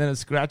house. And then it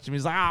scratched him.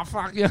 He's like,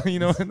 fuck you. You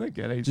know, and they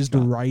get Just a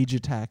rage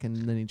attack, and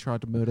then he tried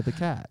to murder the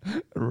cat.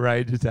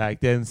 Rage attack.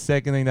 Then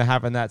second thing that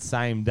happened that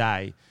same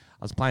day,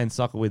 I was playing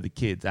soccer with the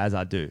kids, as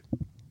I do.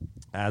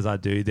 There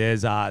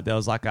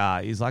was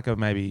like he's like a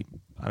maybe,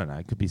 I don't know,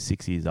 it could be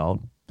 6 years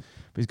old. But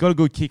he's got a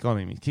good kick on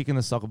him. He's kicking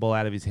the soccer ball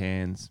out of his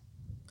hands.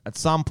 At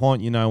some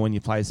point, you know, when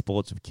you play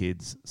sports with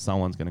kids,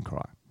 someone's going to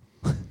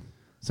cry.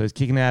 So he's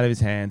kicking it out of his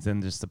hands,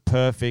 and just the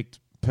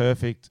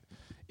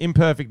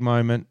imperfect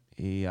moment.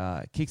 He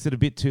kicks it a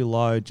bit too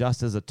low,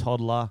 just as a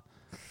toddler,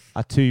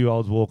 a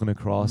 2-year-old's walking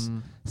across,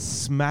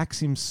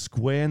 smacks him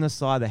square in the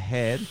side of the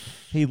head.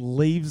 He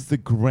leaves the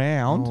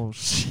ground. Oh,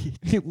 shit.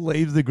 He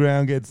leaves the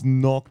ground, gets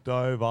knocked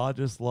over,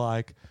 just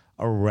like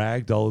a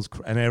rag doll.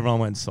 And everyone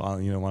went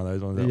silent. You know, one of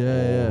those ones that,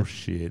 Yeah.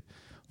 shit.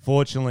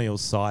 Fortunately, it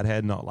was side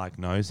head, not like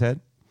nose head.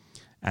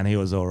 And he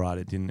was all right.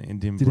 It didn't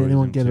Did bruise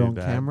anyone him get it too on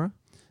bad. camera?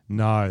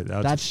 No.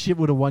 That shit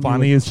would have won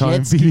funniest you a home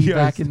jet ski videos.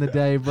 back in the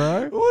day,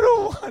 bro. Would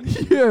have won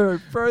you. Yeah,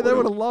 bro, they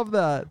would have loved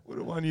that. Would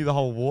have won you the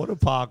whole water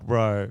park,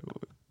 bro.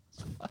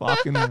 It's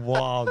fucking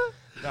wild.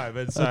 No,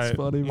 but so That's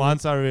funny, man.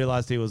 once I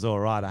realized he was all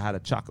right, I had a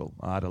chuckle.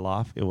 I had a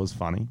laugh. It was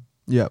funny.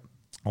 Yep.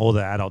 All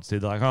the adults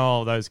did like,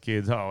 oh, those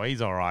kids. Oh,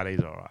 he's all right.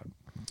 He's all right.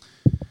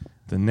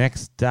 The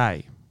next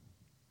day,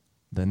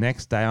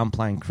 I'm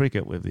playing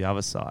cricket with the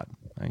other side.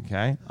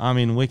 Okay, I'm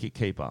in wicket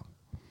keeper.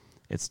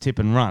 It's tip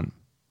and run.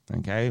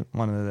 Okay,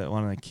 one of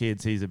the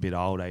kids. He's a bit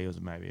older. He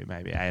was maybe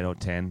 8 or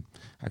 10.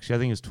 Actually, I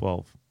think he was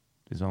 12.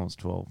 This one was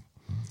 12.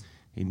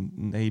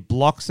 He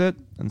blocks it,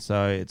 and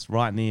so it's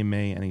right near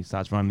me, and he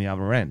starts running the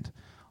other end.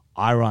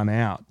 I run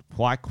out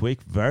quite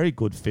quick, very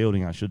good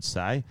fielding, I should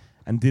say,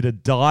 and did a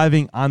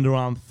diving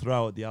underarm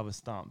throw at the other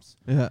stumps.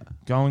 Yeah.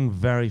 Going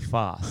very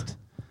fast.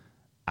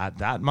 At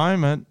that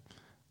moment,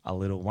 a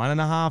little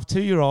 1.5,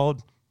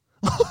 2-year-old,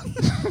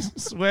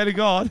 swear to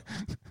God,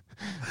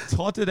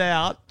 totted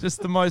out,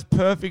 just the most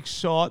perfect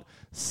shot,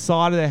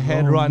 side of the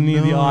head right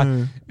near the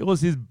eye. It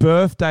was his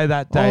birthday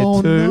that day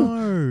too.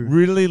 No.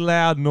 Really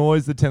loud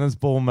noise the tennis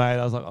ball made.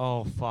 I was like,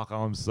 oh, fuck,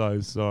 I'm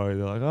so sorry.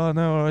 They're like, oh,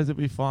 no worries, it'll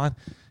be fine.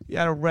 He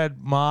had a red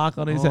mark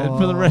on his head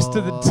for the rest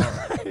of the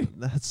day.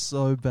 That's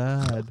so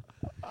bad.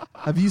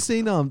 Have you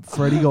seen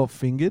Freddy Got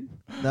Fingered,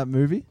 that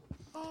movie?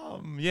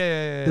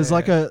 Yeah. There's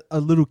like a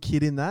little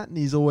kid in that, and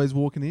he's always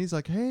walking in. He's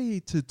like,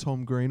 hey, to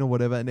Tom Green or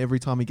whatever. And every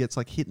time he gets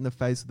like hit in the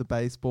face with a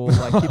baseball,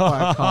 like hit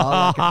by a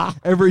car, like,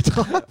 every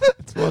time.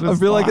 I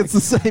feel like it's the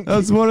same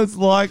That's thing. what it's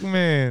like,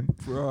 man.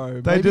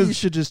 Bro, They maybe you just-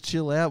 should just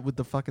chill out with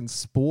the fucking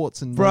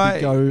sports and Bro,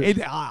 maybe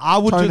go I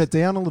would tone just, it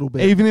down a little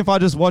bit. even if I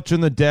just watch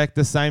on the deck,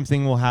 the same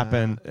thing will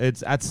happen.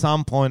 It's at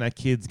some point a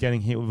kid's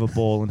getting hit with a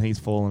ball and he's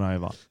falling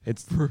over.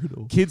 It's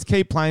brutal. Kids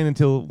keep playing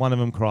until one of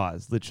them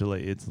cries.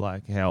 Literally, it's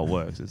like how it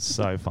works. It's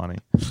so funny.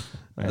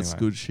 That's Anyway,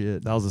 good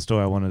shit. That was the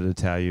story I wanted to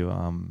tell you.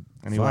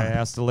 Anyway, Fuck.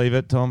 else to leave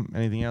it, Tom?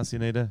 Anything else you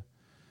need to?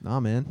 Nah,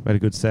 man. We had a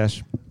good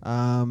sesh.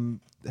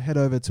 Head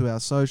over to our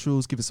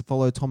socials. Give us a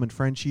follow, Tom and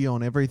Frenchy,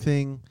 on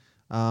everything.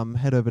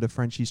 Head over to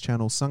Frenchy's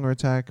channel, Sunger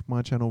Attack,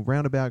 my channel,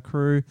 Roundabout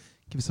Crew.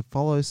 Give us a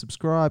follow,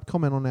 subscribe,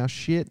 comment on our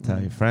shit.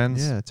 Tell your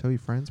friends. Yeah, tell your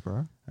friends,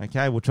 bro.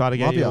 Okay, we'll try to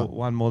get Love you ya.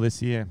 one more this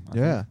year. I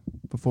Yeah,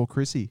 think. before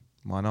Chrissy.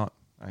 Why not?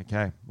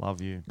 Okay,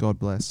 love you God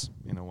bless.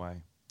 in a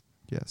way.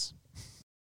 Yes.